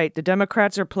God, you're right. The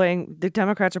Democrats are playing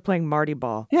Marty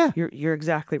ball. Yeah, you're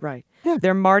exactly right. Yeah.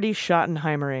 They're Marty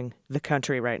Schottenheimering the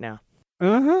country right now.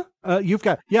 You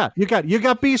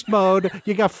got beast mode.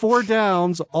 You got 4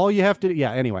 downs. All you have to,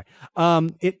 anyway.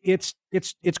 It's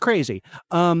crazy.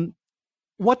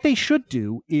 What they should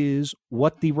do is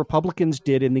what the Republicans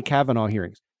did in the Kavanaugh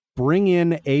hearings. Bring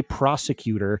in a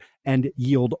prosecutor and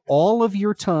yield all of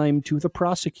your time to the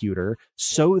prosecutor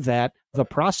so that the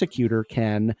prosecutor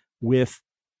can, with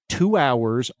 2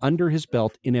 hours under his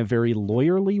belt in a very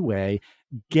lawyerly way,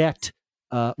 get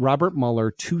Robert Mueller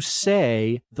to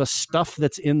say the stuff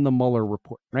that's in the Mueller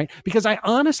report, right? Because I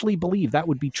honestly believe that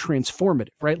would be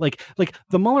transformative, right? Like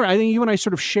the Mueller, I think you and I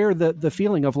sort of share the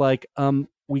feeling of like,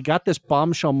 we got this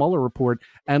bombshell Mueller report,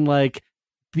 and like,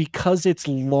 because it's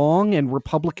long and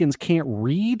Republicans can't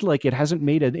read, like it hasn't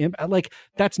made an like,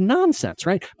 that's nonsense,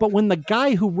 right? But when the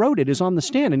guy who wrote it is on the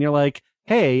stand and you're like,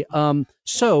 hey,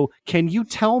 so can you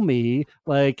tell me,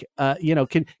 like,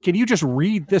 can you just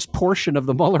read this portion of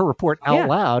the Mueller report out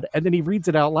loud? And then he reads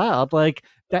it out loud, like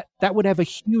that would have a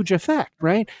huge effect,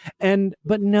 right?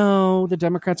 But no, the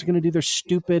Democrats are going to do their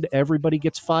stupid, everybody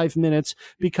gets 5 minutes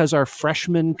because our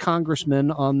freshman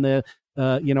congressman on the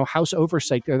House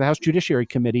Oversight, or the House Judiciary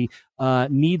Committee,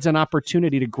 needs an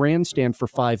opportunity to grandstand for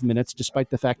 5 minutes,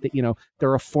 despite the fact that,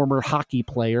 they're a former hockey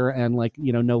player and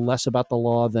know less about the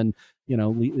law than,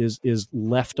 is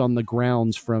left on the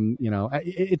grounds from,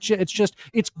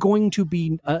 it's going to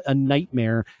be a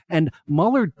nightmare. And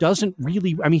Mueller doesn't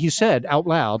really, he said out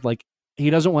loud, like, he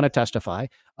doesn't want to testify.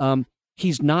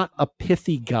 He's not a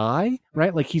pithy guy,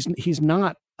 right? Like he's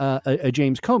not a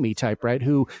James Comey type, right?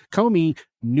 Who Comey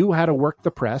knew how to work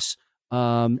the press,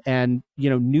 and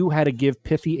knew how to give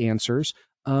pithy answers.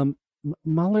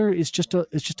 Mueller is just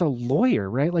a lawyer,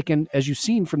 right? Like, and as you've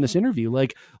seen from this interview,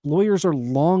 like lawyers are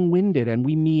long-winded and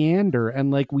we meander and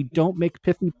like we don't make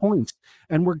pithy points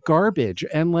and we're garbage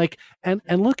and like and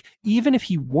look, even if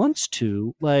he wants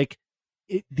to, like,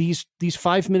 these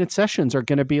 5-minute sessions are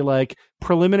going to be like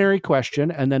preliminary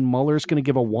question, and then Mueller's going to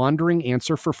give a wandering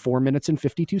answer for 4 minutes and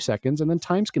 52 seconds, and then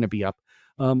time's going to be up.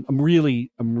 I'm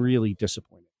really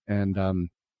disappointed, and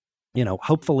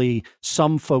hopefully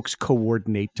some folks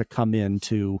coordinate to come in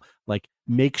to like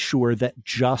make sure that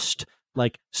just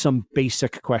like some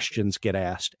basic questions get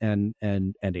asked and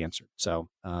answered. So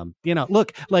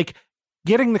look, like,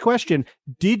 getting the question,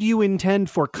 did you intend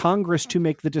for Congress to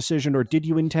make the decision, or did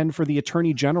you intend for the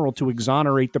Attorney General to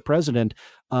exonerate the president?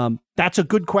 That's a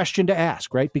good question to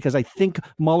ask, right? Because I think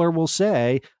Mueller will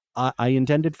say, I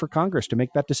intended for Congress to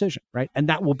make that decision, right? And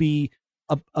that will be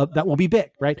big,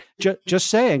 right? Just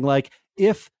saying, like,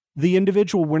 if the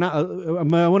individual were not, I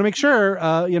want to make sure,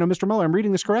 Mr. Mueller, I'm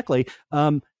reading this correctly.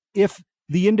 If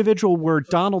the individual were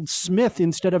Donald Smith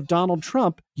instead of Donald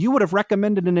Trump, you would have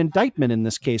recommended an indictment in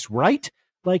this case, right?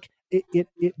 Like it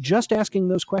just asking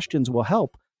those questions will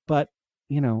help, but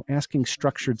asking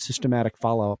structured, systematic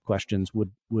follow-up questions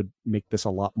would make this a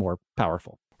lot more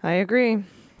powerful. I agree.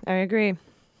 And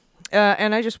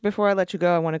before I let you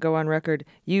go, I want to go on record.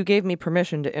 You gave me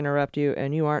permission to interrupt you,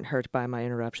 and you aren't hurt by my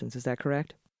interruptions. Is that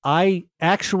correct? I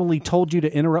actually told you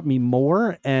to interrupt me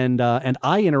more, and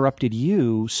I interrupted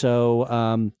you.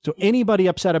 So anybody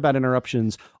upset about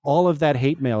interruptions, all of that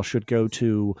hate mail should go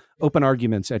to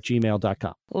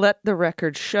openarguments@gmail.com. Let the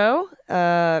record show.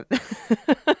 I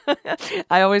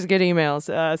always get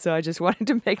emails, so I just wanted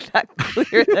to make that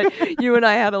clear that you and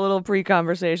I had a little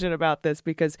pre-conversation about this,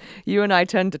 because you and I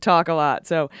tend to talk a lot.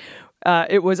 So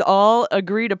it was all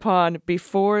agreed upon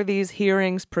before these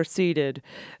hearings proceeded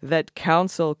that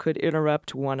counsel could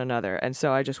interrupt one another. And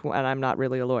so and I'm not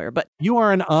really a lawyer, but you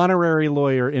are an honorary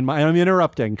lawyer I'm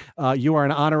interrupting. You are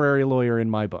an honorary lawyer in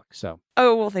my book. So.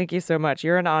 Oh, well, thank you so much.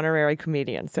 You're an honorary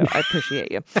comedian, so I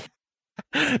appreciate you.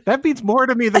 That means more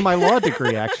to me than my law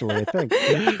degree, actually, I think.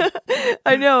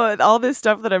 I know. All this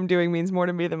stuff that I'm doing means more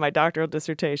to me than my doctoral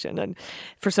dissertation. And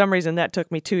for some reason, that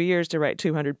took me 2 years to write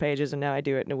 200 pages, and now I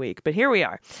do it in a week. But here we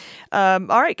are. All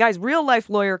right, guys, real-life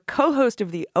lawyer, co-host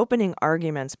of the Opening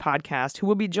Arguments podcast, who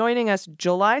will be joining us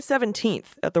July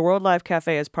 17th at the World Life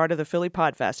Cafe as part of the Philly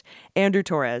Podfest, Andrew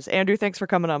Torrez. Andrew, thanks for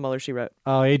coming on Mueller, She Wrote.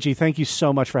 Oh, AG, thank you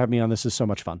so much for having me on. This is so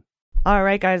much fun. All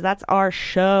right, guys, that's our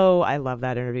show. I love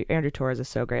that interview. Andrew Torrez is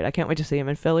so great. I can't wait to see him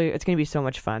in Philly. It's going to be so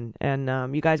much fun. And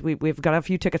you guys, we've got a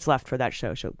few tickets left for that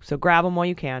show. So grab them while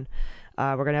you can.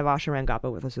 We're going to have Asha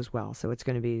Rangappa with us as well. So it's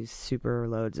going to be super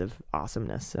loads of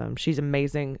awesomeness. She's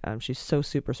amazing. She's so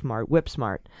super smart, whip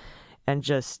smart. And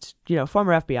just,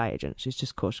 former FBI agent. She's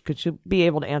just cool. She'll be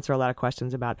able to answer a lot of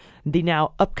questions about the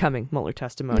now upcoming Mueller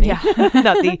testimony. Yeah.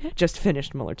 Not the just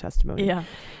finished Mueller testimony. Yeah.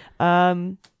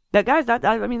 Guys,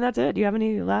 that's it. Do you have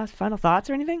any last final thoughts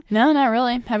or anything? No, not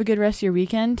really. Have a good rest of your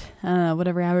weekend.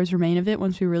 Whatever hours remain of it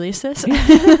once we release this.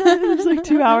 There's like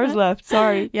 2 hours left.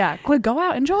 Sorry. Yeah. Quick, go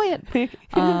out. Enjoy it.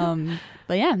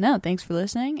 But yeah, no, thanks for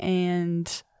listening.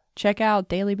 And check out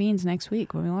Daily Beans next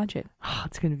week when we launch it. Oh,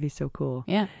 it's going to be so cool.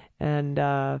 Yeah. And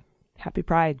happy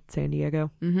Pride, San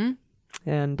Diego. Mm-hmm.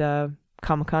 And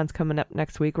Comic-Con's coming up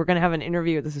next week. We're going to have an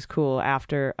interview. This is cool.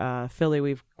 After Philly,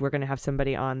 we're going to have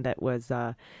somebody on that was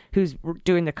who's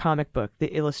doing the comic book, the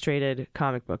illustrated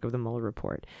comic book of the Mueller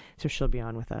report. So she'll be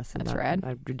on with us. That's rad.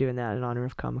 We're doing that in honor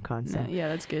of Comic-Con. So. Yeah,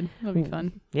 that's good. That'll be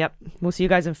fun. Yep. We'll see you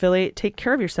guys in Philly. Take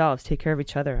care of yourselves. Take care of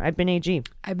each other. I've been AG.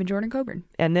 I've been Jordan Coburn.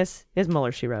 And this is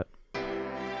Mueller, She Wrote.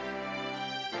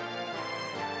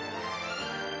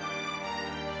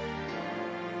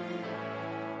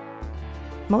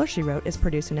 Mueller, She Wrote is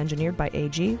produced and engineered by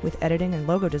AG with editing and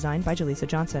logo design by Jaleesa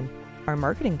Johnson. Our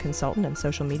marketing consultant and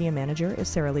social media manager is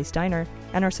Sarah Lee Steiner,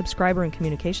 and our subscriber and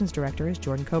communications director is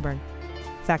Jordan Coburn.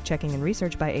 Fact-checking and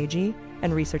research by AG,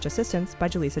 and research assistance by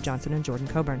Jaleesa Johnson and Jordan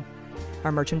Coburn.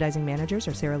 Our merchandising managers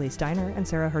are Sarah Lee Steiner and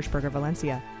Sarah Hirschberger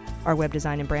Valencia. Our web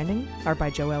design and branding are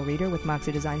by Joelle Reeder with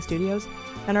Moxie Design Studios,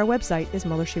 and our website is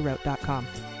MuellerSheWrote.com.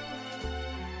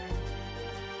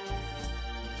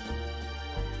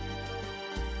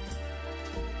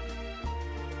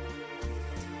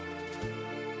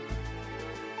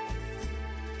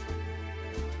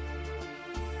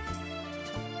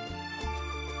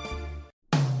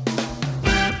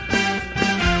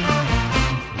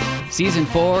 Season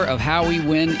 4 of How We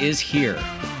Win is here.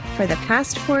 For the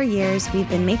past 4 years, we've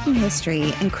been making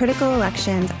history in critical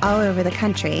elections all over the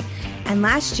country. And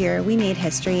last year, we made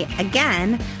history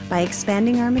again by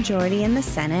expanding our majority in the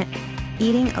Senate,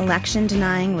 beating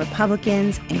election-denying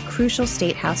Republicans in crucial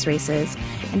state house races,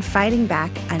 and fighting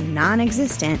back a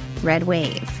non-existent red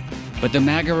wave. But the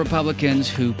MAGA Republicans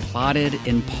who plotted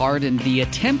and pardoned the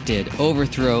attempted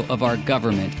overthrow of our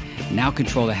government now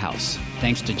control the House,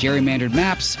 thanks to gerrymandered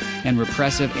maps and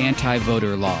repressive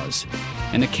anti-voter laws.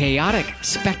 And the chaotic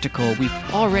spectacle we've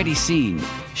already seen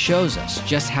shows us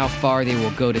just how far they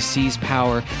will go to seize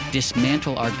power,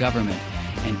 dismantle our government,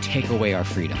 and take away our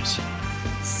freedoms.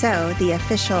 So, the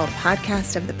official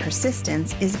podcast of The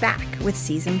Persistence is back with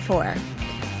Season 4.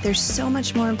 There's so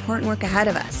much more important work ahead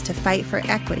of us to fight for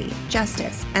equity,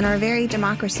 justice, and our very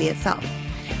democracy itself.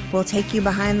 We'll take you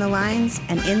behind the lines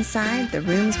and inside the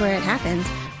rooms where it happens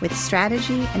with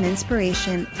strategy and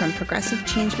inspiration from progressive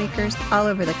changemakers all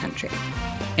over the country.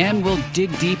 And we'll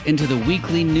dig deep into the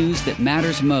weekly news that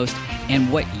matters most and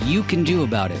what you can do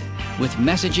about it with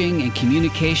messaging and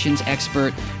communications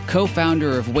expert,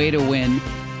 co-founder of Way to Win,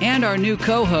 and our new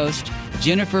co-host,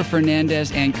 Jennifer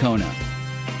Fernandez-Ancona.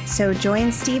 So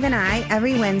join Steve and I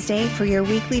every Wednesday for your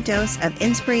weekly dose of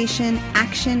inspiration,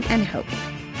 action, and hope.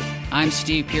 I'm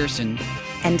Steve Pearson.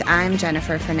 And I'm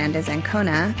Jennifer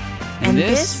Fernandez-Ancona. And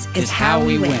this is How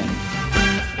We Win.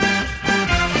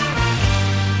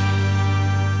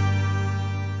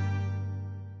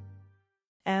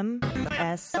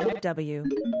 MSW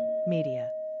Media.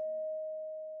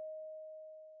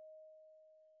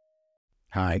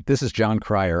 Hi, this is John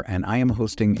Cryer, and I am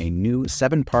hosting a new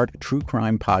 7-part true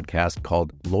crime podcast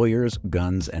called Lawyers,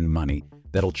 Guns, and Money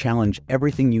that'll challenge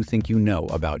everything you think you know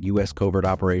about U.S. covert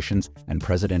operations and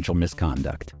presidential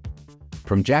misconduct.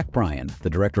 From Jack Bryan, the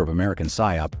director of American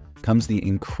PSYOP, comes the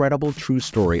incredible true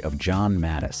story of John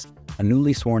Mattis, a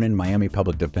newly sworn-in Miami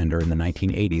public defender in the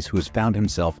 1980s who has found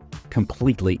himself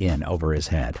completely in over his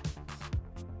head.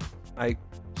 I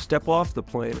step off the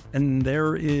plane, and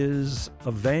there is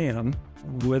a van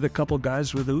with a couple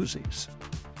guys with Uzis.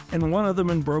 And one of them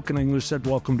in broken English said,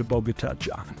 "Welcome to Bogota,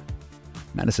 John."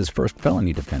 Mattis's first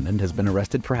felony defendant has been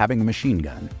arrested for having a machine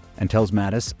gun and tells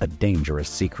Mattis a dangerous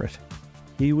secret.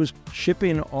 He was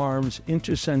shipping arms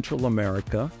into Central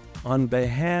America on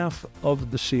behalf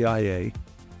of the CIA.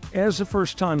 As a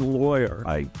first-time lawyer,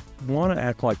 I want to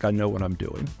act like I know what I'm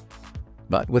doing.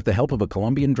 But with the help of a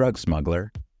Colombian drug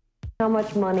smuggler... How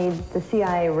much money the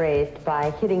CIA raised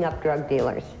by hitting up drug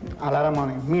dealers? A lot of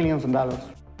money, millions of dollars.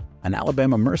 An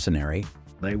Alabama mercenary...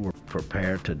 They were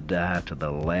prepared to die to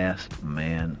the last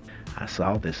man. I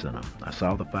saw this in them. I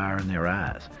saw the fire in their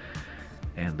eyes.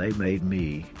 And they made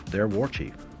me their war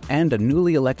chief. And a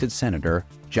newly elected senator,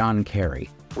 John Kerry,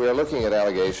 We are looking at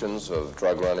allegations of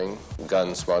drug running,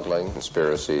 gun smuggling,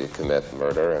 conspiracy to commit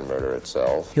murder and murder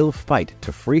itself. He'll fight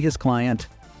to free his client.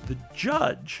 The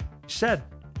judge said,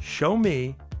 show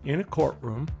me in a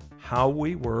courtroom how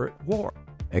we were at war.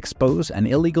 Expose an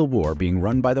illegal war being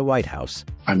run by the White House.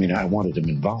 I mean, I wanted him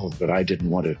involved, but I didn't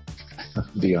want to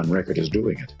be on record as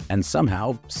doing it. And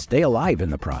somehow stay alive in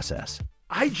the process.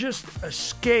 I just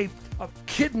escaped a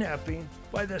kidnapping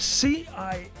by the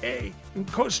CIA in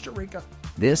Costa Rica.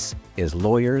 This is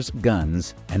Lawyers,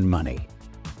 Guns, and Money.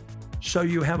 So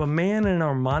you have a man in an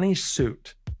Armani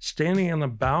suit standing on the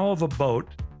bow of a boat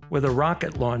with a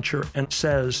rocket launcher and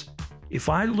says, if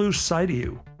I lose sight of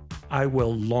you, I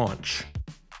will launch.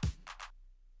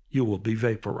 You will be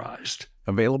vaporized.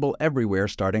 Available everywhere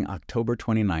starting October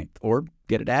 29th, or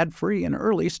get it ad-free and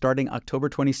early starting October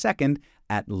 22nd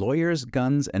at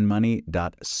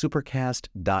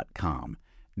lawyersgunsandmoney.supercast.com.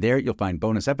 There you'll find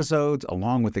bonus episodes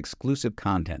along with exclusive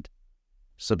content.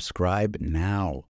 Subscribe now.